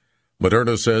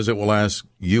 Moderna says it will ask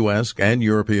U.S. and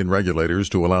European regulators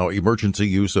to allow emergency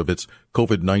use of its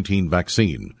COVID-19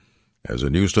 vaccine, as a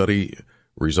new study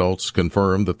results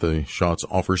confirm that the shots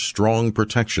offer strong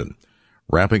protection,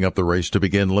 wrapping up the race to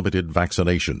begin limited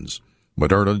vaccinations.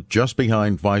 Moderna just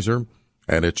behind Pfizer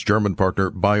and its German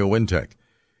partner BioNTech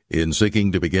in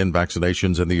seeking to begin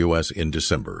vaccinations in the U.S. in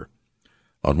December.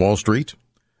 On Wall Street,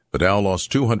 the Dow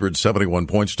lost 271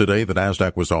 points today, the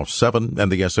Nasdaq was off 7,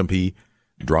 and the S&P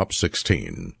dropped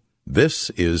 16. This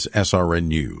is SRN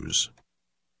News.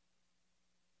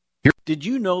 Did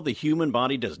you know the human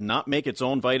body does not make its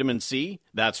own vitamin C?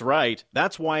 That's right.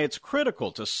 That's why it's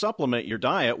critical to supplement your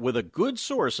diet with a good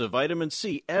source of vitamin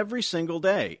C every single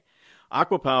day.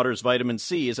 Aqua Powder's vitamin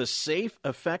C is a safe,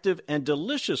 effective, and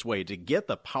delicious way to get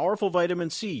the powerful vitamin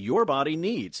C your body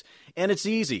needs. And it's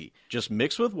easy. Just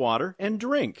mix with water and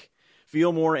drink.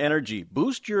 Feel more energy,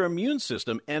 boost your immune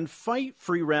system, and fight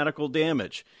free radical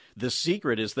damage. The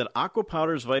secret is that Aqua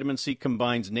Powder's vitamin C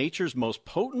combines nature's most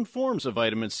potent forms of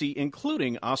vitamin C,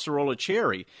 including Acerola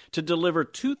cherry, to deliver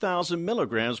 2,000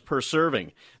 milligrams per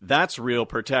serving. That's real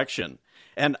protection.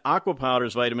 And Aqua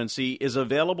Powder's vitamin C is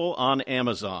available on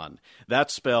Amazon.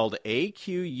 That's spelled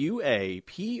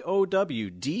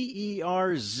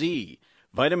AQUAPOWDERZ.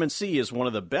 Vitamin C is one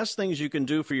of the best things you can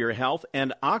do for your health,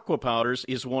 and Aqua Powders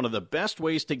is one of the best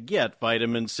ways to get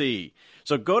vitamin C.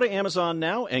 So go to Amazon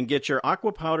now and get your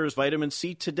Aqua Powders vitamin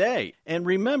C today. And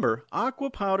remember, Aqua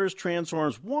Powders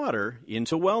transforms water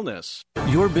into wellness.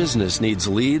 Your business needs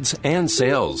leads and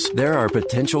sales. There are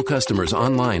potential customers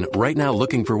online right now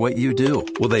looking for what you do.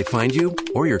 Will they find you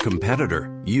or your competitor?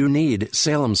 You need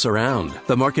Salem Surround.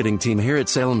 The marketing team here at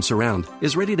Salem Surround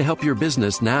is ready to help your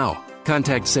business now.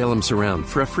 Contact Salem Surround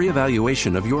for a free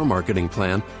evaluation of your marketing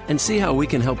plan and see how we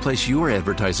can help place your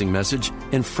advertising message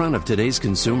in front of today's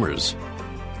consumers.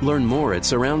 Learn more at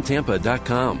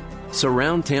SurroundTampa.com.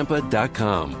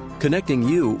 SurroundTampa.com, connecting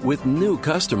you with new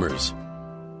customers.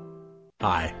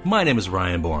 Hi, my name is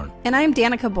Ryan Bourne. And I'm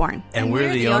Danica Bourne. And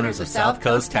we're the owners of South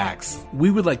Coast Tax.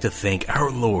 We would like to thank our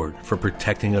Lord for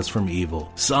protecting us from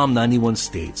evil. Psalm 91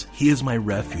 states, He is my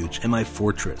refuge and my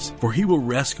fortress, for He will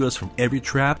rescue us from every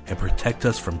trap and protect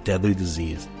us from deadly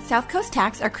disease. South Coast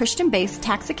Tax are Christian-based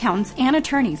tax accountants and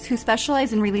attorneys who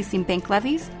specialize in releasing bank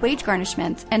levies, wage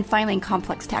garnishments, and filing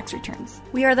complex tax returns.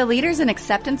 We are the leaders in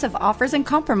acceptance of offers and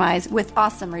compromise with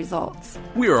awesome results.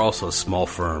 We are also a small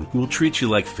firm who will treat you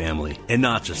like family and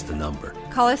not just a number.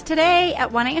 Call us today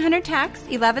at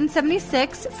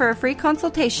 1-800-TAX-1176 for a free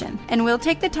consultation, and we'll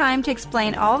take the time to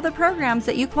explain all of the programs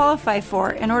that you qualify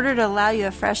for in order to allow you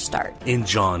a fresh start. In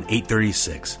John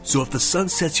 8:36, so if the Son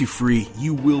sets you free,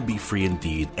 you will be free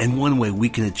indeed. And one way we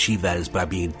can achieve that is by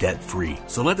being debt-free.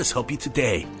 So let us help you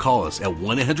today. Call us at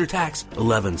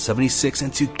 1-800-TAX-1176,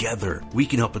 and together we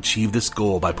can help achieve this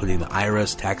goal by putting the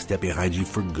IRS tax debt behind you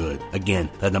for good. Again,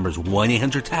 that number is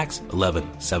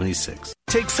 1-800-TAX-1176.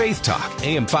 Take Faith Talk,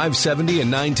 AM 570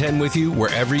 and 910 with you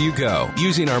wherever you go.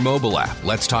 Using our mobile app,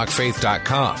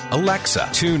 letstalkfaith.com, Alexa,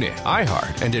 TuneIn,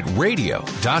 iHeart, and at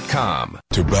radio.com.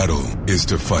 To battle is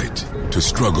to fight, to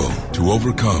struggle, to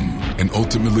overcome, and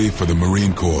ultimately for the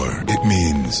Marine Corps, it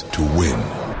means to win.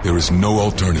 There is no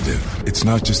alternative. It's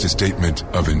not just a statement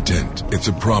of intent. It's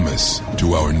a promise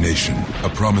to our nation, a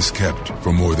promise kept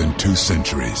for more than 2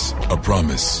 centuries, a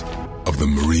promise of the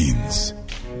Marines.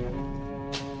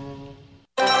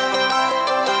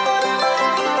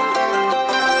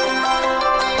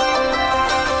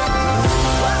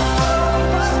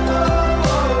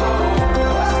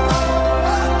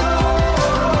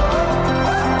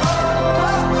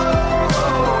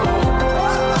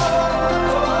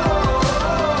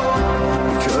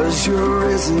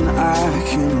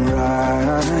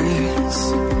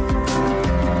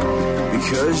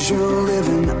 Because you're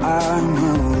living, I'm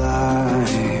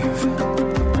alive.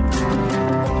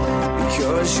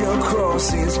 Because your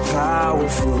cross is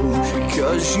powerful.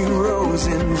 Because you rose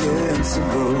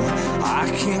invincible.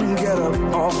 I can get up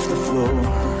off the floor.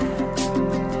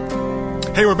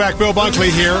 Hey, we're back. Bill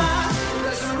Bunkley here.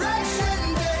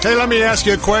 Hey, let me ask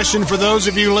you a question for those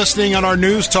of you listening on our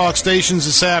news talk stations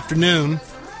this afternoon.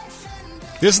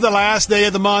 This is the last day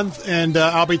of the month, and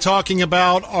I'll be talking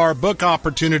about our book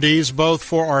opportunities, both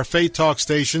for our Faith Talk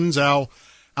stations. I'll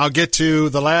get to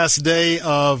the last day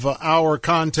of our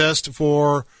contest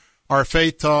for our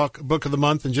Faith Talk Book of the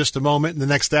Month in just a moment, in the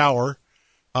next hour.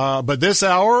 But this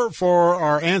hour, for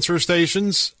our answer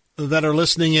stations that are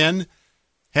listening in,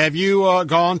 have you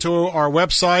gone to our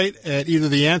website at either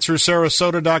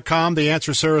theanswersarasota.com,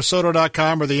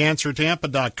 theanswersarasota.com, or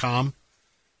theanswertampa.com?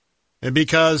 And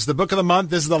because the book of the month,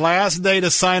 this is the last day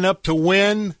to sign up to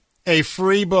win a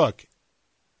free book.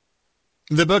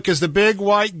 The book is The Big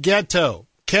White Ghetto,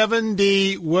 Kevin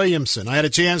D. Williamson. I had a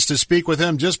chance to speak with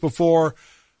him just before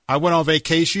I went on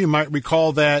vacation. You might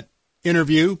recall that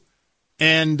interview.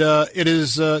 And it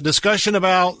is a discussion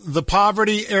about the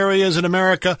poverty areas in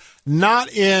America,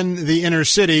 not in the inner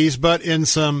cities, but in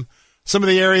some of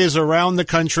the areas around the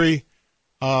country,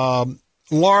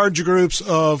 large groups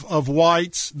of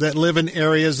whites that live in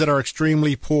areas that are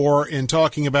extremely poor, and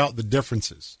talking about the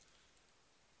differences.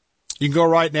 You can go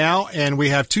right now, and we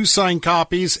have 2 signed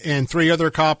copies and 3 other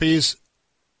copies.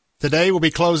 Today we'll be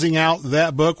closing out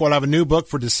that book. We'll have a new book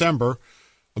for December,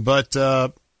 but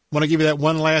want to give you that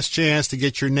one last chance to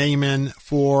get your name in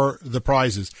for the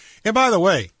prizes. And by the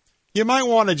way, you might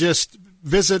want to just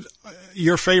visit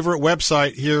your favorite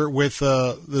website here with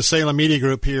the Salem Media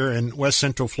Group here in West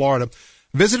Central Florida.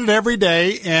 Visit it every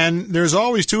day, and there's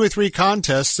always 2 or 3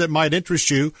 contests that might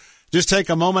interest you. Just take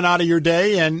a moment out of your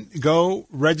day and go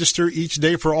register each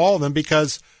day for all of them,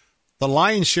 because the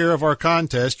lion's share of our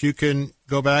contest, you can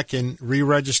go back and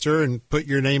re-register and put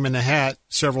your name in the hat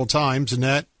several times, and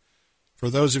that, for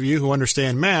those of you who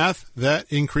understand math, that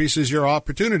increases your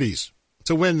opportunities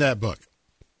to win that book.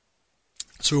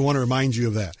 So we want to remind you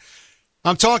of that.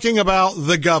 I'm talking about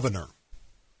the governor.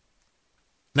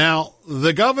 Now,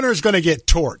 the governor is going to get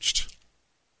torched.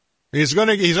 He's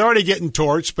already getting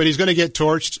torched, but he's going to get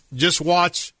torched. Just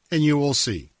watch and you will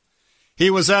see. He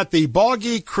was at the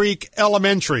Boggy Creek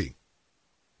Elementary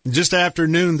just after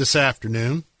noon this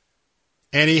afternoon,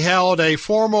 and he held a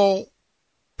formal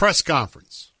press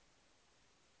conference.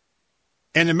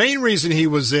 And the main reason he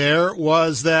was there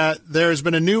was that there's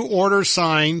been a new order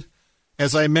signed,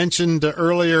 as I mentioned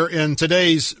earlier in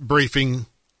today's briefing,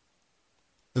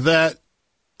 that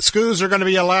schools are going to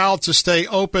be allowed to stay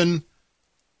open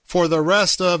for the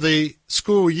rest of the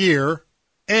school year,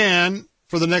 and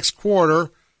for the next quarter,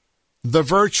 the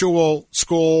virtual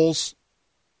schools,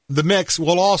 the mix,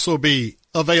 will also be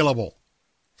available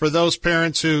for those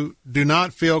parents who do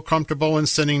not feel comfortable in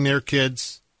sending their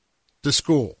kids to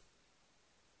school.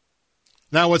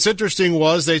 Now, what's interesting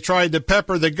was they tried to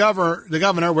pepper the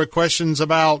governor with questions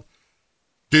about,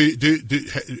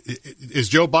 is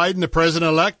Joe Biden the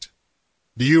president-elect?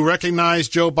 Do you recognize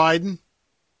Joe Biden?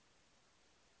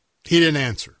 He didn't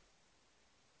answer.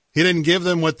 He didn't give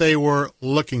them what they were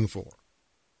looking for.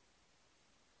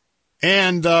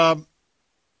 And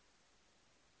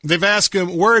they've asked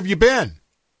him, where have you been?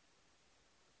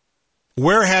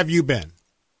 Where have you been?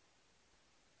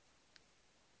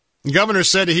 The governor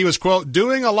said he was, quote,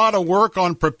 doing a lot of work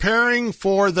on preparing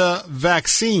for the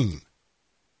vaccine.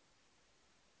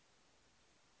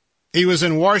 He was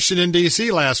in Washington,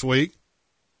 D.C. last week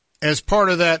as part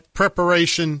of that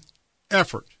preparation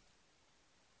effort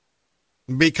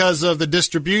because of the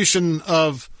distribution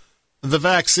of the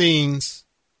vaccines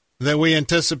that we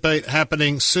anticipate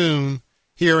happening soon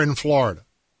here in Florida.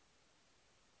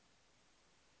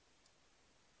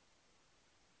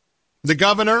 The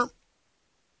governor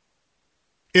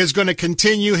is going to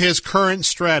continue his current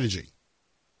strategy.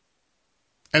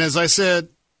 And as I said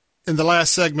in the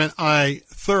last segment, I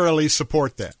thoroughly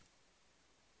support that.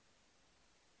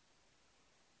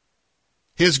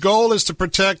 His goal is to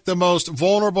protect the most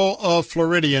vulnerable of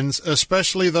Floridians,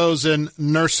 especially those in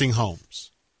nursing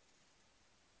homes.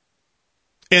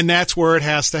 And that's where it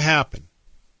has to happen.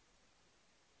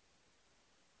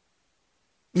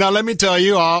 Now, let me tell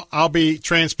you, I'll be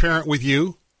transparent with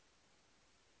you.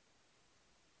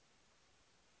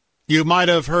 You might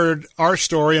have heard our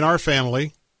story in our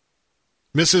family.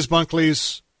 Mrs.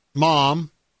 Bunkley's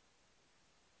mom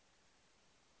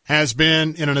has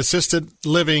been in an assisted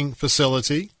living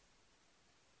facility.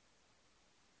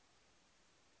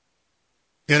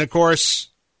 And, of course,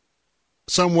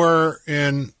 somewhere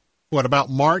in, about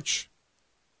March,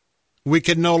 we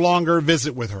could no longer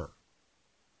visit with her.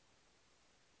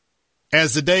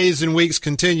 As the days and weeks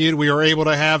continued, we were able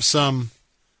to have some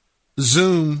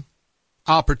Zoom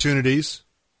opportunities,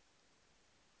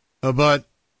 but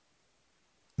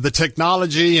the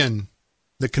technology and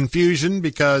the confusion,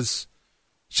 because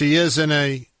she is in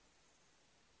an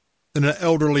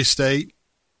elderly state,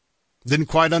 didn't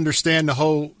quite understand the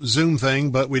whole Zoom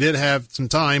thing, but we did have some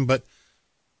time. But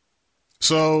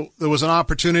so there was an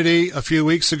opportunity a few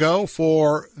weeks ago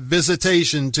for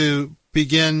visitation to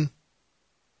begin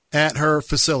at her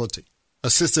facility,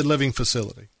 assisted living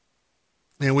facility.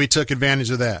 And we took advantage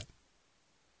of that.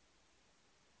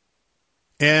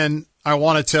 And I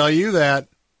want to tell you that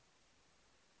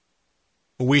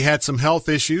we had some health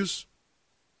issues,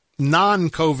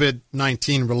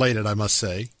 non-COVID-19 related, I must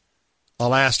say,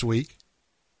 last week.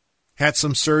 Had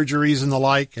some surgeries and the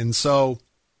like. And so,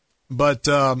 but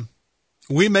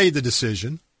we made the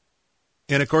decision.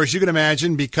 And of course, you can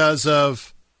imagine, because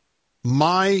of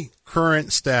my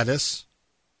current status,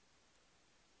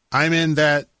 I'm in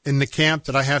the camp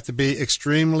that I have to be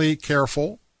extremely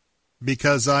careful,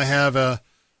 because I have an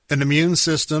immune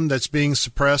system that's being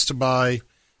suppressed by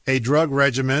a drug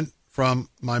regimen from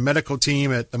my medical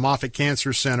team at the Moffitt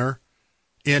Cancer Center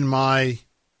in my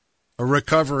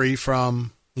recovery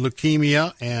from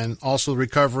leukemia and also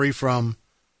recovery from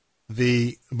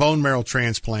the bone marrow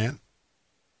transplant.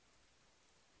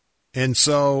 And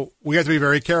so we have to be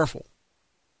very careful.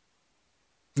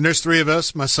 And there's three of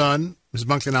us, my son, Ms.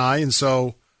 Bunkley, and I, and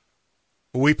so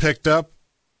we picked up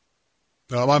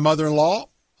my mother-in-law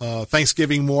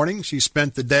Thanksgiving morning. She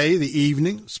spent the day, the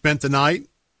evening, spent the night,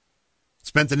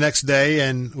 spent the next day,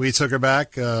 and we took her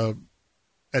back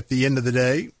at the end of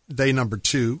the day number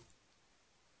 2.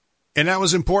 And that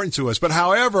was important to us. But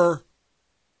however,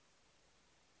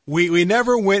 we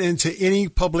never went into any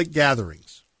public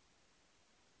gatherings.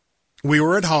 We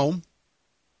were at home.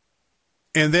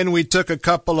 And then we took a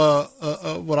couple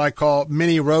of what I call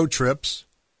mini road trips.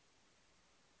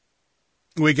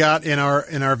 We got in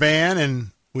our van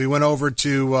and we went over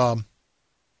to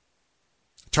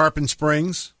Tarpon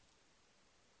Springs,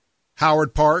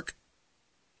 Howard Park.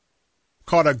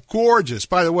 Caught a gorgeous,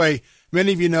 by the way,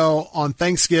 many of you know on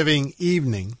Thanksgiving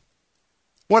evening,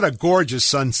 what a gorgeous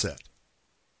sunset.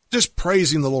 Just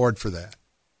praising the Lord for that.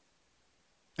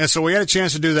 And so we had a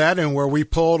chance to do that, and where we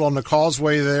pulled on the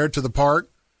causeway there to the park,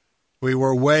 we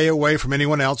were way away from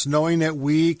anyone else, knowing that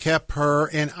we kept her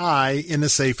and I in a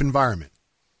safe environment.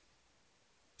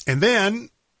 And then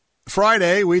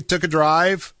Friday, we took a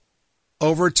drive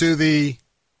over to the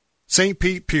St.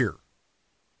 Pete Pier.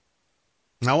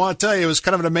 And I want to tell you, it was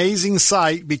kind of an amazing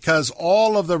sight, because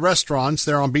all of the restaurants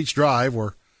there on Beach Drive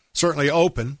were certainly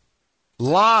open. A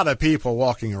lot of people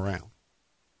walking around.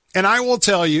 And I will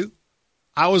tell you,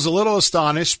 I was a little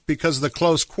astonished because of the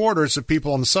close quarters of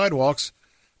people on the sidewalks,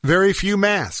 very few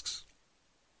masks.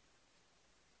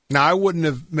 Now, I wouldn't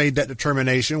have made that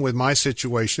determination with my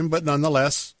situation, but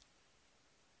nonetheless,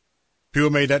 people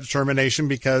made that determination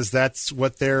because that's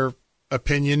what their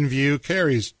opinion view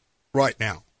carries right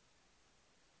now.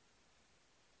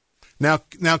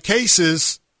 Now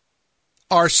cases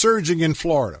are surging in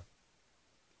Florida.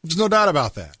 There's no doubt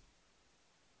about that.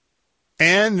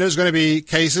 And there's going to be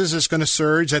cases that's going to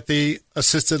surge at the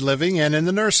assisted living and in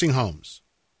the nursing homes.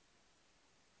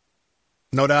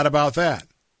 No doubt about that.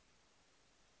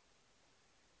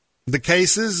 The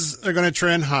cases are going to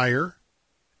trend higher,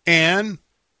 and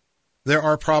there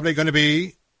are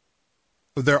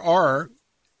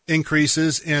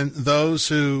increases in those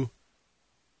who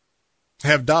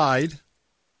have died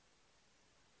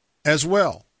as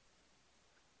well.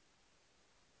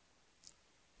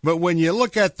 But when you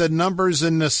look at the numbers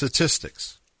and the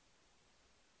statistics,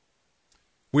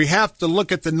 we have to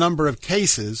look at the number of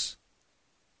cases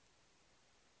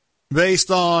based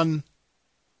on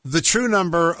the true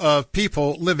number of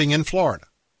people living in Florida.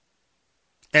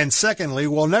 And secondly,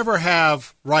 we'll never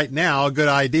have right now a good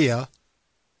idea,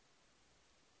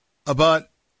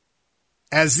 but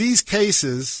as these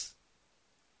cases,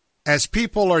 as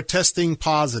people are testing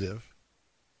positive,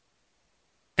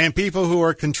 and people who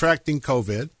are contracting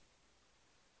COVID,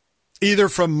 either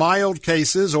from mild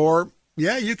cases or,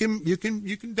 you can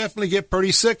definitely get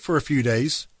pretty sick for a few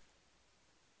days.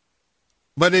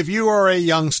 But if you are a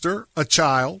youngster, a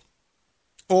child,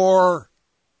 or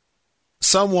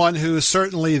someone who is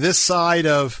certainly this side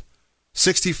of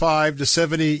 65 to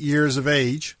 70 years of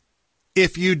age,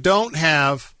 if you don't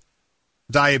have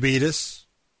diabetes,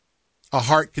 a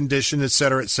heart condition,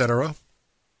 etc.,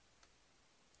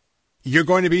 you're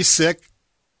going to be sick,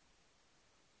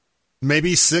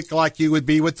 maybe sick like you would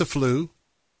be with the flu,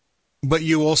 but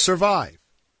you will survive.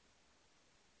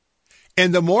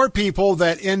 And the more people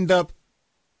that end up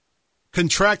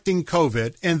contracting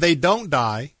COVID and they don't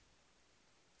die,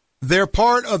 they're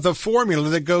part of the formula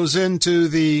that goes into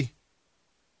the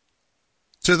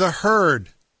herd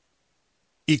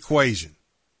equation,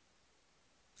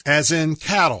 as in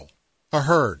cattle, a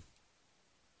herd.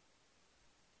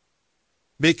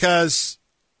 Because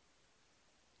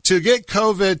to get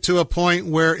COVID to a point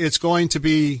where it's going to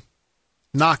be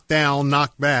knocked down,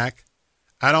 knocked back,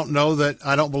 I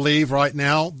don't believe right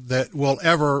now that we'll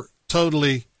ever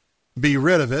totally be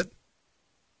rid of it,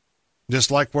 just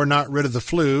like we're not rid of the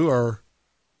flu or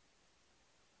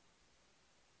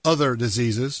other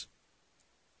diseases.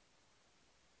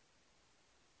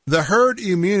 The herd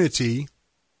immunity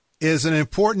is an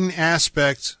important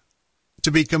aspect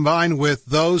to be combined with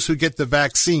those who get the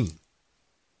vaccine.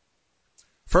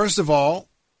 First of all,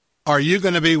 are you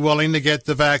going to be willing to get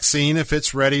the vaccine if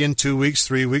it's ready in 2 weeks,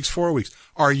 3 weeks, 4 weeks?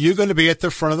 Are you going to be at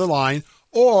the front of the line,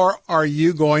 or are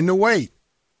you going to wait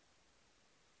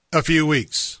a few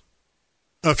weeks,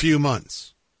 a few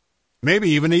months, maybe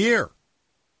even a year?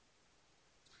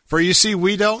 For you see,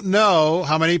 we don't know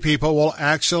how many people will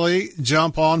actually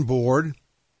jump on board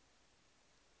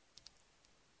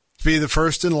to be the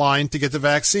first in line to get the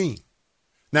vaccine.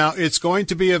 Now, it's going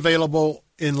to be available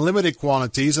in limited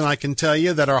quantities, and I can tell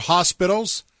you that our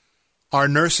hospitals, our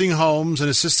nursing homes and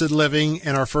assisted living,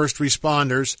 and our first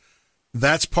responders,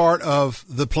 that's part of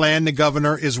the plan the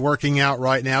governor is working out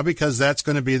right now, because that's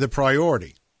going to be the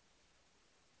priority.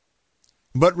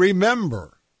 But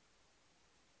remember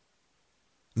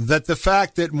that the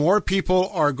fact that more people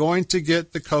are going to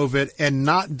get the COVID and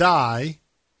not die,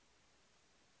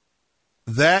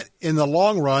 that in the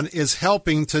long run is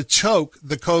helping to choke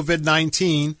the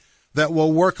COVID-19 that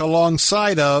will work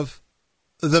alongside of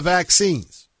the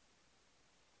vaccines.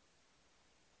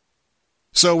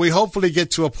 So we hopefully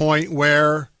get to a point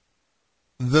where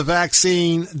the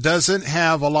vaccine doesn't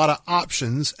have a lot of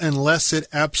options unless it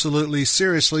absolutely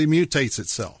seriously mutates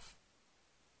itself.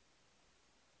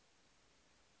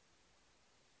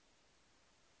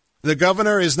 The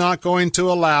governor is not going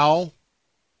to allow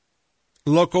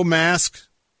local mask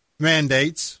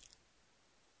mandates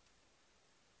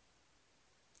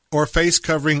or face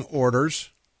covering orders.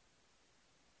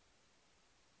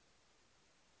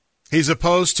 He's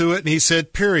opposed to it, and he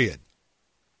said, period.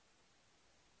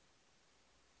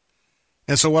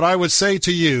 And so what I would say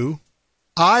to you,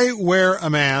 I wear a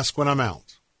mask when I'm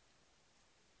out.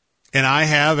 And I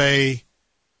have I'm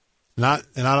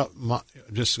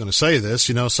just going to say this,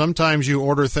 sometimes you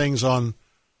order things on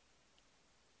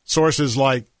sources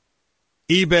like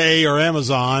eBay or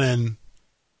Amazon, and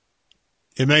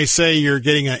it may say you're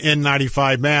getting an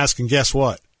N95 mask, and guess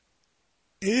what?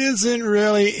 It isn't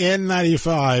really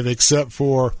N95 except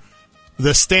for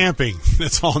the stamping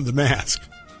that's on the mask.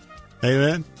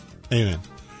 Amen? Amen.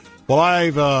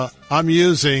 Well, I'm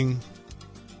using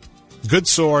Good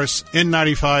Source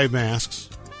N95 masks,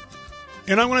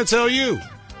 and I'm going to tell you,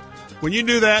 when you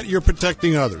do that, you're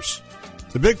protecting others.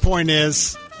 The big point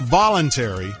is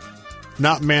voluntary,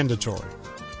 not mandatory.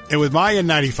 And with my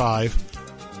N95,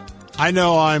 I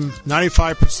know I'm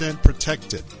 95%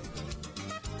 protected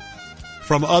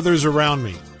from others around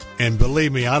me. And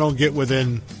believe me, I don't get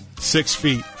within 6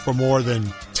 feet for more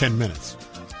than 10 minutes.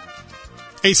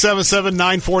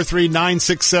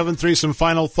 877-943-9673. Some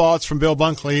final thoughts from Bill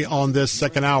Bunkley on this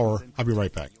second hour. I'll be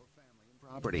right back.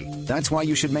 That's why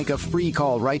you should make a free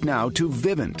call right now to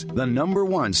Vivint, the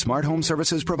 #1 smart home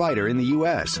services provider in the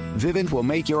U.S. Vivint will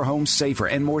make your home safer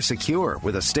and more secure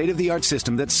with a state-of-the-art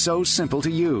system that's so simple to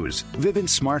use. Vivint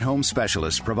smart home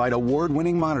specialists provide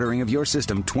award-winning monitoring of your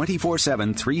system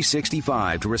 24/7,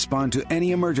 365 to respond to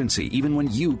any emergency, even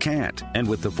when you can't. And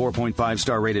with the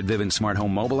 4.5-star rated Vivint smart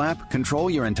home mobile app, control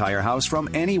your entire house from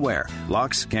anywhere.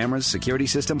 Locks, cameras, security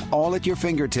system, all at your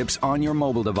fingertips on your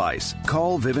mobile device.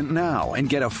 Call Vivint now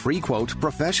and get a free quote,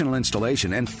 professional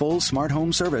installation, and full smart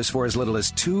home service for as little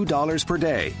as $2 per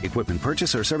day. Equipment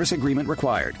purchase or service agreement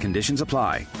required. Conditions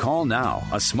apply. Call now.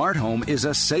 A smart home is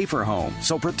a safer home.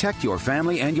 So protect your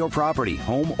family and your property,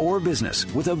 home or business,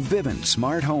 with a Vivint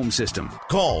smart home system.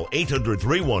 Call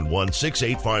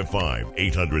 800-311-6855.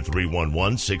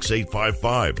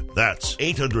 800-311-6855. That's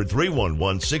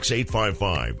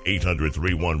 800-311-6855.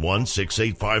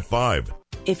 800-311-6855.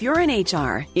 If you're in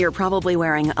HR, you're probably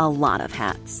wearing a lot of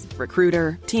hats.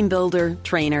 Recruiter, team builder,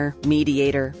 trainer,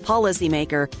 mediator,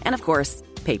 policymaker, and of course,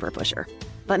 paper pusher.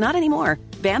 But not anymore.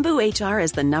 Bamboo HR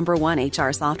is the #1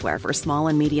 HR software for small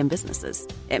and medium businesses.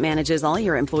 It manages all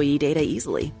your employee data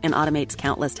easily and automates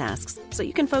countless tasks, so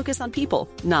you can focus on people,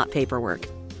 not paperwork.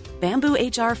 Bamboo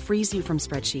HR frees you from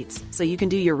spreadsheets, so you can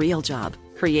do your real job,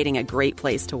 creating a great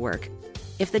place to work.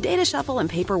 If the data shuffle and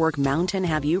paperwork mountain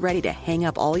have you ready to hang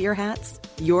up all your hats,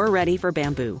 you're ready for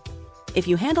Bamboo. If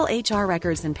you handle HR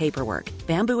records and paperwork,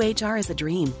 Bamboo HR is a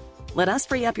dream. Let us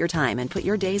free up your time and put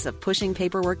your days of pushing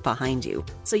paperwork behind you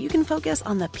so you can focus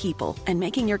on the people and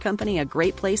making your company a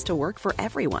great place to work for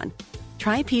everyone.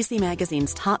 Try PC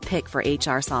Magazine's top pick for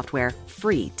HR software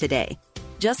free today.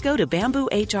 Just go to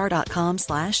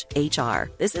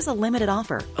bamboohr.com/HR. This is a limited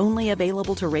offer, only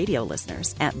available to radio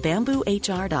listeners at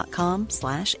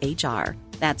bamboohr.com/HR.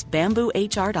 That's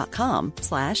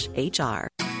bamboohr.com/HR.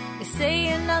 They say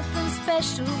you're nothing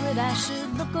special, but I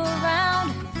should look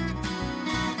around.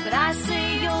 But I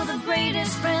say you're the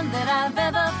greatest friend that I've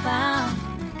ever found.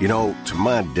 You know, to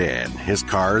my dad, his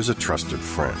car is a trusted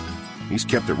friend. He's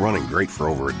kept it running great for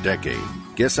over a decade.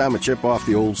 Guess I'm a chip off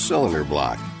the old cylinder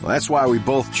block. Well, that's why we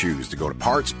both choose to go to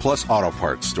Parts Plus Auto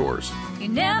Parts stores. You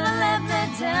never let me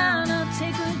down, I'll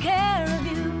take good care of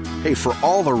you. Hey, for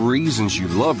all the reasons you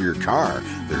love your car,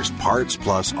 there's Parts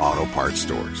Plus Auto Parts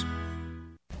stores.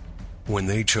 When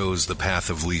they chose the path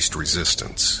of least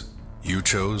resistance, you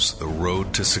chose the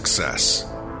road to success.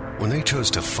 When they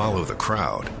chose to follow the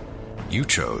crowd, you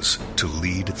chose to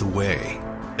lead the way.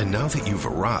 And now that you've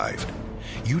arrived,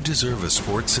 you deserve a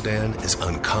sports sedan as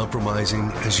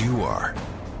uncompromising as you are.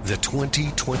 The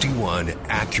 2021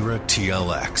 Acura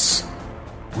TLX.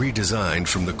 Redesigned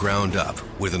from the ground up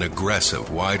with an aggressive,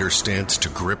 wider stance to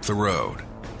grip the road,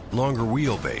 longer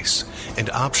wheelbase, and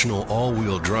optional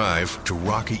all-wheel drive to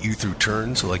rocket you through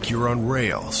turns like you're on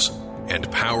rails,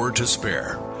 and power to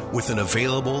spare with an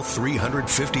available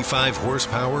 355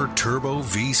 horsepower turbo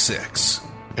V6.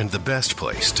 And the best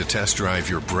place to test drive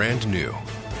your brand new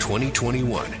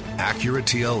 2021 Acura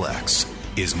TLX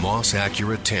is Moss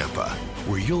Acura Tampa,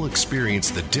 where you'll experience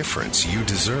the difference you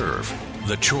deserve.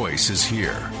 The choice is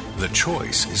here. The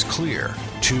choice is clear.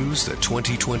 Choose the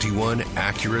 2021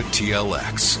 Acura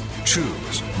TLX.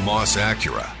 Choose Moss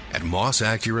Acura at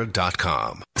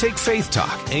mossacura.com. Take Faith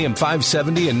Talk, AM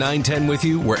 570 and 910 with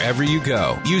you wherever you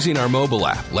go using our mobile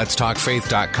app,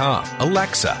 letstalkfaith.com,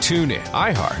 Alexa, TuneIn,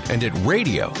 iHeart, and at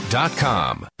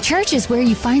radio.com. Church is where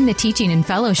you find the teaching and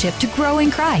fellowship to grow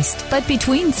in Christ. But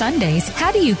between Sundays,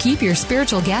 how do you keep your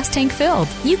spiritual gas tank filled?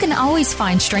 You can always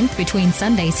find strength between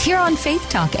Sundays here on Faith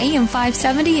Talk, AM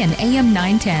 570 and AM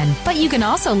 910. But you can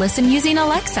also listen using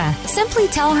Alexa. Simply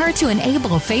tell her to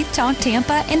enable Faith Talk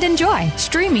Tampa and enjoy,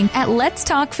 streaming at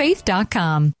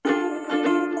letstalkfaith.com.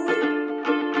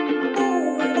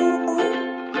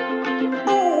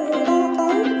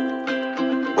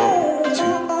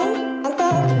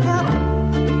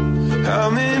 How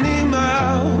many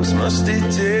miles must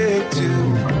it take to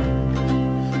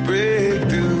break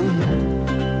through?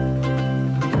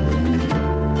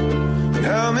 And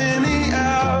how many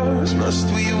hours must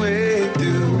we wait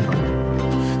through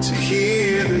to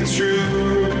hear the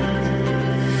truth?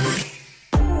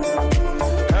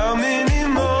 How many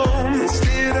moments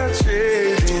did I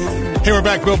trade in? Hey, we're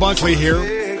back. Bill Bunkley here.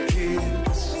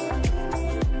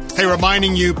 Hey,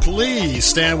 reminding you, please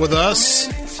stand with us.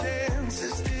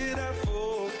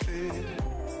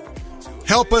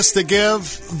 Help us to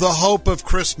give the hope of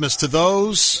Christmas to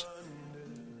those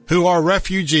who are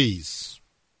refugees,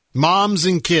 moms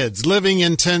and kids living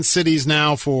in tent cities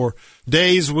now for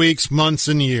days, weeks, months,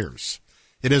 and years.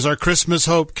 It is our Christmas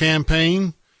Hope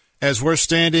campaign as we're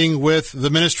standing with the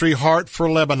ministry Heart for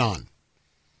Lebanon.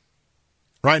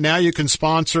 Right now, you can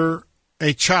sponsor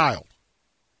a child.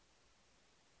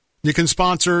 You can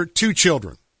sponsor 2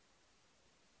 children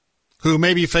who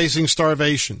may be facing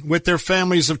starvation with their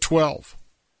families of 12.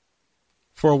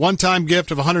 For a one-time gift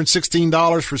of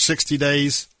 $116 for 60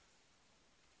 days,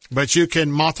 but you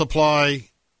can multiply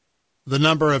the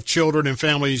number of children and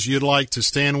families you'd like to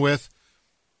stand with.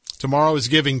 Tomorrow is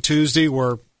Giving Tuesday.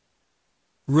 We're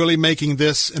really making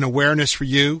this an awareness for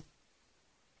you.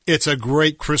 It's a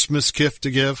great Christmas gift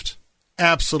to give.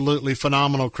 Absolutely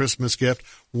phenomenal Christmas gift.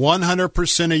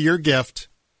 100% of your gift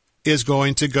is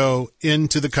going to go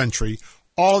into the country.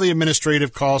 All the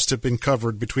administrative costs have been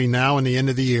covered between now and the end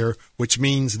of the year, which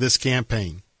means this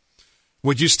campaign.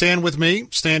 Would you stand with me,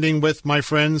 standing with my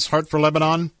friends, Heart for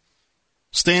Lebanon,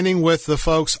 standing with the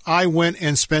folks I went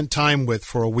and spent time with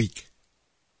for a week?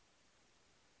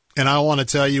 And I want to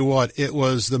tell you what, it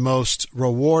was the most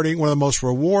rewarding, one of the most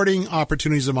rewarding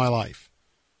opportunities of my life.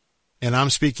 And I'm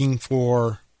speaking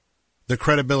for the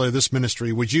credibility of this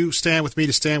ministry. Would you stand with me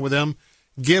to stand with them?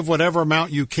 Give whatever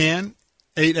amount you can.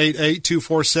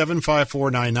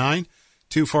 888-247-5499,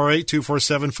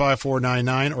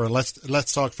 248-247-5499, or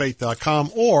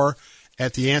letstalkfaith.com, or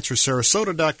at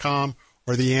theanswersarasota.com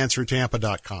or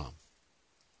theanswertampa.com.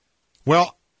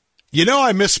 Well, you know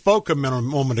I misspoke a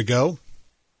moment ago.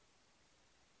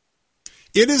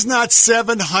 It is not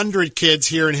 700 kids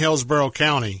here in Hillsborough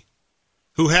County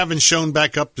who haven't shown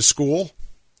back up to school.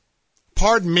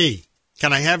 Pardon me.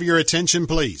 Can I have your attention,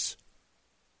 please?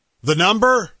 The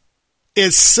number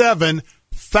is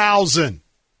 7,000.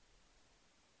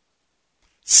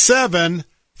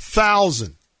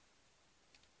 7,000.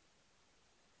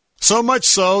 So much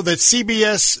so that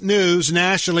CBS News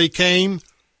nationally came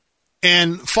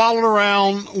and followed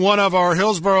around one of our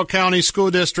Hillsborough County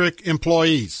School District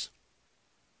employees,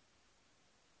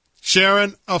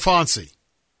 Sharon Afonso.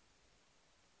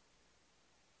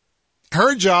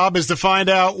 Her job is to find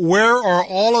out where are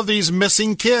all of these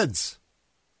missing kids.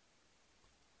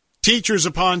 Teachers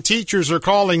upon teachers are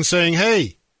calling saying,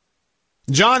 hey,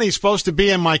 Johnny's supposed to be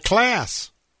in my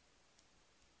class.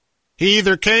 He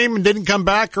either came and didn't come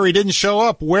back or he didn't show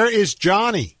up. Where is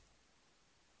Johnny?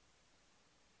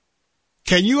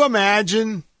 Can you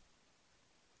imagine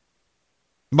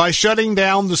by shutting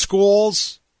down the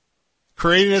schools,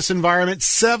 creating this environment,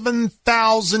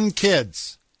 7,000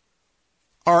 kids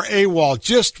are AWOL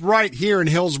just right here in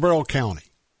Hillsborough County.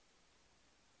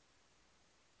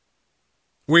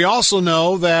 We also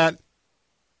know that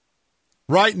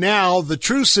right now the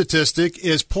true statistic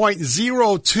is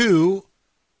 0.02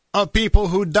 of people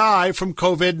who die from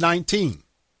COVID-19.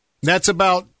 That's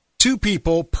about 2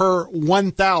 people per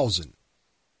 1,000.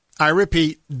 I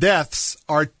repeat, deaths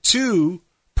are 2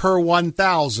 per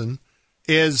 1,000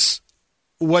 is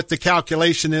what the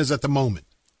calculation is at the moment.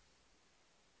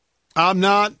 I'm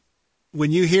not,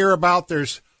 when you hear about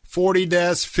there's 40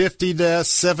 deaths, 50 deaths,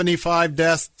 75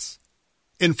 deaths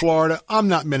in Florida, I'm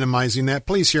not minimizing that.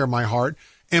 Please hear my heart.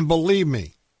 And believe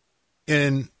me,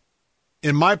 in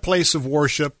my place of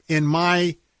worship, in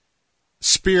my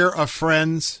sphere of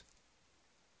friends,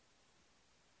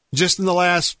 just in the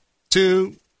last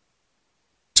two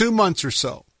months or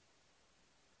so,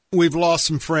 we've lost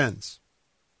some friends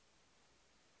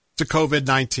to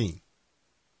COVID-19.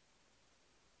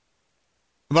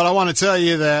 But I want to tell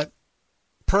you that,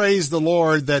 praise the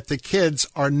Lord, that the kids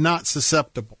are not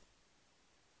susceptible.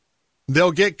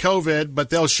 They'll get COVID, but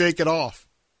they'll shake it off.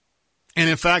 And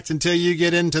in fact, until you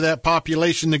get into that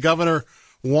population, the governor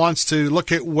wants to look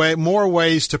at more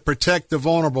ways to protect the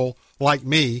vulnerable like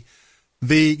me.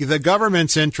 The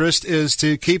government's interest is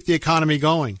to keep the economy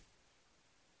going.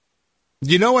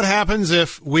 Do you know what happens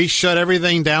if we shut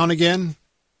everything down again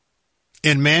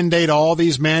and mandate all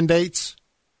these mandates?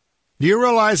 Do you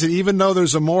realize that even though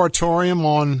there's a moratorium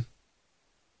on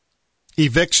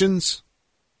evictions,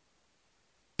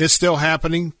 it's still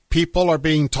happening? People are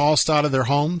being tossed out of their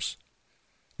homes.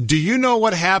 Do you know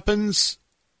what happens?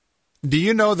 Do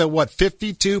you know that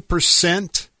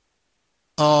 52%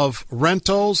 of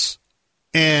rentals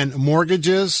and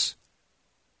mortgages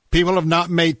people have not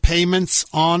made payments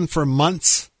on for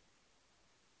months?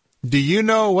 Do you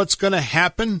know what's going to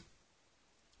happen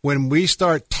when we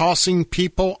start tossing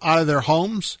people out of their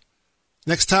homes?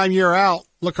 Next time you're out,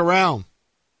 look around.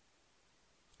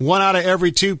 1 out of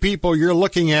every 2 people you're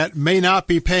looking at may not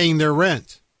be paying their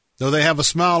rent, though they have a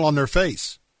smile on their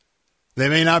face. They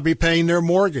may not be paying their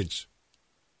mortgage.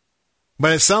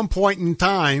 But at some point in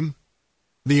time,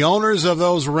 the owners of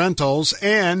those rentals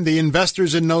and the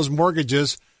investors in those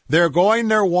mortgages, they're going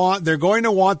to want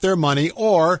their money,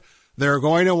 or they're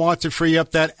going to want to free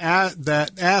up that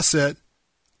asset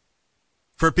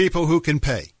for people who can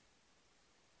pay.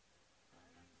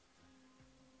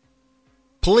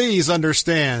 Please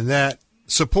understand that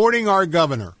supporting our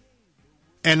governor,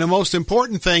 and the most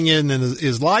important thing in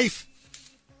his life,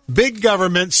 big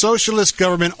government, socialist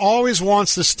government, always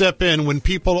wants to step in when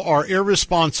people are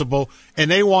irresponsible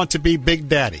and they want to be big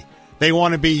daddy. They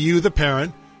want to be you, the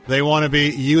parent. They want to be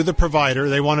you, the provider.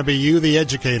 They want to be you, the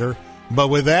educator. But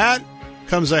with that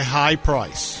comes a high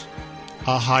price.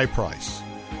 A high price.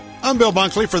 I'm Bill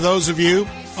Bunkley. For those of you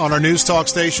on our news talk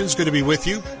stations, good to be with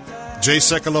you. Jay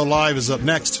Sekulow Live is up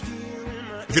next.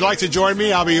 If you'd like to join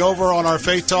me, I'll be over on our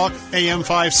Faith Talk, AM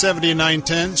 570 and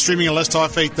 910, streaming at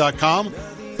letstalkfaith.com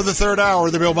for the third hour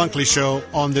of the Bill Bunkley Show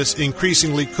on this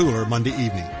increasingly cooler Monday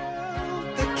evening.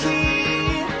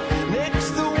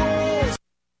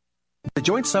 The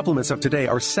joint supplements of today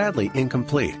are sadly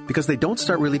incomplete because they don't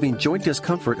start relieving joint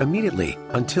discomfort immediately.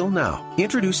 Until now.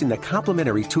 Introducing the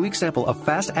complimentary 2-week sample of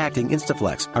fast-acting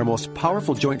Instaflex, our most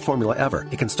powerful joint formula ever.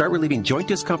 It can start relieving joint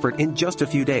discomfort in just a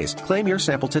few days. Claim your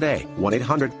sample today.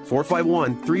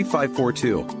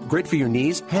 1-800-451-3542. Great for your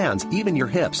knees, hands, even your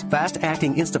hips.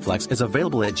 Fast-acting Instaflex is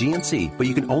available at GNC, but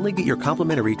you can only get your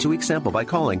complimentary 2-week sample by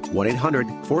calling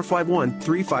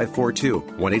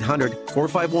 1-800-451-3542.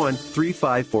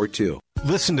 1-800-451-3542.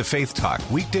 Listen to Faith Talk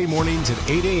weekday mornings at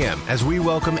 8 a.m. as we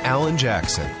welcome Alan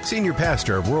Jackson, Senior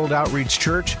Pastor of World Outreach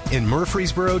Church in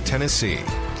Murfreesboro, Tennessee.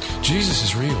 Jesus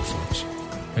is real, folks,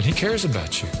 and He cares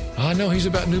about you. I know He's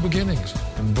about new beginnings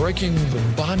and breaking the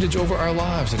bondage over our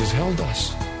lives that has held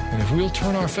us. And if we'll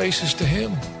turn our faces to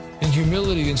Him in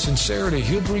humility and sincerity,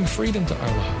 He'll bring freedom to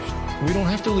our lives. We don't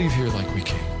have to leave here like we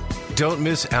came. Don't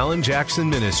miss Alan Jackson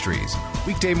Ministries,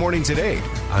 weekday mornings at 8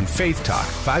 on Faith Talk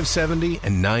 570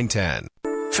 and 910.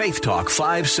 Faith Talk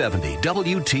 570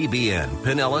 WTBN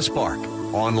Pinellas Park.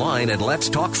 Online at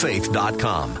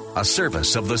letstalkfaith.com, a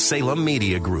service of the Salem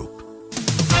Media Group.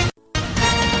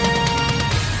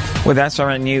 With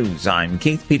SRN News, I'm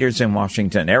Keith Peters in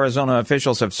Washington. Arizona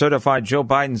officials have certified Joe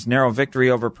Biden's narrow victory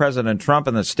over President Trump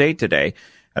in the state today.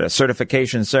 At a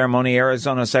certification ceremony,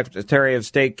 Arizona Secretary of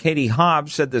State Katie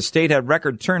Hobbs said the state had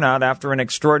record turnout after an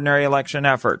extraordinary election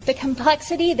effort. The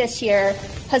complexity this year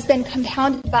has been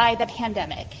compounded by the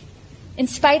pandemic. In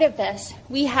spite of this,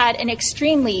 we had an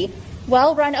extremely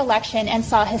well-run election and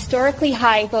saw historically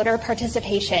high voter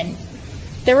participation.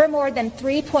 There were more than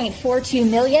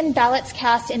 3.42 million ballots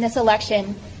cast in this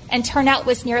election, and turnout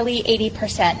was nearly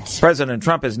 80%. President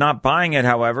Trump is not buying it,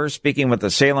 however. Speaking with the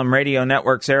Salem Radio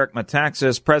Network's Eric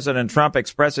Metaxas, President Trump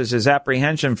expresses his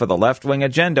apprehension for the left-wing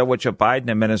agenda which a Biden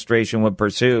administration would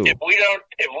pursue. If we don't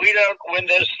win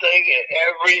this thing,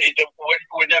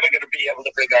 we're never going to be able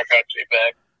to bring our country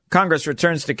back. Congress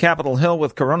returns to Capitol Hill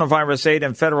with coronavirus aid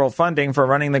and federal funding for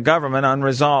running the government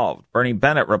unresolved. Bernie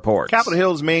Bennett reports. Capitol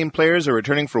Hill's main players are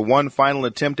returning for one final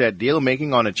attempt at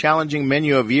deal-making on a challenging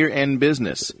menu of year-end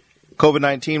business.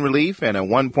 COVID-19 relief and a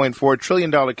 $1.4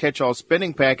 trillion catch-all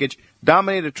spending package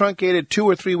dominate a truncated 2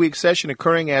 or 3 week session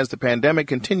occurring as the pandemic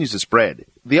continues to spread.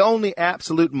 The only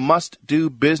absolute must-do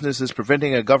business is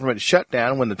preventing a government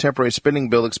shutdown when the temporary spending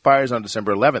bill expires on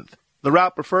December 11th. The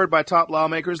route preferred by top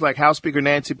lawmakers like House Speaker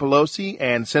Nancy Pelosi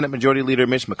and Senate Majority Leader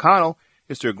Mitch McConnell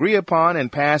is to agree upon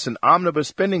and pass an omnibus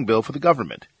spending bill for the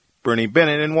government. Bernie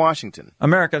Bennett in Washington.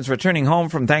 Americans returning home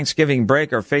from Thanksgiving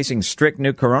break are facing strict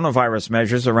new coronavirus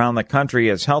measures around the country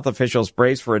as health officials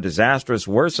brace for a disastrous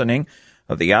worsening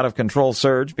of the out-of-control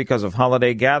surge because of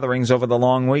holiday gatherings over the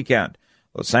long weekend.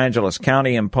 Los Angeles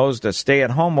County imposed a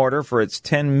stay-at-home order for its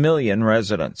 10 million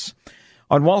residents.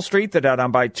 On Wall Street, the Dow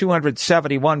down by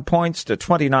 271 points to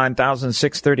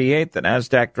 29,638. The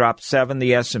Nasdaq dropped 7.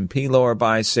 The S&P lower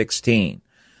by 16.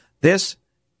 This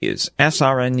is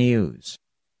SRN News.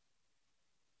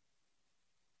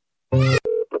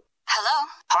 Hello?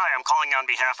 Hi, I'm calling on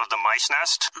behalf of the Mice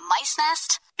Nest. Mice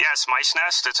Nest? Yes, Mice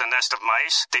Nest. It's a nest of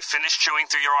mice. They finished chewing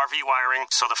through your RV wiring,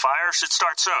 so the fire should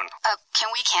start soon. Can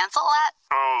we cancel that?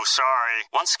 Oh, sorry.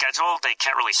 Once scheduled, they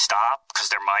can't really stop because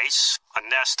they're mice. A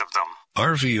nest of them.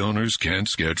 RV owners can't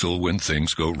schedule when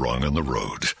things go wrong on the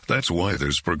road. That's why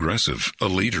there's Progressive, a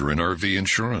leader in RV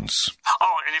insurance.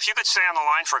 Oh, and if you could stay on the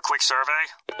line for a quick survey.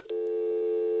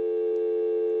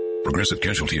 Progressive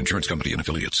Casualty Insurance Company and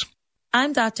Affiliates.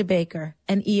 I'm Dr. Baker,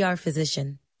 an ER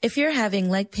physician. If you're having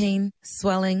leg pain,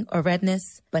 swelling, or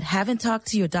redness, but haven't talked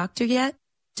to your doctor yet,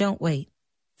 don't wait.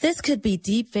 This could be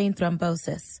deep vein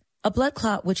thrombosis, a blood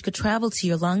clot which could travel to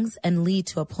your lungs and lead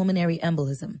to a pulmonary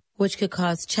embolism, which could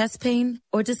cause chest pain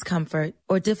or discomfort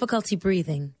or difficulty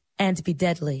breathing and be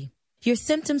deadly. Your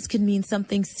symptoms could mean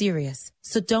something serious,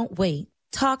 so don't wait.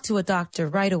 Talk to a doctor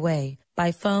right away,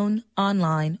 by phone,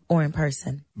 online, or in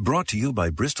person. Brought to you by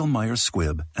Bristol-Myers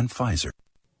Squibb and Pfizer.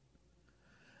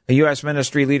 A U.S.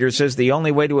 ministry leader says the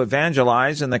only way to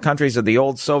evangelize in the countries of the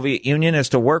old Soviet Union is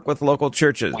to work with local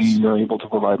churches. We are able to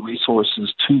provide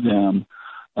resources to them,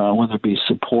 whether it be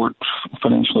support,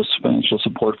 financial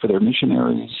support for their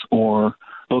missionaries, or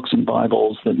books and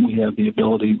Bibles that we have the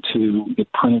ability to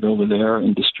get printed over there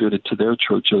and distributed to their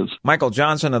churches. Michael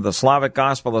Johnson of the Slavic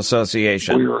Gospel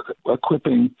Association. We are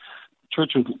equipping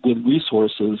churches with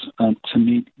resources to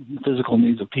meet physical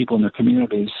needs of people in their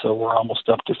communities. So we're almost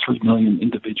up to 3 million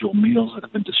individual meals that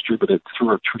have been distributed through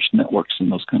our church networks in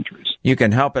those countries. You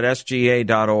can help at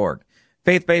sga.org.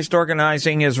 Faith-based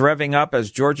organizing is revving up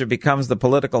as Georgia becomes the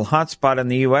political hotspot in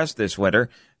the U.S. this winter.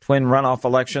 Twin runoff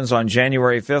elections on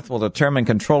January 5th will determine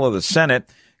control of the Senate.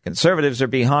 Conservatives are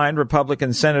behind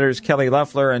Republican Senators Kelly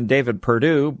Loeffler and David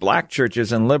Perdue. Black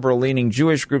churches and liberal-leaning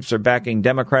Jewish groups are backing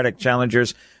Democratic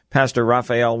challengers Pastor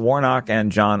Raphael Warnock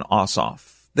and John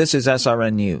Ossoff. This is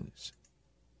SRN News.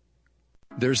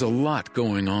 There's a lot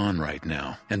going on right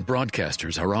now, and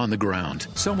broadcasters are on the ground.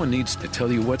 Someone needs to tell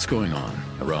you what's going on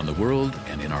around the world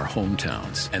and in our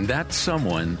hometowns. And that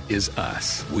someone is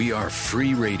us. We are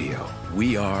free radio.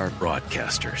 We are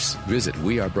broadcasters. Visit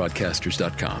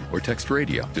wearebroadcasters.com or text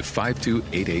radio to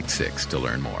 52886 to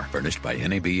learn more. Furnished by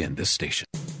NAB and this station.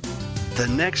 The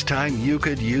next time you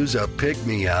could use a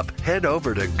pick-me-up, head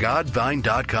over to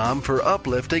godvine.com for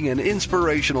uplifting and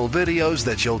inspirational videos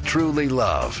that you'll truly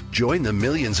love. Join the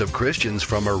millions of Christians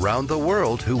from around the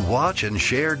world who watch and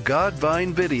share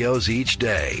Godvine videos each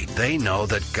day. They know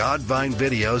that Godvine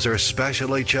videos are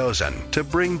specially chosen to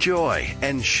bring joy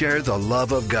and share the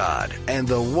love of God and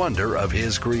the wonder of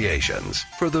His creations.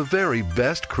 For the very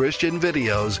best Christian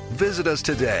videos, visit us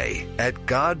today at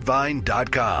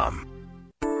godvine.com.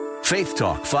 Faith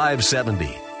Talk 570,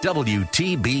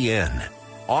 WTBN.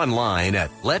 Online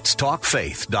at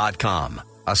letstalkfaith.com,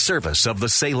 a service of the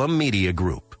Salem Media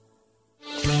Group.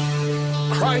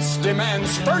 Christ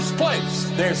demands first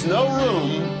place. There's no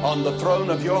room on the throne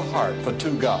of your heart for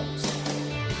two gods.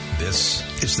 This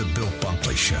is the Bill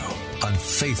Bunkley Show on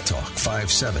Faith Talk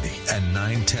 570 and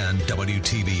 910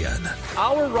 WTBN.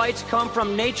 Our rights come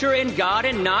from nature and God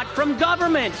and not from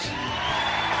government.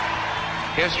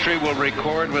 History will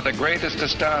record with the greatest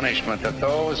astonishment that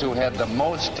those who had the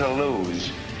most to lose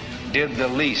did the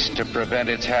least to prevent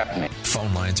its happening.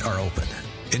 Phone lines are open.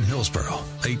 In Hillsborough,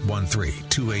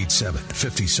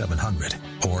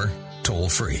 813-287-5700 or toll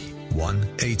free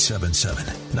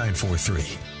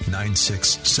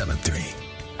 1-877-943-9673.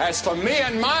 As for me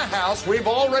and my house, we've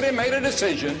already made a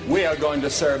decision. We are going to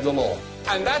serve the Lord.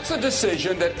 And that's a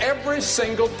decision that every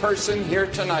single person here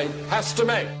tonight has to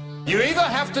make. You either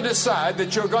have to decide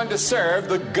that you're going to serve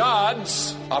the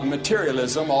gods of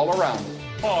materialism all around you,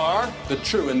 or the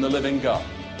true and the living God.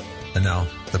 And now,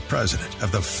 the president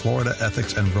of the Florida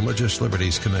Ethics and Religious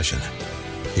Liberties Commission.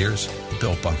 Here's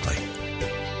Bill Bunkley.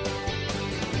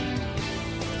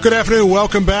 Good afternoon.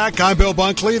 Welcome back. I'm Bill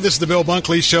Bunkley. This is the Bill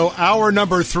Bunkley Show, hour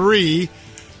number 3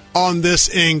 on this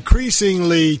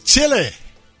increasingly chilly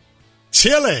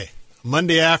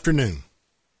Monday afternoon.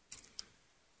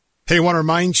 Hey, I want to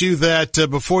remind you that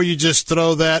before you just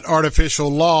throw that artificial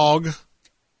log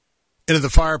into the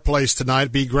fireplace tonight,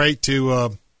 it'd be great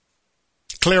to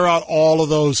clear out all of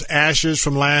those ashes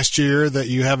from last year that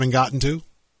you haven't gotten to.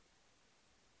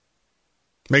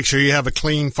 Make sure you have a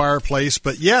clean fireplace.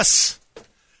 But yes,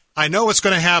 I know what's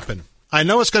going to happen. I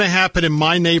know what's going to happen in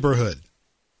my neighborhood.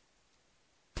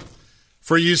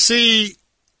 For you see,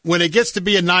 when it gets to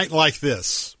be a night like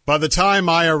this, by the time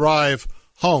I arrive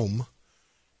home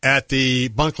at the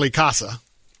Bunkley Casa,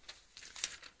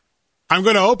 I'm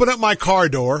going to open up my car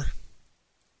door,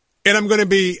 and I'm going to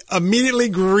be immediately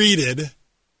greeted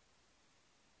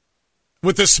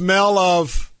with the smell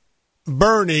of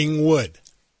burning wood.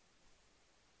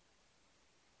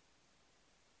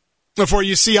 For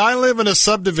you see, I live in a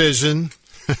subdivision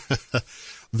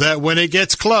that when it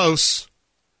gets close,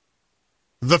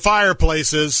 the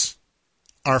fireplaces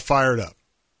are fired up.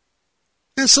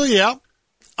 And so, yeah,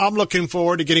 I'm looking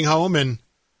forward to getting home and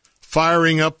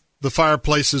firing up the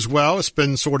fireplace as well. It's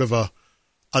been sort of a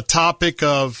topic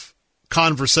of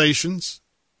conversations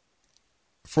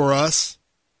for us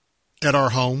at our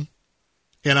home.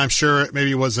 And I'm sure it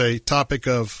maybe was a topic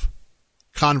of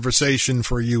conversation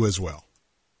for you as well.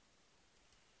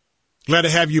 Glad to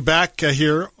have you back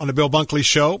here on the Bill Bunkley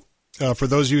Show. For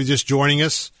those of you just joining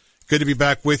us, good to be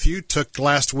back with you. Took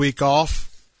last week off.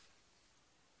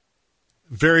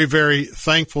 Very, very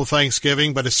thankful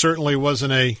Thanksgiving, but it certainly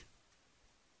wasn't a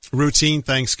routine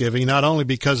Thanksgiving, not only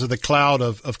because of the cloud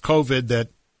of COVID that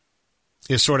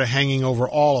is sort of hanging over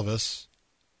all of us,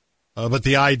 but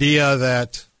the idea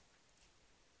that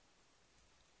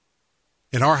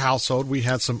in our household we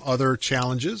had some other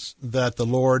challenges that the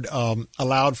Lord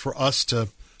allowed for us to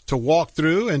walk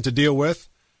through and to deal with,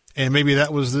 and maybe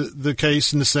that was the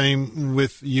case and the same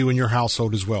with you and your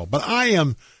household as well. But I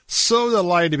am so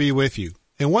delighted to be with you.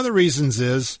 And one of the reasons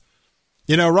is,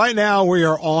 right now we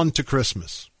are on to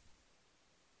Christmas.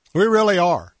 We really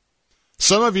are.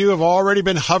 Some of you have already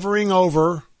been hovering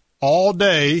over all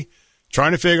day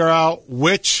trying to figure out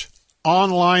which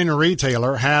online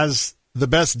retailer has the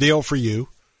best deal for you.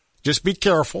 Just be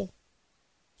careful.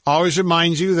 Always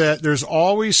remind you that there's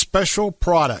always special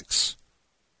products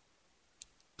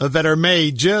that are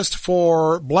made just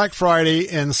for Black Friday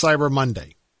and Cyber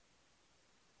Monday.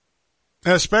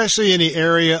 Especially in the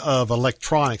area of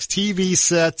electronics, TV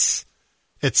sets,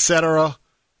 etc.,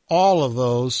 all of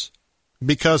those,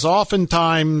 because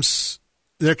oftentimes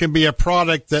there can be a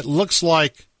product that looks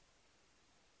like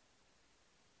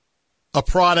a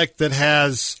product that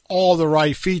has all the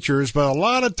right features, but a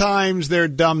lot of times they're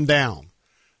dumbed down.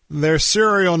 Their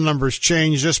serial numbers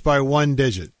change just by one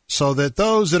digit, so that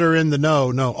those that are in the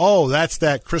know, oh, that's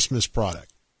that Christmas product.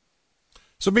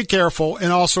 So be careful,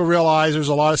 and also realize there's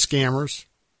a lot of scammers.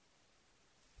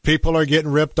 People are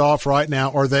getting ripped off right now,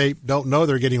 or they don't know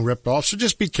they're getting ripped off. So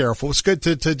just be careful. It's good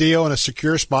to deal in a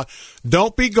secure spot.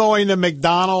 Don't be going to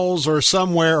McDonald's or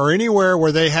somewhere or anywhere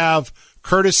where they have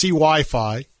courtesy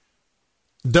Wi-Fi.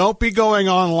 Don't be going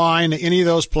online to any of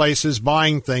those places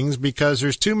buying things because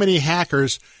there's too many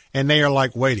hackers and they are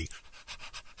like waiting.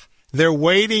 They're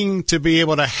waiting to be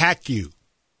able to hack you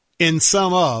in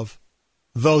some of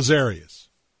those areas.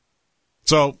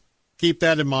 So keep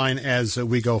that in mind as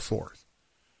we go forth.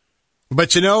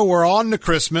 But, we're on to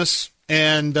Christmas,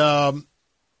 and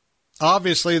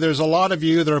obviously there's a lot of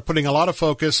you that are putting a lot of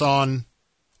focus on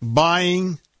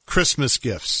buying Christmas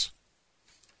gifts.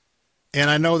 And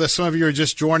I know that some of you are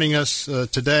just joining us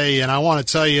today, and I want to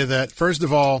tell you that, first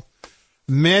of all,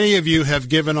 many of you have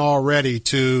given already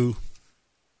to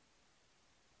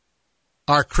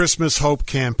our Christmas Hope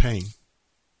campaign.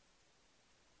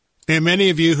 And many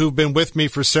of you who've been with me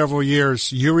for several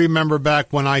years, you remember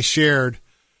back when I shared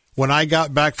when I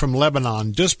got back from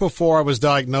Lebanon, just before I was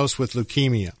diagnosed with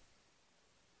leukemia.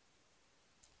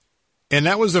 And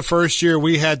that was the first year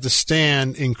we had to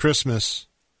stand in Christmas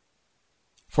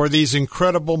for these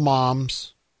incredible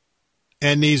moms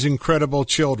and these incredible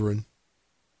children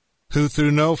who,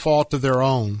 through no fault of their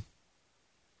own,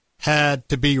 had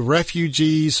to be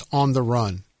refugees on the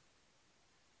run.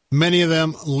 Many of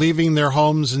them leaving their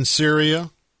homes in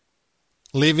Syria,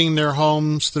 leaving their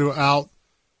homes throughout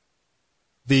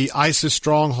the ISIS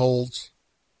strongholds,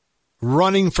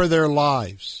 running for their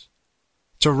lives,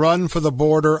 to run for the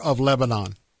border of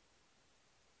Lebanon,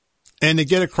 and to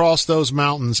get across those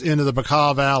mountains into the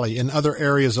Bekaa Valley and other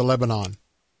areas of Lebanon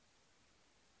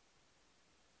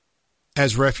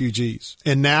as refugees.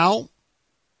 And now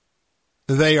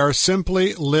they are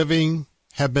simply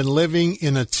have been living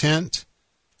in a tent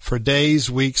for days,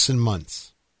 weeks, and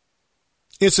months.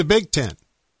 It's a big tent.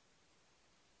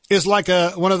 It's like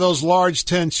one of those large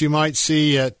tents you might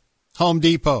see at Home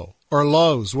Depot or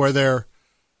Lowe's where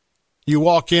you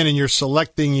walk in and you're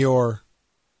selecting your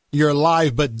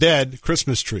live but dead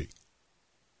Christmas tree.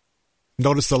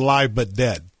 Notice the live but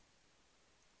dead.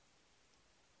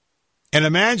 And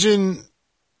imagine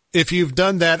if you've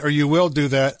done that or you will do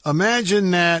that,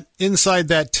 imagine that inside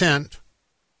that tent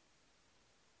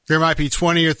there might be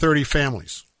 20 or 30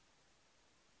 families.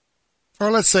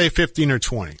 Or let's say 15 or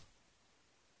 20.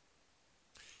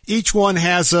 Each one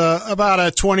has about a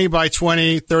 20 by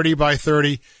 20, 30 by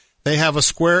 30. They have a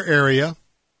square area,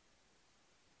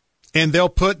 and they'll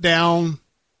put down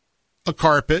a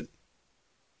carpet.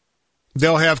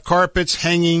 They'll have carpets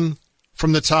hanging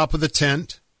from the top of the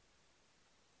tent.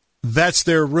 That's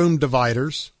their room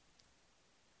dividers.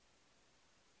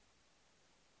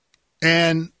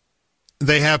 And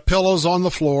they have pillows on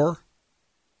the floor,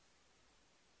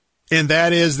 and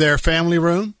that is their family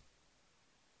room,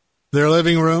 their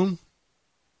living room,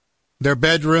 their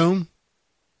bedroom,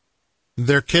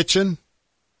 their kitchen.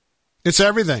 It's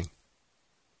everything.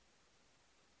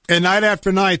 And night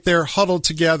after night, they're huddled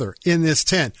together in this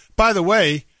tent. By the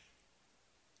way,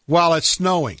 while it's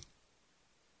snowing,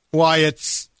 while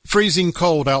it's freezing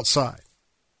cold outside.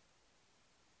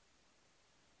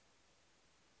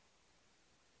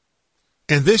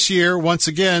 And this year, once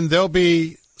again, there'll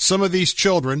be some of these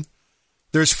children.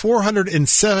 There's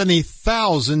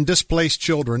 470,000 displaced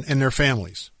children and their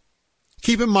families.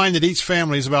 Keep in mind that each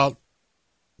family is about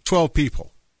 12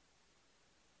 people.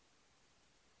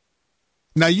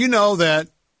 Now, you know that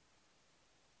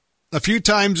a few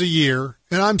times a year,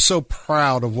 and I'm so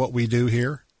proud of what we do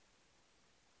here,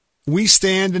 we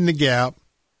stand in the gap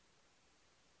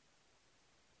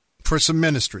for some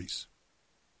ministries.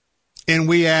 And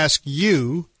we ask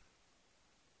you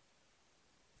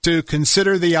to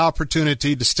consider the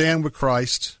opportunity to stand with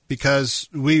Christ because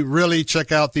we really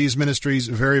check out these ministries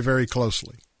very, very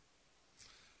closely.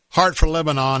 Heart for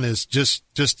Lebanon is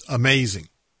just amazing.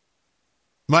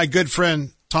 My good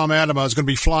friend Tom Adama is going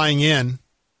to be flying in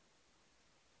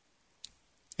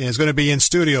and is going to be in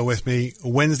studio with me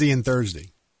Wednesday and Thursday.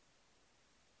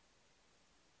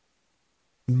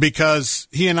 Because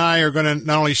he and I are going to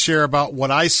not only share about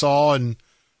what I saw and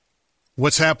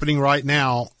what's happening right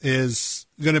now is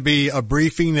going to be a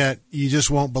briefing that you just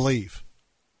won't believe.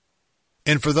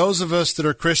 And for those of us that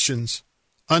are Christians,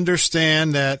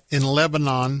 understand that in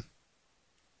Lebanon,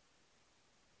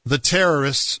 the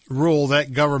terrorists rule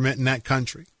that government in that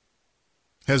country,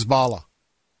 Hezbollah.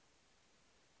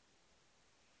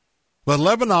 But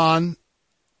Lebanon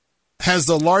has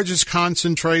the largest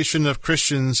concentration of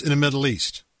Christians in the Middle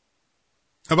East.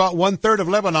 About 1/3 of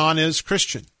Lebanon is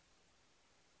Christian.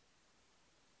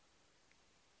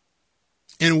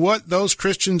 And what those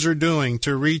Christians are doing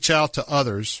to reach out to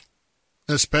others,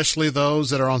 especially those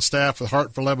that are on staff with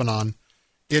Heart for Lebanon,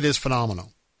 it is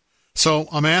phenomenal. So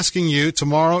I'm asking you,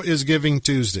 tomorrow is Giving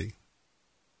Tuesday.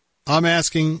 I'm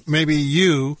asking maybe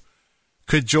you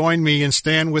could join me and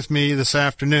stand with me this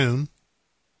afternoon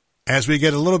as we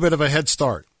get a little bit of a head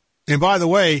start. And by the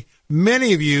way,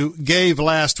 many of you gave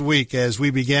last week as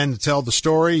we began to tell the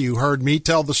story. You heard me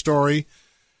tell the story.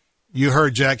 You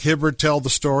heard Jack Hibbard tell the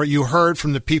story. You heard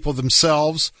from the people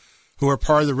themselves who are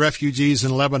part of the refugees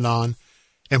in Lebanon.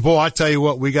 And boy, I tell you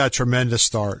what, we got a tremendous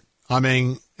start. I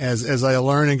mean, as I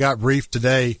learned and got briefed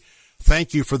today,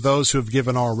 thank you for those who have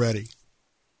given already.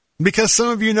 Because some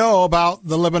of you know about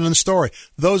the Lebanon story.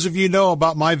 Those of you know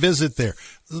about my visit there.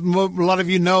 A lot of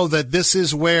you know that this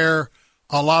is where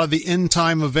a lot of the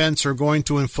end-time events are going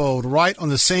to unfold, right on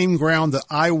the same ground that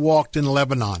I walked in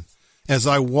Lebanon as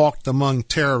I walked among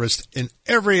terrorists in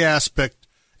every aspect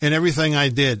and everything I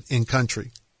did in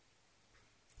country.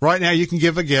 Right now, you can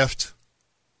give a gift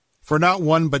for not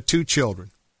one but two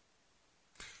children.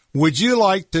 Would you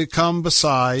like to come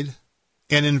beside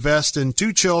and invest in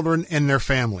two children and their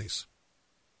families?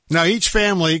 Now, each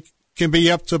family can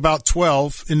be up to about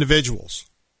 12 individuals.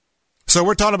 So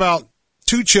we're talking about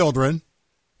two children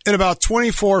and about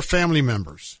 24 family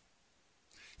members.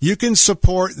 You can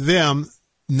support them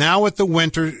now with the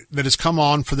winter that has come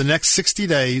on for the next 60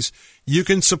 days. You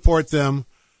can support them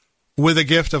with a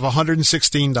gift of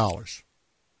 $116.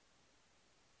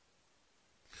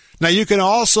 Now, you can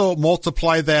also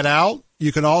multiply that out.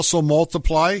 You can also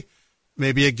multiply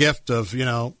maybe a gift of,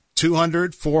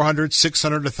 200, 400,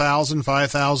 600, 1,000,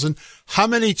 5,000. How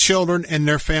many children and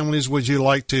their families would you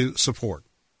like to support?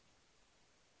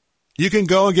 You can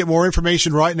go and get more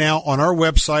information right now on our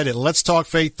website at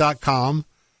letstalkfaith.com.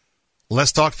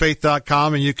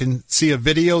 Letstalkfaith.com, and you can see a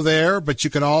video there, but you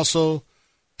can also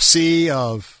see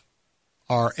of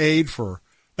our aid for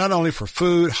not only for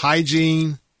food,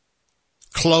 hygiene,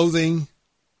 clothing,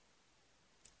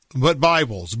 but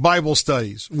Bibles, Bible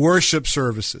studies, worship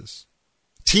services,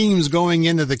 teams going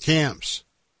into the camps,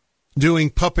 doing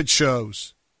puppet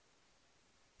shows,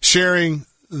 sharing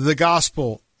the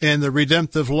gospel and the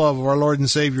redemptive love of our Lord and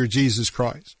Savior Jesus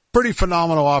Christ. Pretty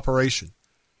phenomenal operation.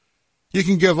 You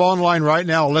can give online right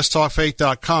now at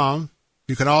letstalkfaith.com.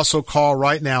 You can also call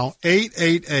right now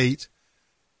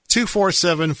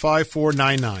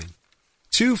 800-247-5499.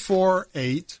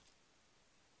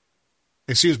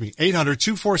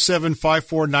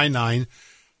 800-247-5499.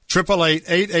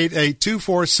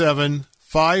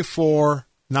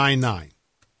 888-888-247-5499.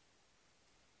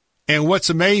 And what's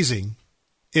amazing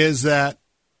is that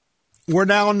we're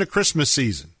now in the Christmas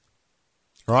season,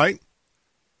 right?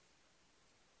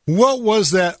 What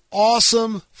was that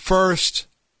awesome first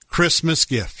Christmas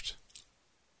gift?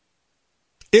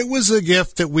 It was a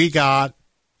gift that we got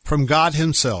from God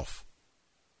himself,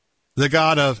 the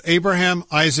God of Abraham,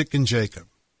 Isaac, and Jacob.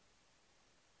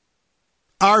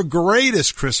 Our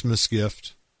greatest Christmas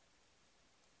gift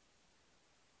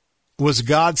was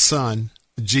God's Son,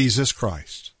 Jesus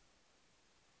Christ.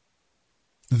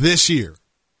 This year,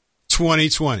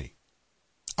 2020,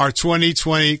 our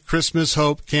 2020 Christmas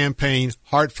Hope campaign,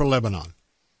 Heart for Lebanon.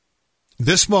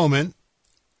 This moment,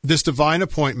 this divine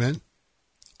appointment,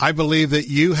 I believe that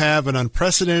you have an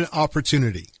unprecedented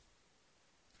opportunity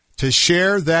to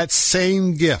share that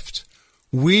same gift.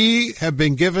 We have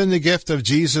been given the gift of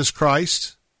Jesus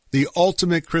Christ, the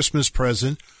ultimate Christmas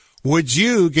present. Would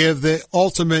you give the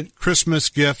ultimate Christmas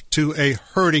gift to a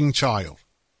hurting child?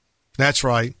 That's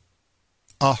right,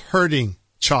 a hurting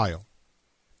child.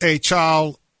 A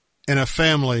child in a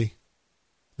family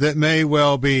that may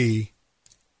well be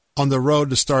on the road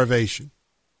to starvation.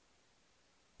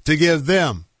 To give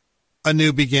them a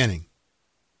new beginning.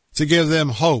 To give them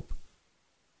hope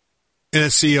in a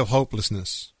sea of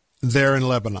hopelessness there in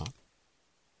Lebanon.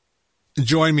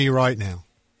 Join me right now.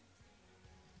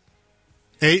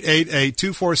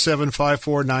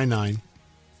 888-247-5499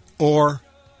 or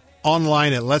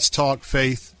online at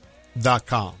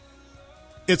letstalkfaith.com.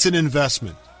 It's an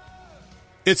investment.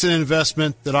 It's an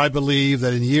investment that I believe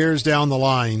that in years down the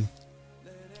line,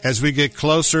 as we get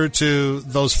closer to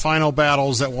those final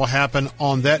battles that will happen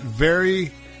on that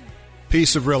very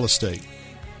piece of real estate,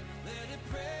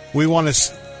 we want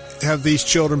to have these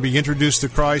children be introduced to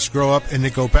Christ, grow up, and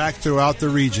they go back throughout the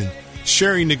region,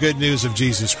 sharing the good news of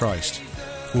Jesus Christ.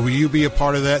 Will you be a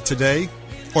part of that today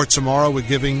or tomorrow with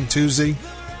Giving Tuesday?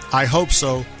 I hope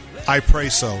so. I pray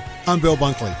so. I'm Bill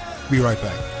Bunkley. Be right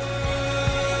back.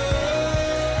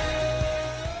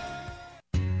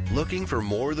 Looking for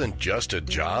more than just a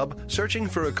job? Searching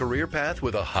for a career path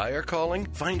with a higher calling?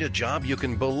 Find a job you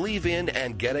can believe in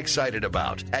and get excited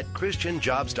about at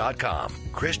ChristianJobs.com.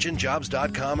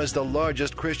 ChristianJobs.com is the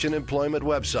largest Christian employment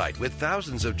website with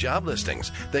thousands of job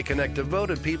listings. They connect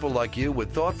devoted people like you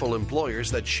with thoughtful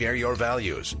employers that share your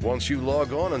values. Once you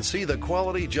log on and see the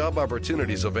quality job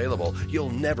opportunities available, you'll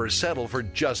never settle for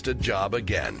just a job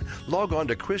again. Log on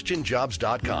to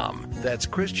ChristianJobs.com. That's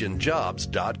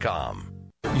ChristianJobs.com.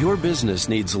 Your business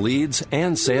needs leads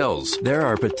and sales. There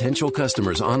are potential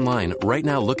customers online right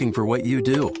now looking for what you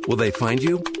do. Will they find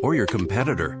you or your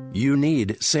competitor? You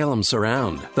need Salem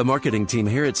Surround. The marketing team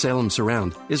here at Salem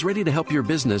Surround is ready to help your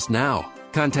business now.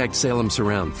 Contact Salem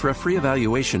Surround for a free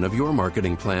evaluation of your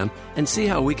marketing plan and see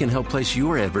how we can help place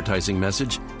your advertising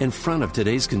message in front of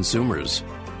today's consumers.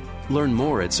 Learn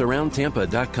more at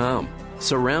SurroundTampa.com.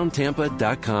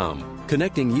 SurroundTampa.com,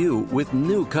 connecting you with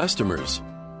new customers.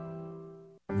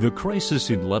 The crisis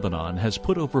in Lebanon has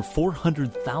put over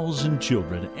 400,000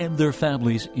 children and their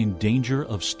families in danger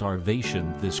of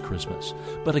starvation this Christmas.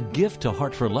 But a gift to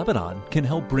Heart for Lebanon can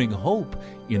help bring hope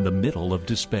in the middle of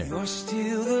despair. You're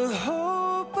still the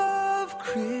hope of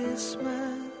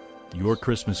Christmas. Your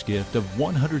Christmas gift of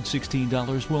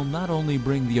 $116 will not only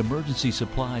bring the emergency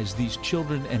supplies these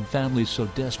children and families so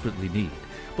desperately need,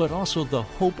 but also the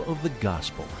hope of the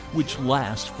gospel, which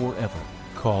lasts forever.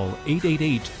 Call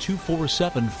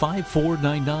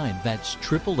 888-247-5499. That's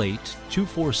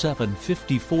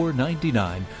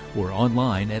 888-247-5499 or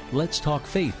online at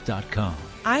letstalkfaith.com.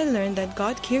 I learned that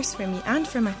God cares for me and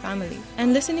for my family,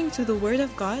 and listening to the Word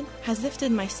of God has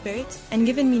lifted my spirits and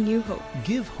given me new hope.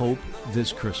 Give hope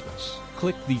this Christmas.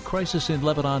 Click the Crisis in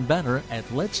Lebanon banner at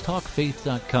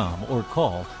letstalkfaith.com or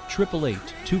call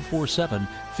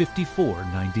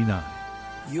 888-247-5499.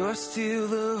 You're still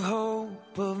the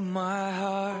hope of my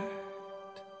heart.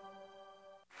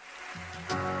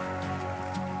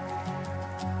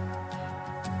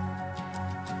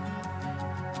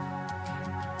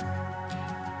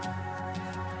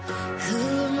 Who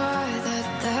am I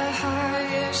that the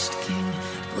highest king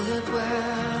would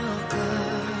welcome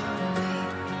me?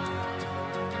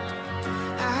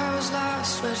 I was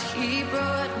lost, but he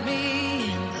brought me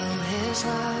in. Oh, his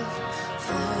love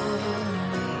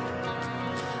for me.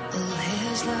 Oh,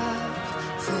 his love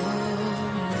for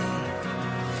me.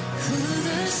 Who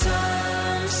the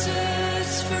Son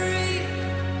sets free,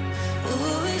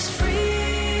 oh, is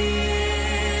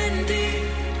free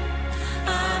indeed.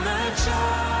 I'm a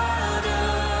child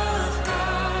of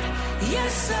God,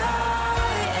 yes I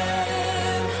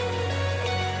am.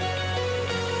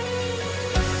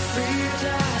 Free at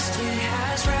last, he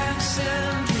has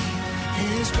ransomed me,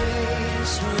 his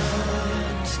grace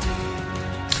runs deep.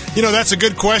 You know, that's a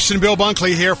good question. Bill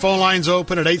Bunkley here. Phone lines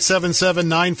open at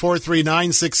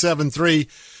 877-943-9673.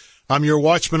 I'm your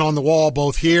watchman on the wall,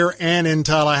 both here and in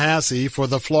Tallahassee, for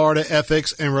the Florida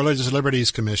Ethics and Religious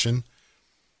Liberties Commission.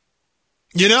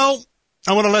 You know,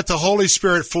 I want to let the Holy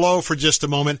Spirit flow for just a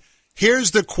moment.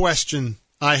 Here's the question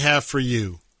I have for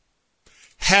you.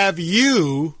 Have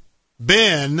you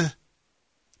been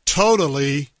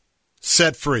totally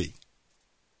set free?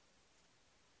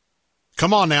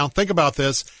 Come on now, think about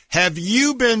this. Have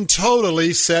you been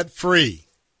totally set free?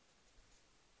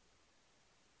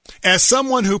 As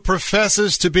someone who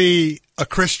professes to be a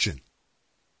Christian,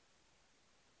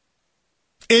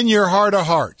 in your heart of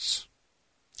hearts,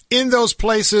 in those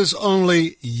places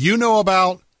only you know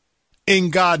about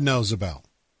and God knows about,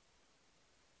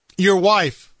 your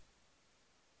wife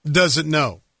doesn't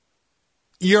know.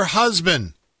 Your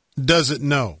husband doesn't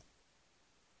know.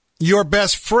 Your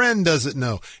best friend doesn't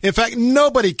know. In fact,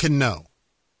 nobody can know.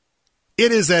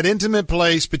 It is that intimate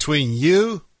place between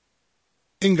you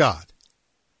and God.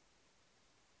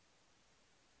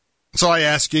 So I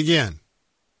ask you again,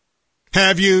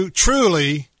 have you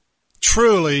truly,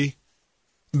 truly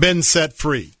been set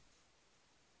free?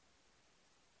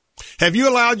 Have you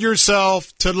allowed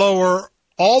yourself to lower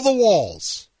all the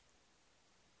walls?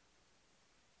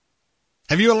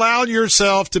 Have you allowed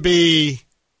yourself to be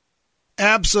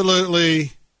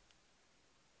absolutely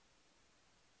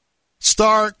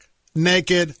stark,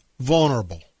 naked,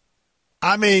 vulnerable?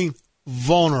 I mean,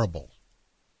 vulnerable.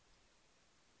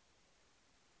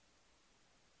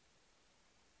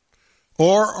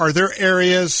 Or are there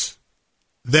areas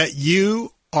that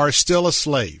you are still a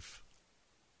slave?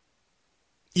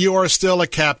 You are still a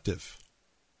captive?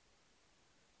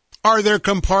 Are there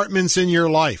compartments in your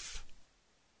life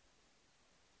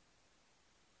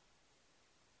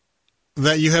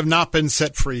that you have not been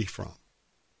set free from?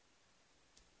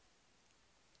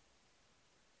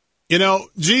 You know,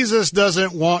 Jesus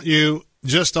doesn't want you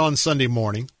just on Sunday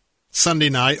morning. Sunday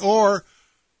night, or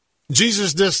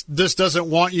Jesus just doesn't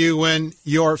want you when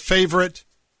your favorite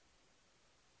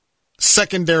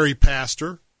secondary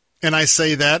pastor, and I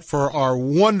say that for our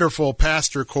wonderful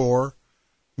pastor corps,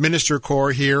 minister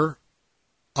corps here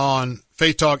on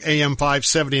Faith Talk AM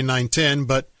 570 and 910,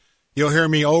 but you'll hear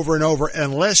me over and over,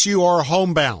 unless you are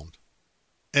homebound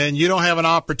and you don't have an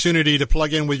opportunity to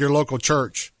plug in with your local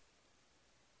church.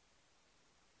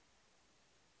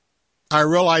 I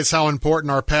realize how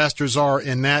important our pastors are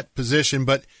in that position,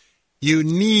 but you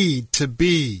need to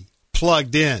be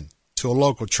plugged in to a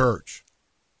local church.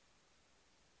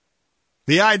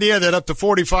 The idea that up to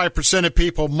 45% of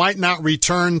people might not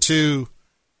return to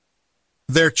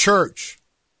their church,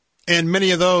 and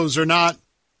many of those are not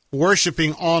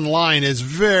worshiping online, is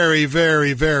very,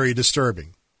 very, very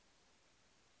disturbing.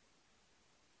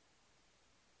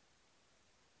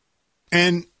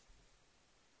 And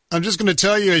I'm just going to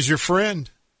tell you, as your friend,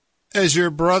 as your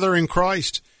brother in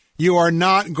Christ, you are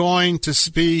not going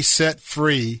to be set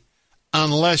free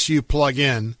unless you plug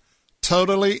in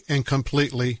totally and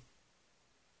completely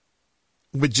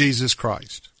with Jesus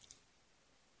Christ.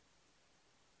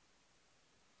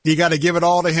 You got to give it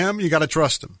all to him. You got to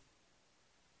trust him.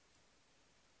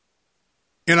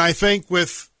 And I think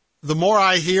with the more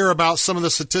I hear about some of the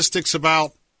statistics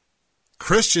about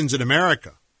Christians in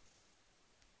America,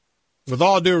 with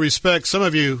all due respect, some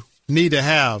of you need to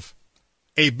have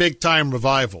a big-time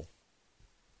revival,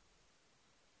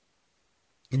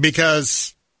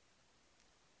 because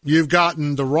you've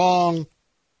gotten the wrong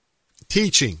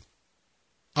teaching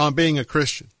on being a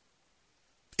Christian.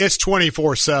 It's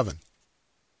 24/7.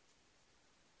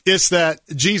 It's that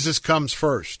Jesus comes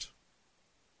first.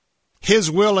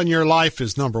 His will in your life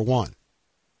is number one.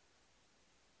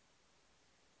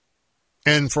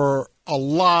 And for a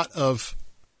lot of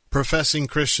professing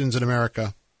Christians in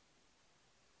America,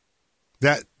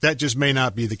 that just may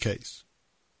not be the case.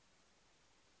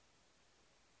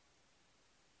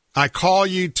 I call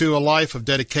you to a life of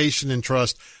dedication and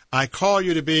trust. I call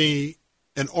you to be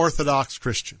an Orthodox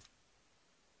Christian.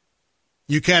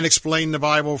 You can't explain the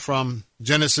Bible from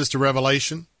Genesis to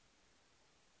Revelation.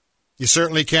 You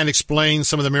certainly can't explain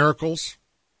some of the miracles,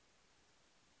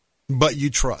 but you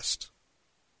trust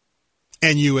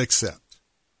and you accept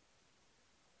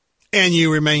and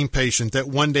you remain patient that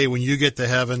one day when you get to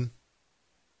heaven,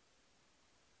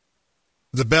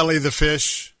 the belly of the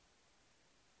fish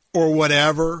or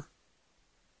whatever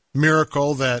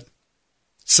miracle that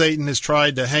Satan has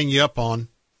tried to hang you up on,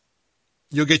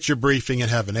 you'll get your briefing in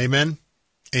heaven. Amen?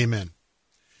 Amen.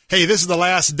 Hey, this is the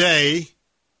last day,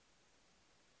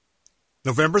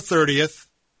 November 30th.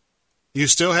 You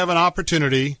still have an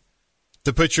opportunity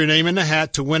to put your name in the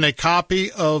hat to win a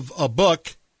copy of a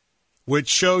book which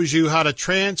shows you how to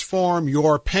transform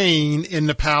your pain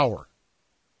into power.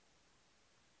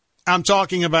 I'm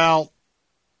talking about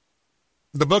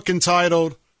the book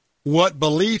entitled What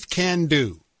Belief Can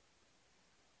Do.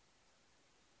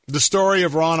 The story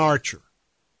of Ron Archer.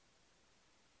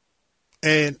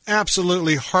 An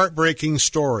absolutely heartbreaking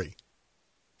story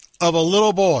of a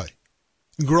little boy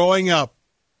growing up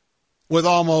with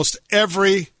almost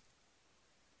every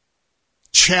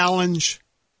challenge,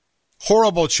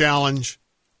 horrible challenge,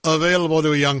 available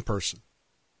to a young person.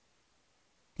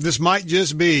 This might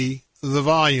just be the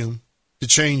volume to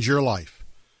change your life.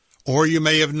 Or you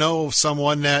may have known of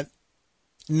someone that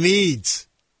needs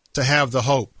to have the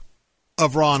hope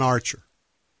of Ron Archer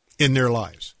in their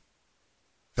lives.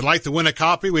 If you'd like to win a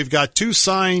copy, we've got 2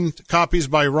 signed copies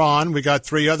by Ron. We got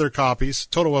 3 other copies,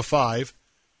 total of 5.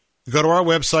 Go to our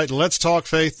website,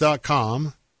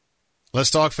 letstalkfaith.com.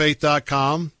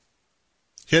 Letstalkfaith.com.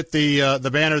 Hit the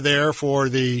banner there for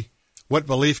the What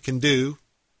Belief Can Do,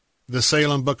 the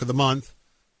Salem Book of the Month,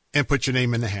 and put your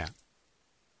name in the hat.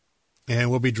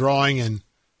 And we'll be drawing and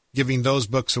giving those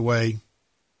books away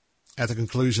at the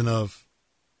conclusion of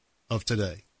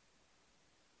today.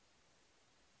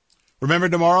 Remember,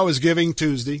 tomorrow is Giving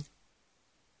Tuesday.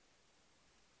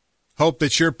 Hope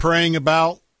that you're praying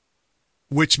about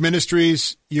which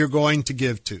ministries you're going to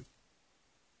give to.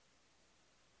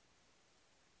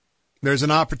 There's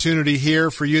an opportunity here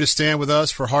for you to stand with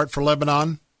us for Heart for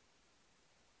Lebanon.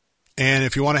 And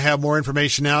if you want to have more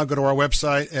information now, go to our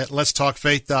website at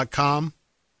letstalkfaith.com.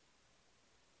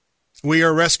 We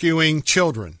are rescuing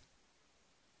children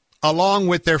along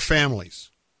with their families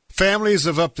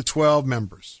of up to 12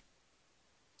 members.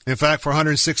 In fact, for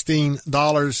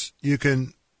 $116,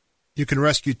 you can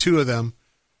rescue 2 of them,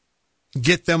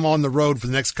 get them on the road for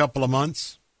the next couple of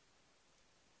months.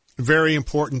 Very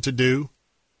important to do.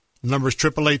 The number is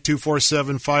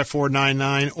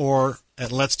 888-247-5499 or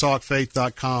at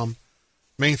letstalkfaith.com.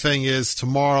 Main thing is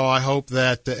tomorrow I hope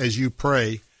that as you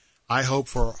pray, I hope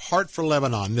for Heart for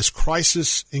Lebanon, this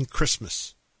crisis in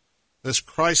Christmas, this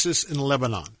crisis in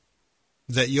Lebanon,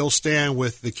 that you'll stand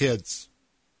with the kids.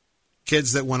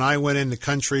 Kids that when I went in the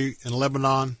country in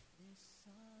Lebanon,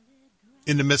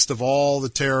 in the midst of all the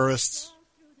terrorists,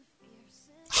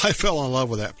 I fell in love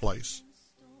with that place.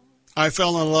 I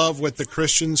fell in love with the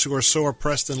Christians who are so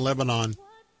oppressed in Lebanon.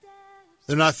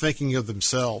 They're not thinking of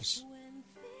themselves.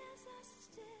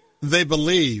 They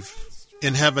believe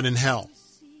in heaven and hell.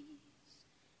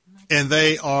 And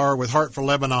they are, with Heart for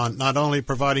Lebanon, not only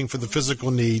providing for the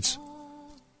physical needs,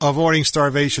 avoiding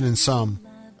starvation in some,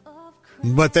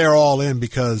 but they're all in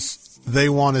because they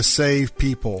want to save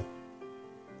people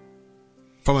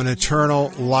from an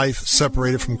eternal life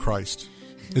separated from Christ.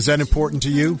 Is that important to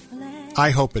you?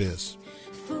 I hope it is.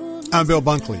 I'm Bill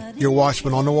Bunkley, your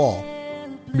watchman on the wall.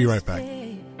 Be right back.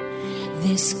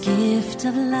 This gift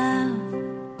of love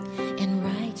and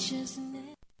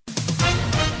righteousness.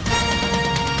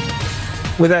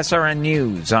 With SRN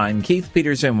News, I'm Keith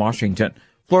Peters in Washington.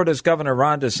 Florida's Governor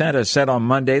Ron DeSantis said on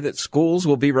Monday that schools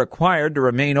will be required to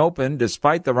remain open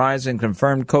despite the rise in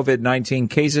confirmed COVID-19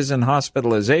 cases and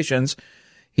hospitalizations.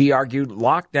 He argued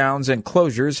lockdowns and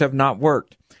closures have not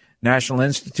worked. National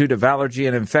Institute of Allergy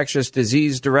and Infectious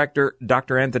Disease Director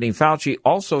Dr. Anthony Fauci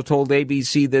also told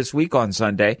ABC This Week on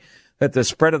Sunday that the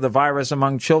spread of the virus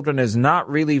among children is not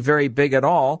really very big at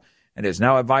all and is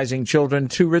now advising children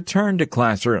to return to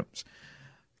classrooms.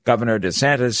 Governor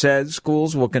DeSantis said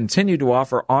schools will continue to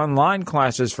offer online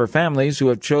classes for families who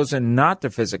have chosen not to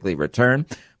physically return,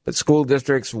 but school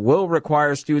districts will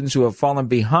require students who have fallen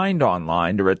behind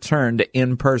online to return to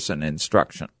in-person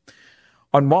instruction.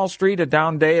 On Wall Street, a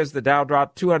down day as the Dow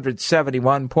dropped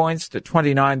 271 points to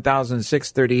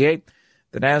 29,638.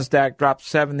 The Nasdaq dropped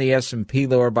 7, the S&P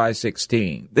lower by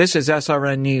 16. This is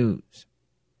SRN News.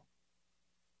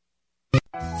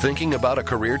 Thinking about a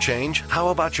career change? How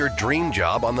about your dream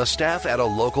job on the staff at a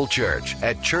local church?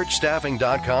 At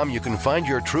churchstaffing.com, you can find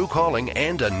your true calling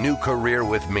and a new career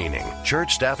with meaning.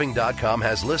 Churchstaffing.com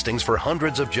has listings for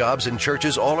hundreds of jobs in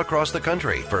churches all across the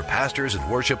country for pastors and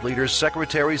worship leaders,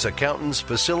 secretaries, accountants,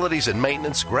 facilities and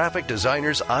maintenance, graphic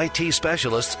designers, IT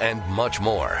specialists, and much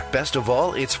more. Best of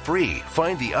all, it's free.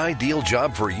 Find the ideal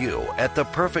job for you at the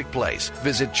perfect place.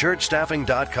 Visit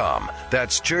churchstaffing.com.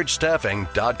 That's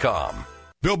churchstaffing.com.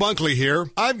 Bill Bunkley here.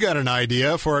 I've got an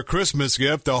idea for a Christmas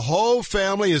gift the whole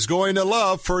family is going to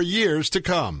love for years to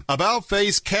come. About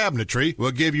Face Cabinetry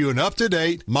will give you an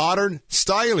up-to-date, modern,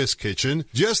 stylish kitchen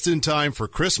just in time for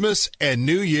Christmas and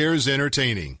New Year's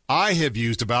entertaining. I have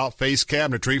used About Face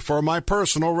Cabinetry for my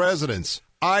personal residence.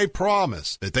 I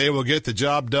promise that they will get the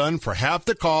job done for half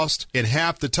the cost, in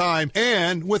half the time,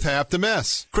 and with half the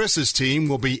mess. Chris's team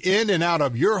will be in and out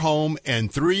of your home in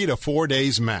 3 to 4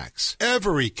 days max.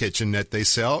 Every kitchen that they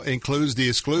sell includes the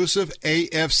exclusive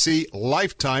AFC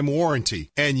lifetime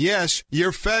warranty. And yes,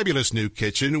 your fabulous new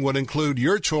kitchen will include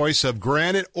your choice of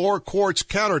granite or quartz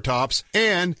countertops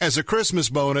and, as a Christmas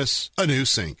bonus, a new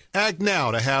sink. Act now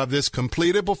to have this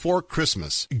completed before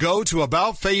Christmas. Go to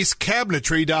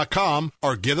AboutFaceCabinetry.com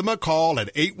or give them a call at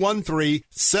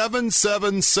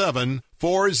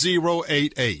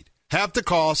 813-777-4088. Half the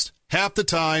cost, half the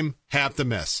time, half the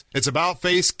mess. It's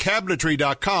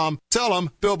AboutFaceCabinetry.com. Tell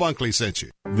them Bill Bunkley sent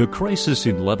you. The crisis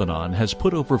in Lebanon has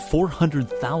put over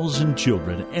 400,000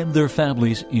 children and their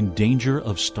families in danger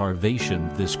of starvation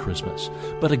this Christmas.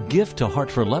 But a gift to Heart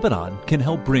for Lebanon can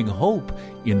help bring hope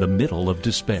in the middle of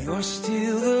despair. You're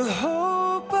still the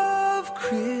hope of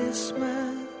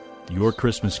Christmas. Your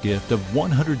Christmas gift of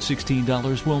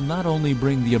 $116 will not only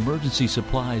bring the emergency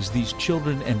supplies these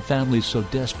children and families so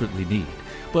desperately need,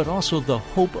 but also the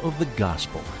hope of the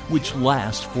gospel, which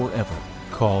lasts forever.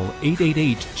 Call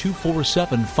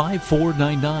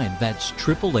 888-247-5499. That's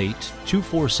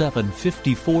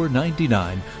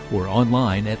 888-247-5499 or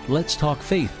online at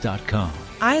letstalkfaith.com.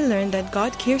 I learned that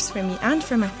God cares for me and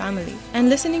for my family, and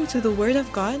listening to the Word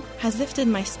of God has lifted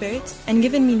my spirits and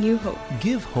given me new hope.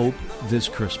 Give hope this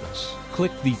Christmas.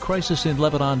 Click the Crisis in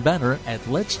Lebanon banner at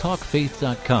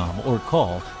letstalkfaith.com or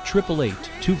call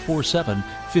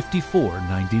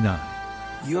 888-247-5499.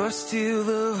 You're still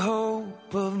the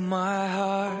hope of my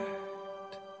heart.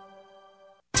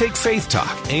 Take Faith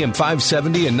Talk, AM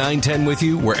 570 and 910 with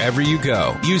you wherever you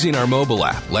go. Using our mobile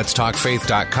app,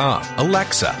 letstalkfaith.com,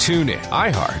 Alexa, TuneIn,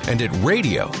 iHeart, and at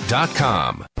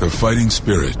radio.com. The fighting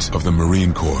spirit of the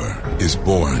Marine Corps is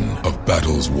born of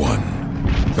battles won.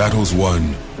 Battles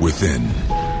won within,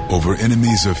 over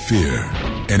enemies of fear,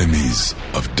 enemies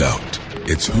of doubt.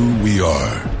 It's who we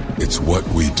are. It's what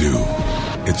we do.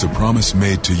 It's a promise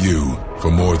made to you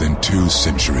for more than 2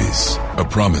 centuries. A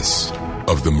promise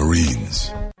of the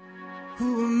Marines.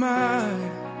 Who am I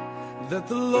that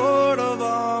the Lord of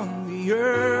all the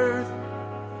earth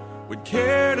would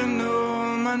care to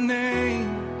know my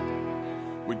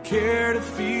name, would care to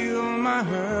feel my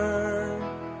hurt?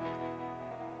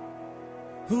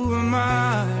 Who am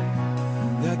I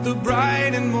that the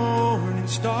bright and morning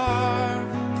star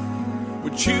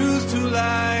would choose to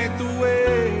light the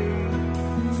way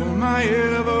for my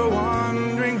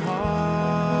ever-wandering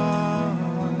heart?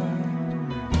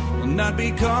 Well, not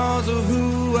because of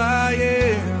who I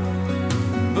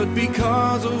am, but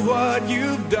because of what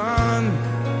you've done.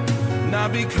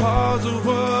 Not because of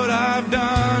what I've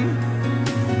done,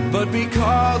 but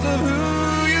because of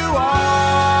who you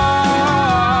are.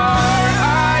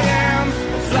 I am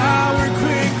a flower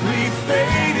quickly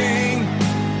fading,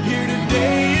 here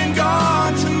today and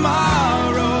gone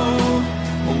tomorrow,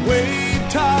 a wave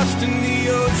tossed in the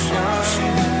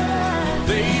ocean,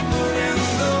 vapor in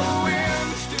the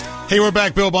wind. Hey, we're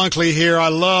back. Bill Bunkley here. I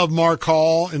love Mark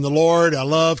Hall in the Lord. I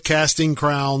love Casting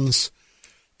Crowns.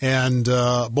 And,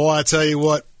 boy, I tell you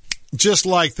what, just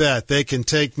like that, they can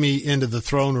take me into the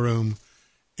throne room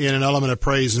in an element of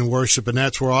praise and worship, and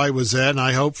that's where I was at, and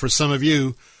I hope for some of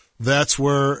you, that's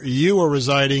where you are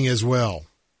residing as well.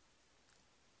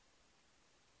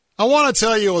 I want to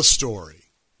tell you a story.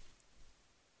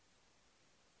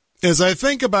 As I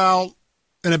think about,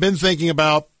 and I've been thinking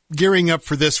about gearing up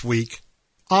for this week,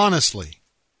 honestly,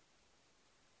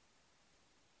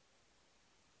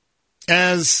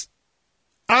 as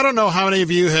I don't know how many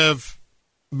of you have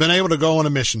been able to go on a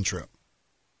mission trip.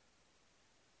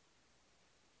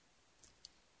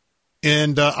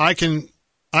 And I can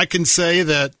say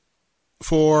that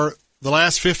for the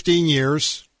last 15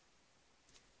 years,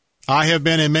 I have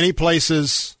been in many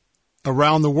places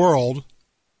around the world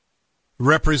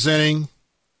representing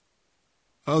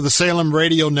the Salem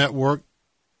Radio Network,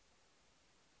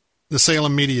 the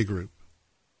Salem Media Group.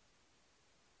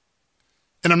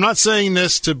 And I'm not saying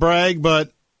this to brag,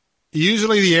 but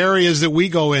usually the areas that we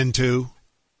go into,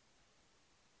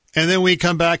 and then we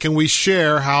come back and we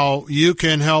share how you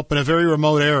can help in a very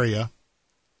remote area.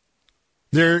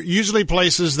 They're usually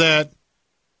places that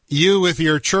you with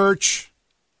your church,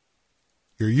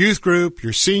 your youth group,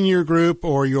 your senior group,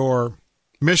 or your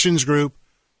missions group,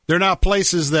 they're not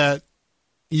places that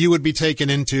you would be taken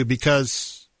into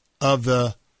because of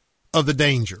the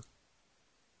danger,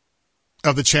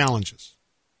 of the challenges.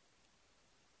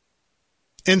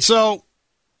 And so,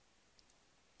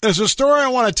 there's a story I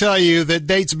want to tell you that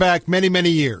dates back many, many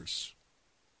years.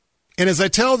 And as I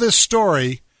tell this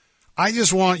story, I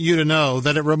just want you to know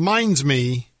that it reminds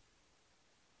me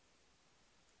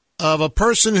of a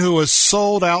person who was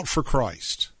sold out for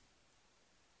Christ.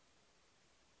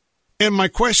 And my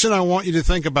question I want you to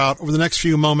think about over the next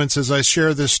few moments as I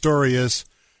share this story is,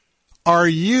 are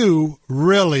you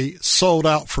really sold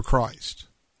out for Christ?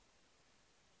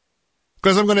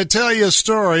 Because I'm going to tell you a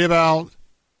story about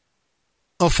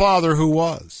a father who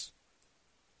was.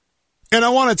 And I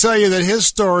want to tell you that his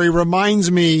story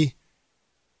reminds me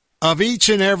of each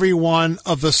and every one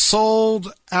of the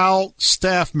sold-out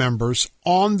staff members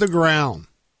on the ground,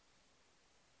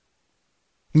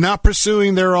 not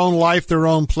pursuing their own life, their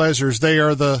own pleasures. They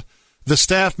are the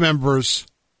staff members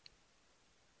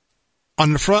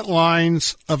on the front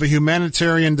lines of a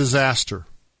humanitarian disaster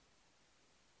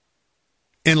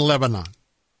in Lebanon.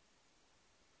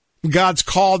 God's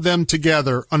called them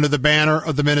together under the banner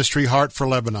of the ministry Heart for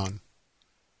Lebanon.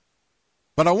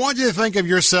 But I want you to think of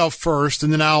yourself first,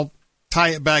 and then I'll tie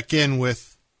it back in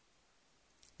with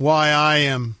why I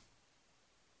am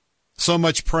so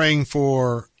much praying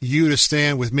for you to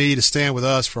stand with me, to stand with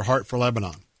us for Heart for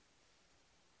Lebanon.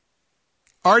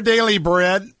 Our daily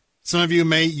bread, some of you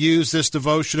may use this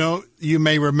devotional. You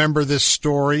may remember this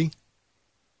story.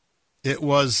 It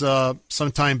was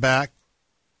some time back.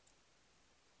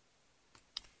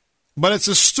 But it's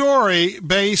a story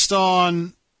based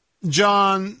on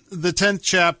John, the 10th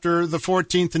chapter, the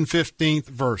 14th and 15th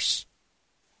verse.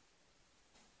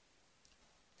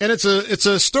 And it's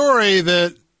a story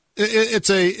that, it's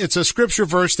a scripture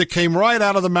verse that came right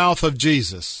out of the mouth of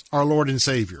Jesus, our Lord and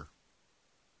Savior.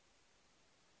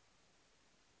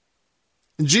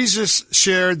 Jesus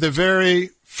shared the very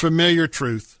familiar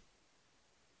truth.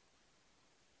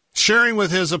 Sharing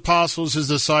with his apostles, his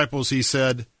disciples, he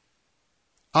said,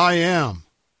 I am.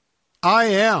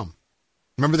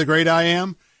 Remember the great I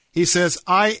am? He says,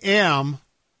 I am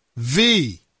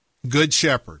the good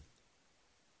shepherd.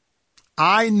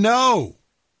 I know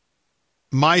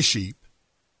my sheep,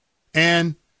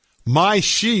 and my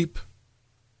sheep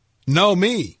know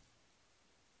me.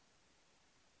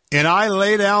 and I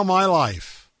lay down my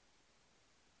life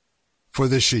for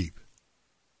the sheep.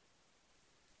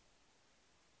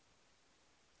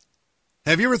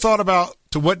 Have you ever thought about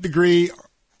to what degree,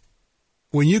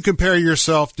 when you compare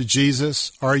yourself to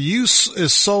Jesus, are you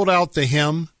as sold out to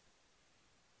him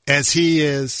as he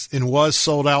is and was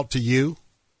sold out to you?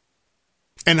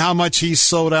 And how much he's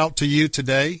sold out to you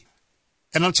today?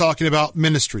 And I'm talking about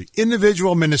ministry,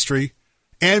 individual ministry,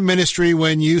 and ministry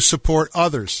when you support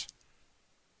others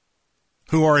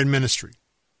who are in ministry.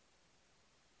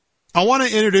 I want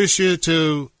to introduce you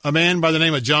to a man by the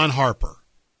name of John Harper.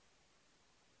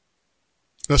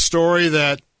 A story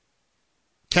that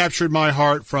captured my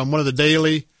heart from one of the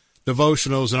daily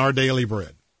devotionals in our Daily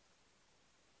Bread.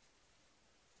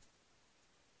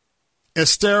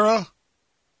 Estera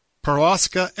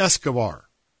Perlasca Escobar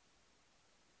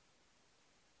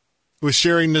was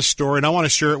sharing this story, and I want to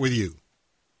share it with you.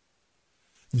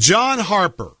 John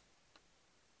Harper,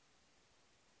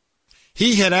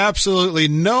 he had absolutely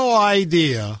no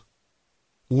idea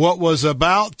what was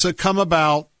about to come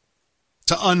about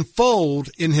to unfold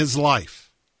in his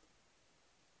life.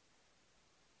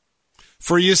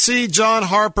 For you see, John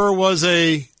Harper was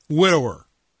a widower.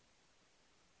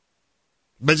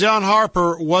 But John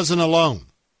Harper wasn't alone.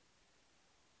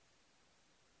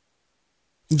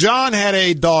 John had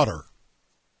a daughter.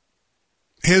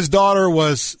 His daughter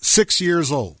was 6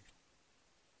 years old.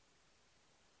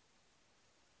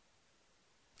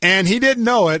 And he didn't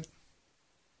know it,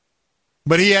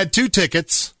 but he had 2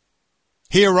 tickets.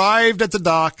 He arrived at the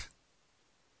dock.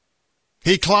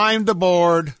 He climbed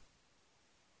aboard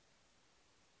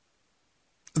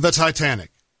the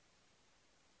Titanic.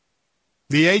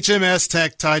 The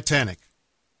HMS Titanic.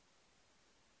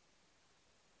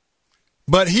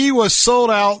 But he was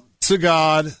sold out to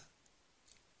God,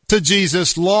 to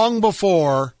Jesus, long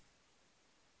before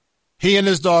he and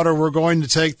his daughter were going to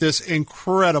take this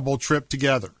incredible trip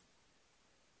together.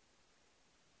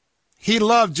 He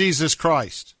loved Jesus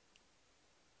Christ.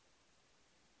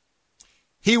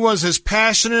 He was as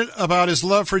passionate about his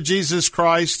love for Jesus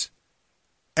Christ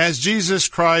as Jesus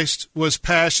Christ was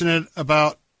passionate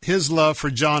about his love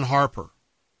for John Harper.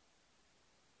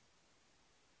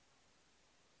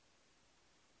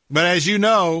 But as you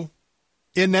know,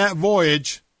 in that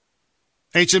voyage,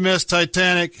 HMS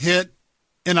Titanic hit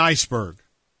an iceberg.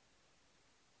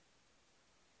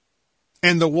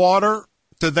 And the water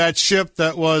to that ship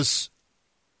that was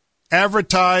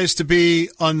advertised to be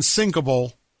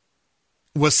unsinkable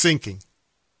was sinking.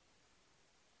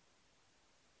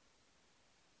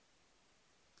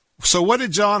 So what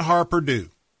did John Harper do?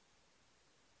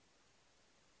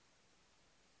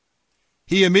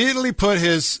 He immediately put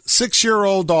his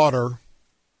 6-year-old daughter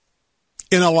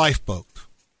in a lifeboat.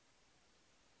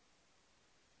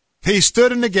 He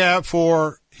stood in the gap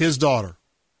for his daughter,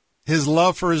 his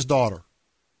love for his daughter,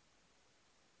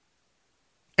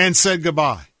 and said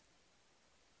goodbye.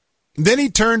 Then he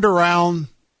turned around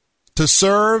to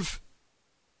serve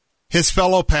his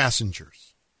fellow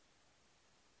passengers.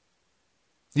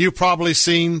 You've probably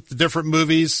seen the different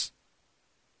movies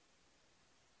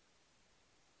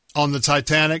on the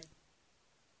Titanic.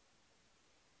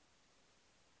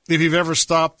 If you've ever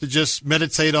stopped to just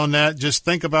meditate on that, just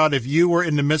think about if you were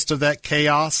in the midst of that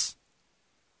chaos.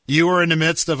 You were in the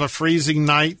midst of a freezing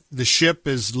night. The ship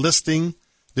is listing.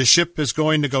 The ship is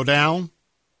going to go down.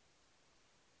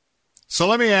 So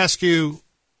let me ask you,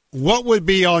 what would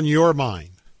be on your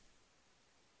mind?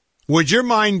 Would your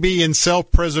mind be in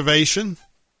self-preservation?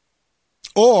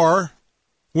 Or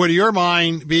would your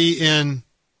mind be in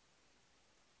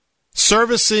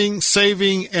servicing,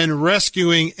 saving, and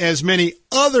rescuing as many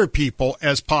other people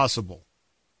as possible?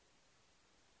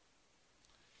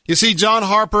 You see, John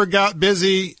Harper got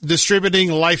busy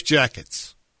distributing life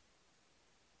jackets.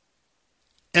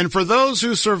 And for those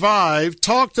who survived,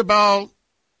 talked about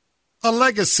a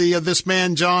legacy of this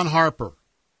man, John Harper.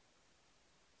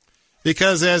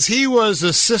 Because as he was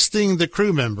assisting the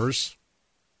crew members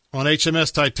on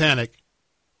HMS Titanic,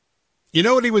 you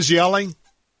know what he was yelling?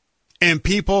 And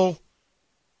people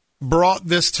brought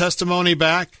this testimony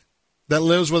back that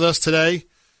lives with us today.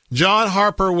 John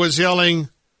Harper was yelling,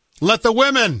 "Let the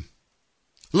women,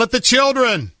 let the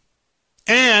children,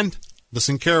 and,"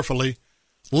 listen carefully,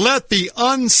 "let the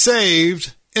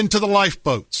unsaved into the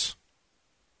lifeboats.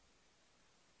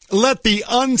 Let the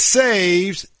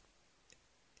unsaved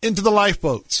into the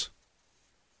lifeboats."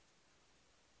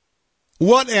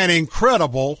 What an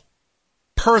incredible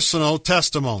personal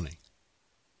testimony.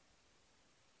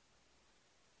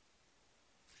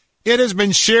 It has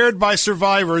been shared by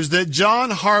survivors that John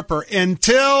Harper,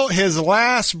 until his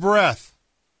last breath,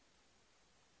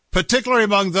 particularly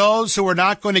among those who were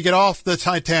not going to get off the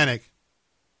Titanic.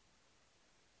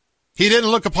 He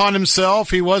didn't look upon himself.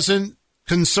 He wasn't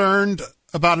concerned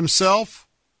about himself.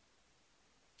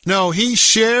 No, he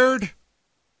shared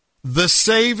the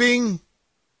saving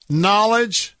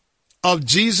knowledge of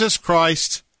Jesus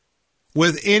Christ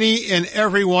with any and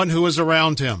everyone who was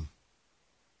around him.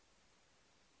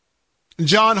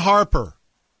 John Harper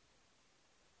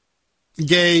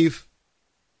gave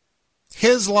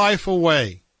his life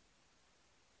away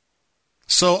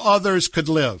so others could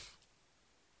live.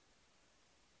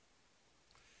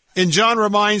 And John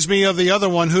reminds me of the other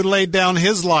one who laid down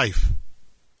his life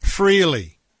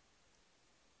freely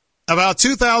about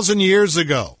 2,000 years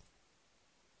ago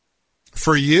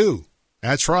for you.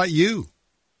 That's right, you.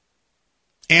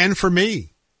 And for me.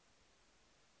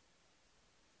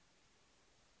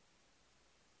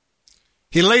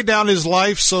 He laid down his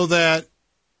life so that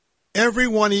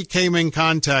everyone he came in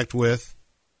contact with,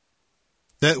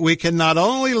 that we can not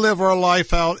only live our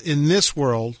life out in this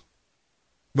world,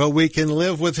 but we can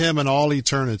live with him in all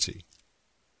eternity.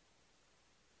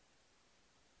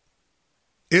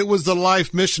 It was the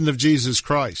life mission of Jesus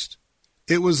Christ.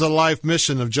 It was the life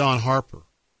mission of John Harper.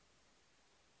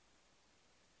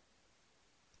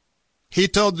 He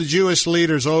told the Jewish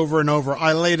leaders over and over,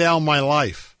 I lay down my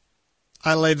life.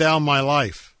 I lay down my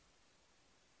life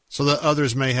so that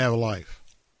others may have life.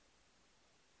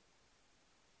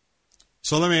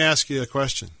 So let me ask you a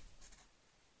question.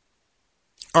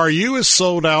 Are you as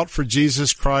sold out for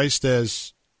Jesus Christ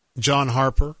as John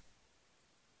Harper?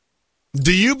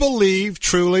 Do you believe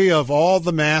truly of all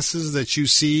the masses that you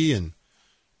see and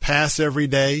pass every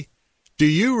day? Do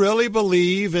you really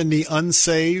believe in the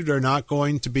unsaved are not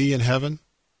going to be in heaven?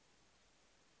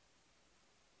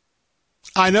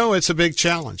 I know it's a big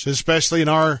challenge, especially in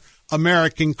our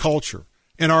American culture,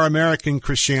 in our American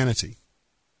Christianity.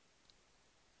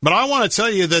 But I want to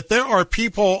tell you that there are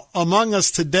people among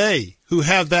us today who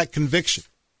have that conviction.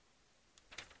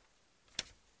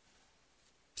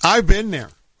 I've been there.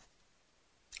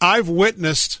 I've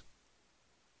witnessed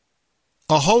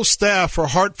a whole staff for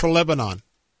Heart for Lebanon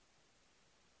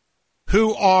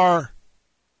who are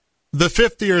the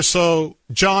 50 or so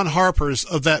John Harpers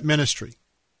of that ministry.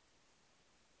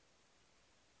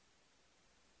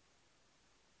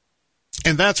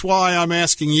 And that's why I'm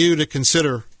asking you to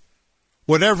consider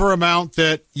whatever amount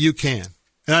that you can.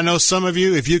 And I know some of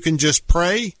you, if you can just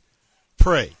pray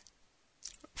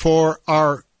for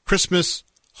our Christmas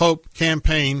Hope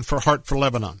campaign for Heart for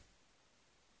Lebanon.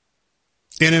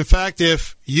 And in fact,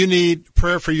 if you need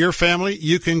prayer for your family,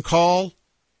 you can call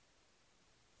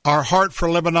our Heart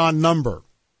for Lebanon number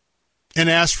and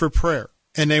ask for prayer,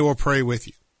 and they will pray with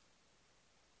you.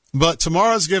 But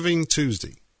tomorrow's Giving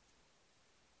Tuesday.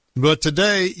 But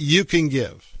today, you can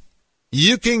give.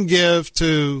 You can give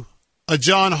to a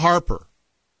John Harper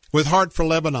with Heart for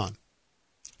Lebanon,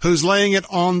 who's laying it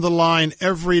on the line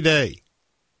every day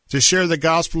to share the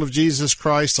gospel of Jesus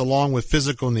Christ along with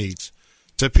physical needs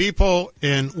to people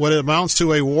in what amounts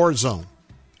to a war zone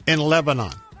in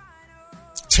Lebanon,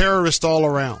 terrorists all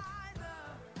around.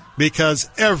 Because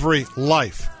every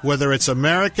life, whether it's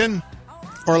American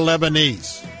or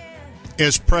Lebanese,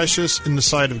 is precious in the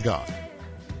sight of God.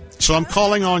 So I'm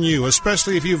calling on you,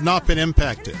 especially if you've not been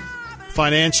impacted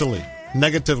financially,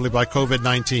 negatively by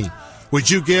COVID-19. Would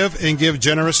you give and give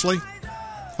generously?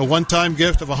 A one-time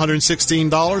gift of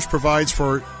 $116 provides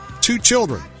for 2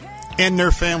 children and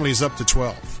their families up to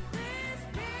 12.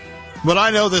 But I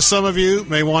know that some of you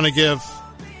may want to give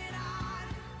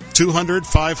 $200,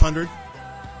 $500,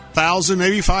 $1,000,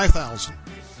 maybe $5,000.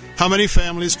 How many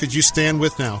families could you stand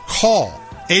with now? Call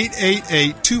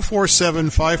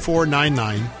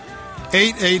 888-247-5499.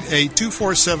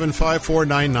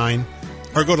 888-247-5499,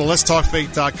 or go to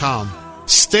letstalkfaith.com.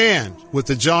 Stand with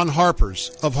the John Harpers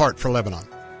of Heart for Lebanon.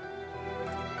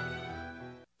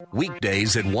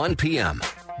 Weekdays at 1 p.m.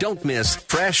 Don't miss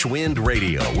Fresh Wind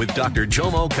Radio with Dr.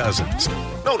 Jomo Cousins.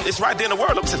 No, it's right there in the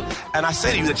word. Look, it says, and I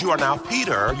say to you that you are now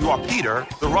Peter, you are Peter,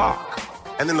 the rock.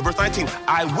 And then in verse 19,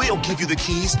 I will give you the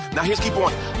keys. Now here's keep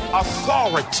on.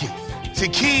 Authority. See,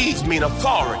 keys mean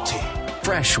authority.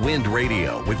 Fresh Wind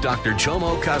Radio with Dr.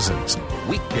 Jomo Cousins.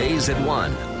 Weekdays at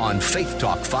 1 on Faith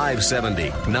Talk 570,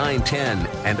 910,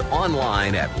 and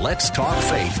online at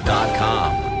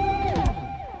letstalkfaith.com.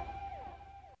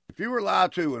 If you were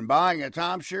lied to when buying a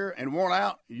timeshare and worn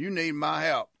out, you need my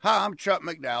help. Hi, I'm Chuck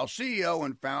McDowell, CEO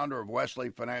and founder of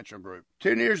Wesley Financial Group.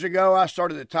 10 years ago, I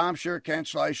started the timeshare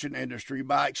cancellation industry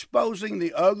by exposing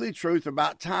the ugly truth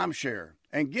about timeshare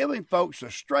and giving folks the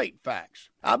straight facts.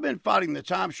 I've been fighting the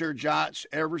timeshare giants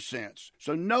ever since,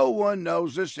 so no one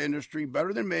knows this industry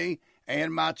better than me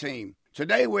and my team.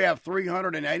 Today we have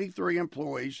 383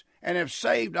 employees and have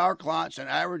saved our clients an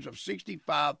average of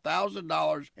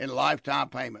 $65,000 in lifetime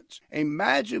payments.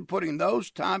 Imagine putting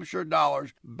those timeshare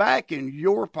dollars back in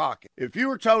your pocket. If you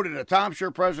were told at a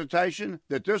timeshare presentation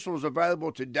that this was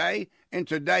available today and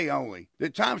today only,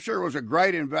 that timeshare was a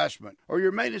great investment or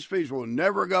your maintenance fees will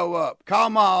never go up, call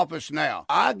my office now.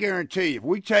 I guarantee if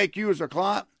we take you as a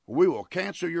client, we will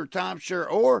cancel your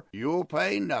timeshare or you'll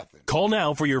pay nothing. Call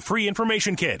now for your free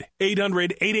information kit.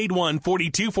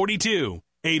 800-881-4242.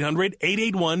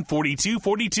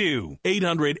 800-881-4242.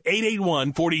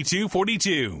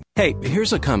 800-881-4242. Hey,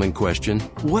 here's a common question.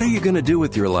 What are you going to do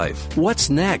with your life? What's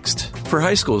next? For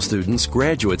high school students,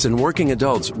 graduates, and working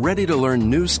adults ready to learn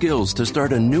new skills to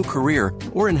start a new career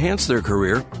or enhance their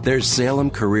career, there's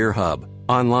Salem Career Hub.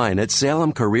 Online at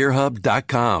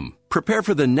salemcareerhub.com. Prepare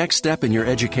for the next step in your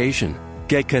education.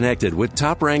 Get connected with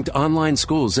top-ranked online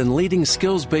schools and leading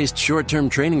skills-based short-term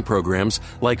training programs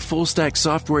like full-stack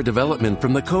software development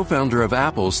from the co-founder of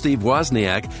Apple, Steve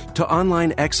Wozniak, to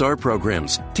online XR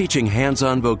programs, teaching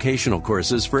hands-on vocational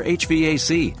courses for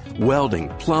HVAC, welding,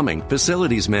 plumbing,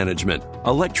 facilities management,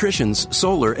 electricians,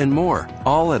 solar, and more,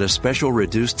 all at a special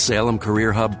reduced Salem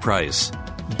Career Hub price.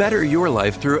 Better your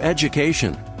life through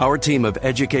education. Our team of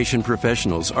education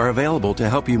professionals are available to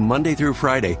help you Monday through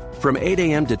Friday from 8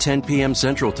 a.m. to 10 p.m.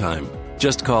 Central Time.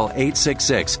 Just call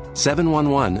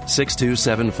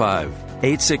 866-711-6275,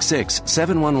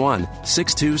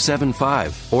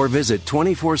 866-711-6275, or visit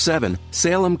 24/7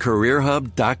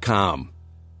 SalemCareerHub.com.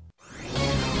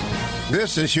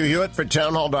 This is Hugh Hewitt for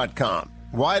townhall.com.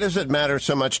 Why does it matter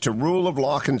so much to rule of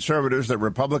law conservatives that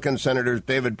Republican Senators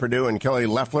David Perdue and Kelly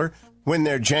Loeffler win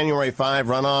their January 5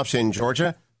 runoffs in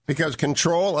Georgia? Because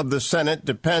control of the Senate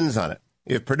depends on it.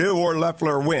 If Perdue or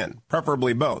Loeffler win,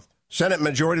 preferably both, Senate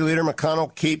Majority Leader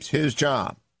McConnell keeps his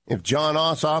job. If John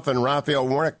Ossoff and Raphael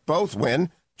Warnock both win,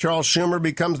 Charles Schumer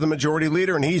becomes the majority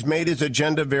leader, and he's made his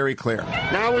agenda very clear.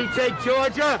 Now we take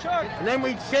Georgia, and then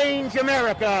we change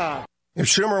America. If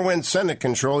Schumer wins Senate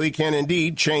control, he can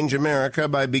indeed change America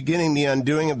by beginning the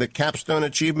undoing of the capstone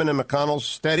achievement in McConnell's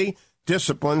steady,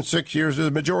 disciplined 6 years as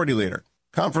majority leader.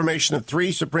 Confirmation of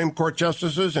 3 Supreme Court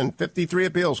justices and 53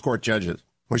 appeals court judges.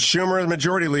 With Schumer as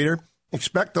majority leader,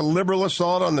 expect a liberal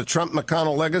assault on the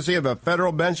Trump-McConnell legacy of a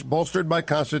federal bench bolstered by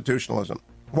constitutionalism.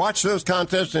 Watch those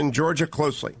contests in Georgia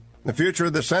closely. The future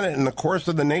of the Senate and the course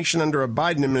of the nation under a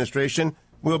Biden administration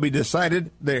will be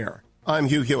decided there. I'm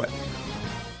Hugh Hewitt.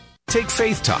 Take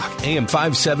Faith Talk, AM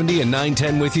 570 and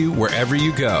 910 with you wherever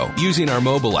you go using our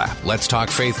mobile app,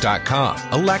 letstalkfaith.com,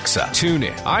 Alexa,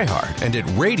 TuneIn, iHeart, and at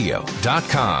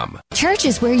radio.com. Church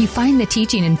is where you find the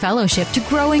teaching and fellowship to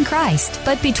grow in Christ.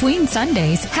 But between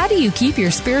Sundays, how do you keep your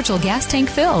spiritual gas tank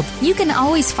filled? You can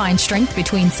always find strength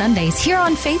between Sundays here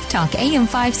on Faith Talk, AM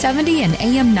 570 and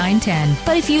AM 910.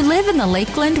 But if you live in the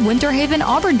Lakeland, Winter Haven,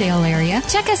 Auburndale area,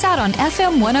 check us out on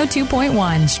FM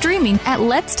 102.1, streaming at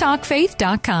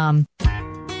letstalkfaith.com.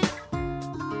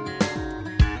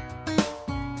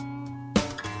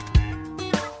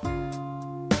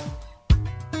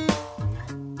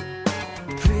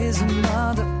 Prison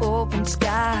under open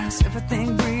skies,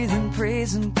 everything breathing,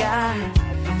 praising God.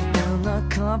 In the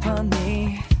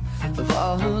company of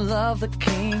all who love the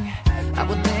King, I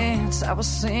will dance, I will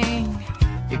sing.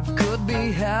 It could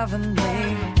be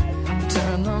heavenly.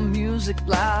 Turn the music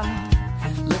loud,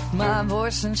 lift my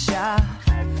voice and shout.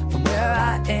 From where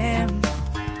I am,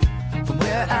 from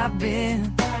where I've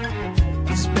been,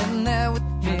 He's been there with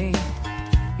me.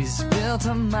 He's built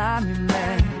a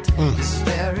monument. His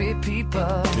very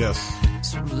people. Yes.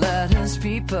 So let His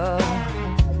people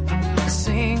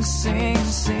sing, sing,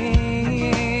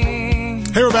 sing.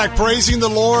 Hey, we're back praising the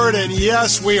Lord, and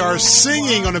yes, we are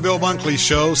singing on the Bill Bunkley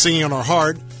Show, singing on our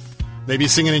heart. Maybe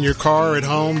singing in your car at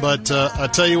home, but I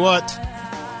tell you what,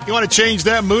 you want to change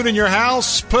that mood in your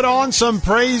house? Put on some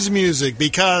praise music,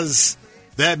 because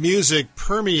that music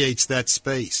permeates that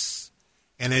space.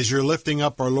 And as you're lifting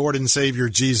up our Lord and Savior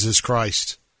Jesus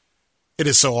Christ, it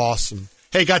is so awesome.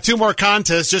 Hey, got 2 more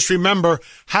contests. Just remember,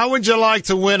 how would you like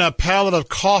to win a pallet of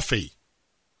coffee?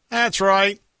 That's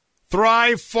right.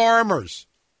 Thrive Farmers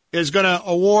is going to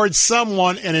award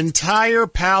someone an entire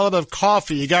pallet of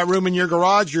coffee. You got room in your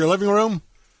garage, your living room?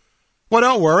 Well,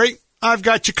 don't worry. I've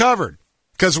got you covered,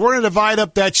 because we're going to divide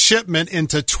up that shipment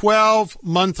into 12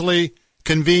 monthly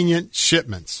convenient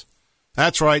shipments.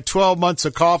 That's right, 12 months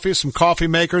of coffee, some coffee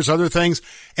makers, other things,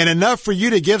 and enough for you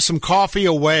to give some coffee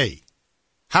away.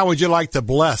 How would you like to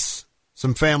bless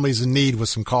some families in need with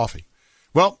some coffee?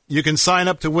 Well, you can sign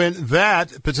up to win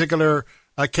that particular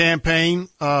campaign,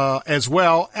 as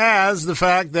well as the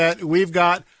fact that we've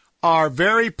got our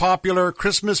very popular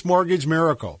Christmas Mortgage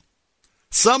Miracle.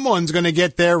 Someone's going to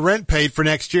get their rent paid for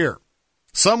next year.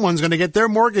 Someone's going to get their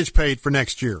mortgage paid for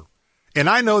next year. And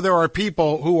I know there are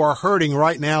people who are hurting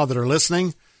right now that are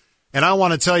listening. And I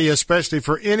want to tell you, especially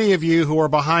for any of you who are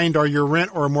behind on your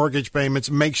rent or mortgage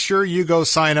payments, make sure you go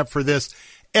sign up for this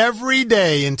every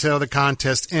day until the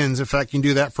contest ends. In fact, you can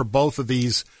do that for both of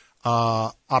these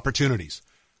opportunities.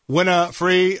 Win a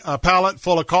free pallet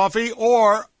full of coffee,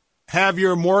 or have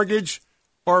your mortgage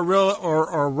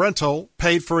or rental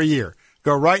paid for a year.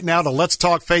 Go right now to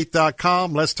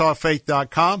letstalkfaith.com,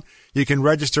 letstalkfaith.com. You can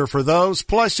register for those.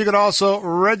 Plus, you can also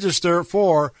register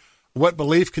for What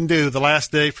Belief Can Do, the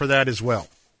last day for that as well.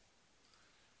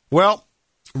 Well,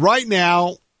 right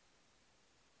now,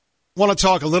 I want to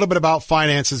talk a little bit about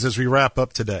finances as we wrap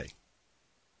up today.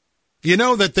 You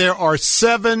know that there are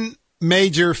 7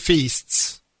 major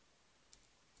feasts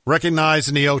recognized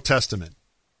in the Old Testament.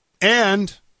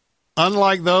 And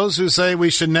unlike those who say we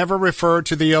should never refer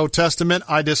to the Old Testament,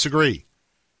 I disagree.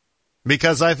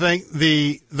 Because I think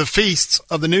the feasts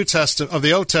of the New Testament, of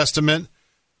the Old Testament,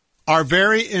 are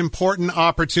very important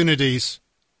opportunities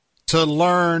to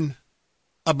learn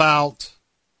about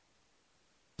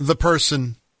the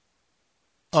person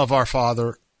of our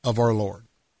Father, of our Lord.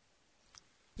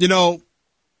 You know,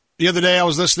 the other day I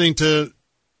was listening to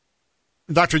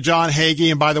Dr. John Hagee,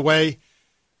 and by the way,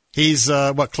 he's,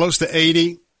 close to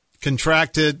 80,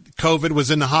 contracted COVID,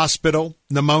 was in the hospital,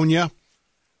 pneumonia.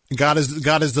 God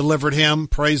has delivered him,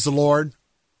 praise the Lord.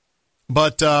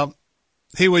 But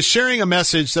he was sharing a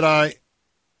message that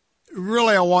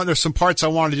there's some parts I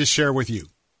wanted to just share with you.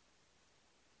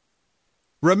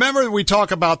 Remember, we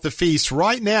talk about the feast.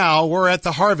 Right now, we're at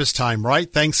the harvest time,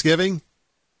 right? Thanksgiving.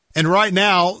 And right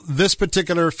now, this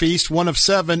particular feast, one of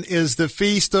 7, is the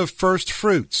Feast of First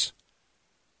Fruits.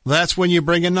 That's when you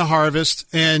bring in the harvest,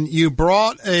 and you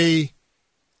brought an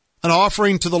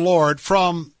offering to the Lord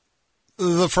from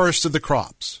the first of the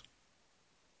crops.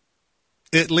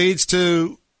 It leads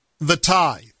to the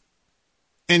tithe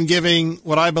and giving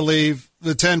what I believe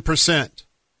the 10%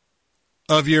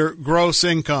 of your gross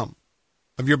income,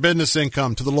 of your business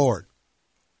income, to the Lord.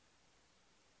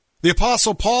 The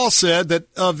Apostle Paul said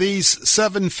that of these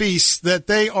 7 feasts, that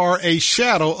they are a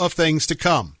shadow of things to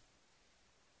come.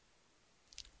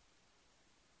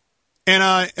 And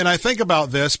I think about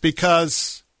this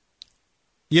because,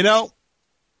 you know,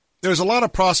 there's a lot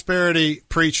of prosperity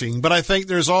preaching, but I think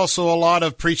there's also a lot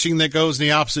of preaching that goes in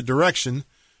the opposite direction,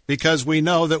 because we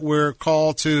know that we're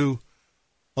called to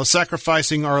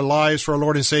sacrificing our lives for our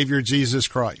Lord and Savior Jesus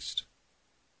Christ.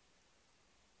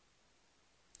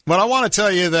 But I want to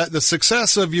tell you that the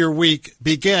success of your week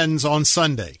begins on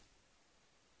Sunday.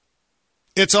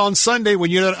 It's on Sunday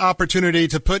when you have an opportunity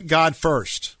to put God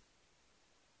first,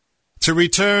 to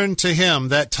return to Him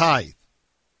that tithe,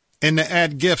 and to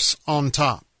add gifts on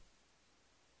top.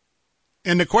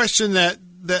 And the question that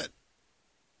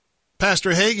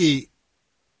Pastor Hagee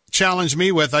challenged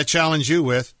me with, I challenge you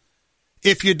with,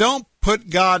 if you don't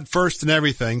put God first in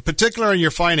everything, particularly in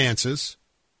your finances,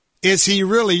 is He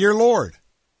really your Lord?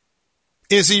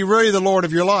 Is He really the Lord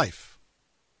of your life?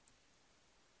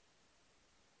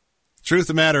 Truth of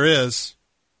the matter is,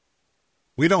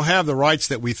 we don't have the rights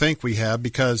that we think we have,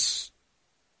 because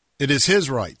it is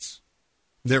His rights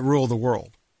that rule the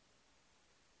world.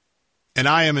 And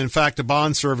I am, in fact, a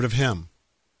bondservant of Him.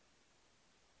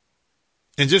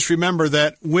 And just remember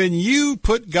that when you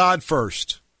put God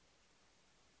first,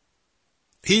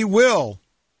 He will,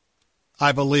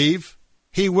 I believe,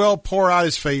 He will pour out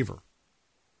His favor.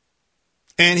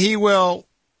 And He will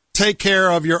take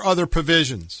care of your other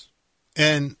provisions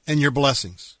and your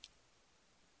blessings.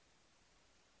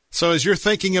 So as you're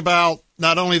thinking about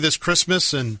not only this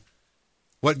Christmas and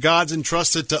what God's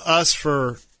entrusted to us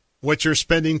for what you're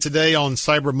spending today on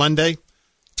Cyber Monday,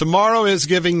 tomorrow is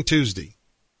Giving Tuesday.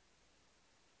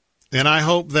 And I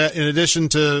hope that in addition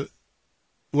to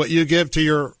what you give to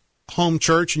your home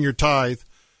church and your tithe,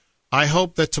 I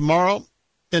hope that tomorrow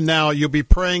and now you'll be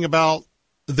praying about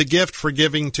the gift for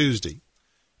Giving Tuesday.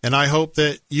 And I hope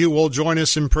that you will join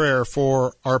us in prayer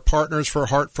for our partners for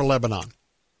Heart for Lebanon.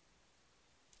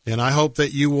 And I hope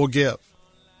that you will give,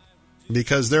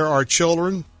 because there are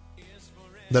children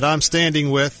that I'm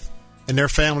standing with and their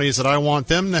families that I want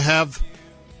them to have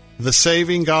the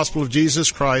saving gospel of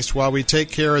Jesus Christ while we take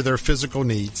care of their physical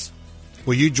needs.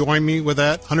 Will you join me with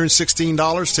that?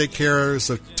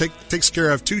 $116 takes care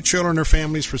of 2 children and their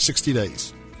families for 60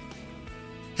 days.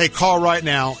 Hey, call right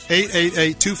now,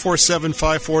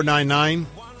 888-247-5499,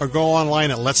 or go online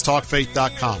at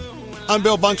letstalkfaith.com. I'm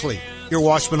Bill Bunkley, your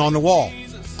watchman on the wall.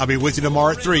 I'll be with you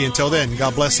tomorrow at 3. Until then,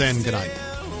 God bless and good night.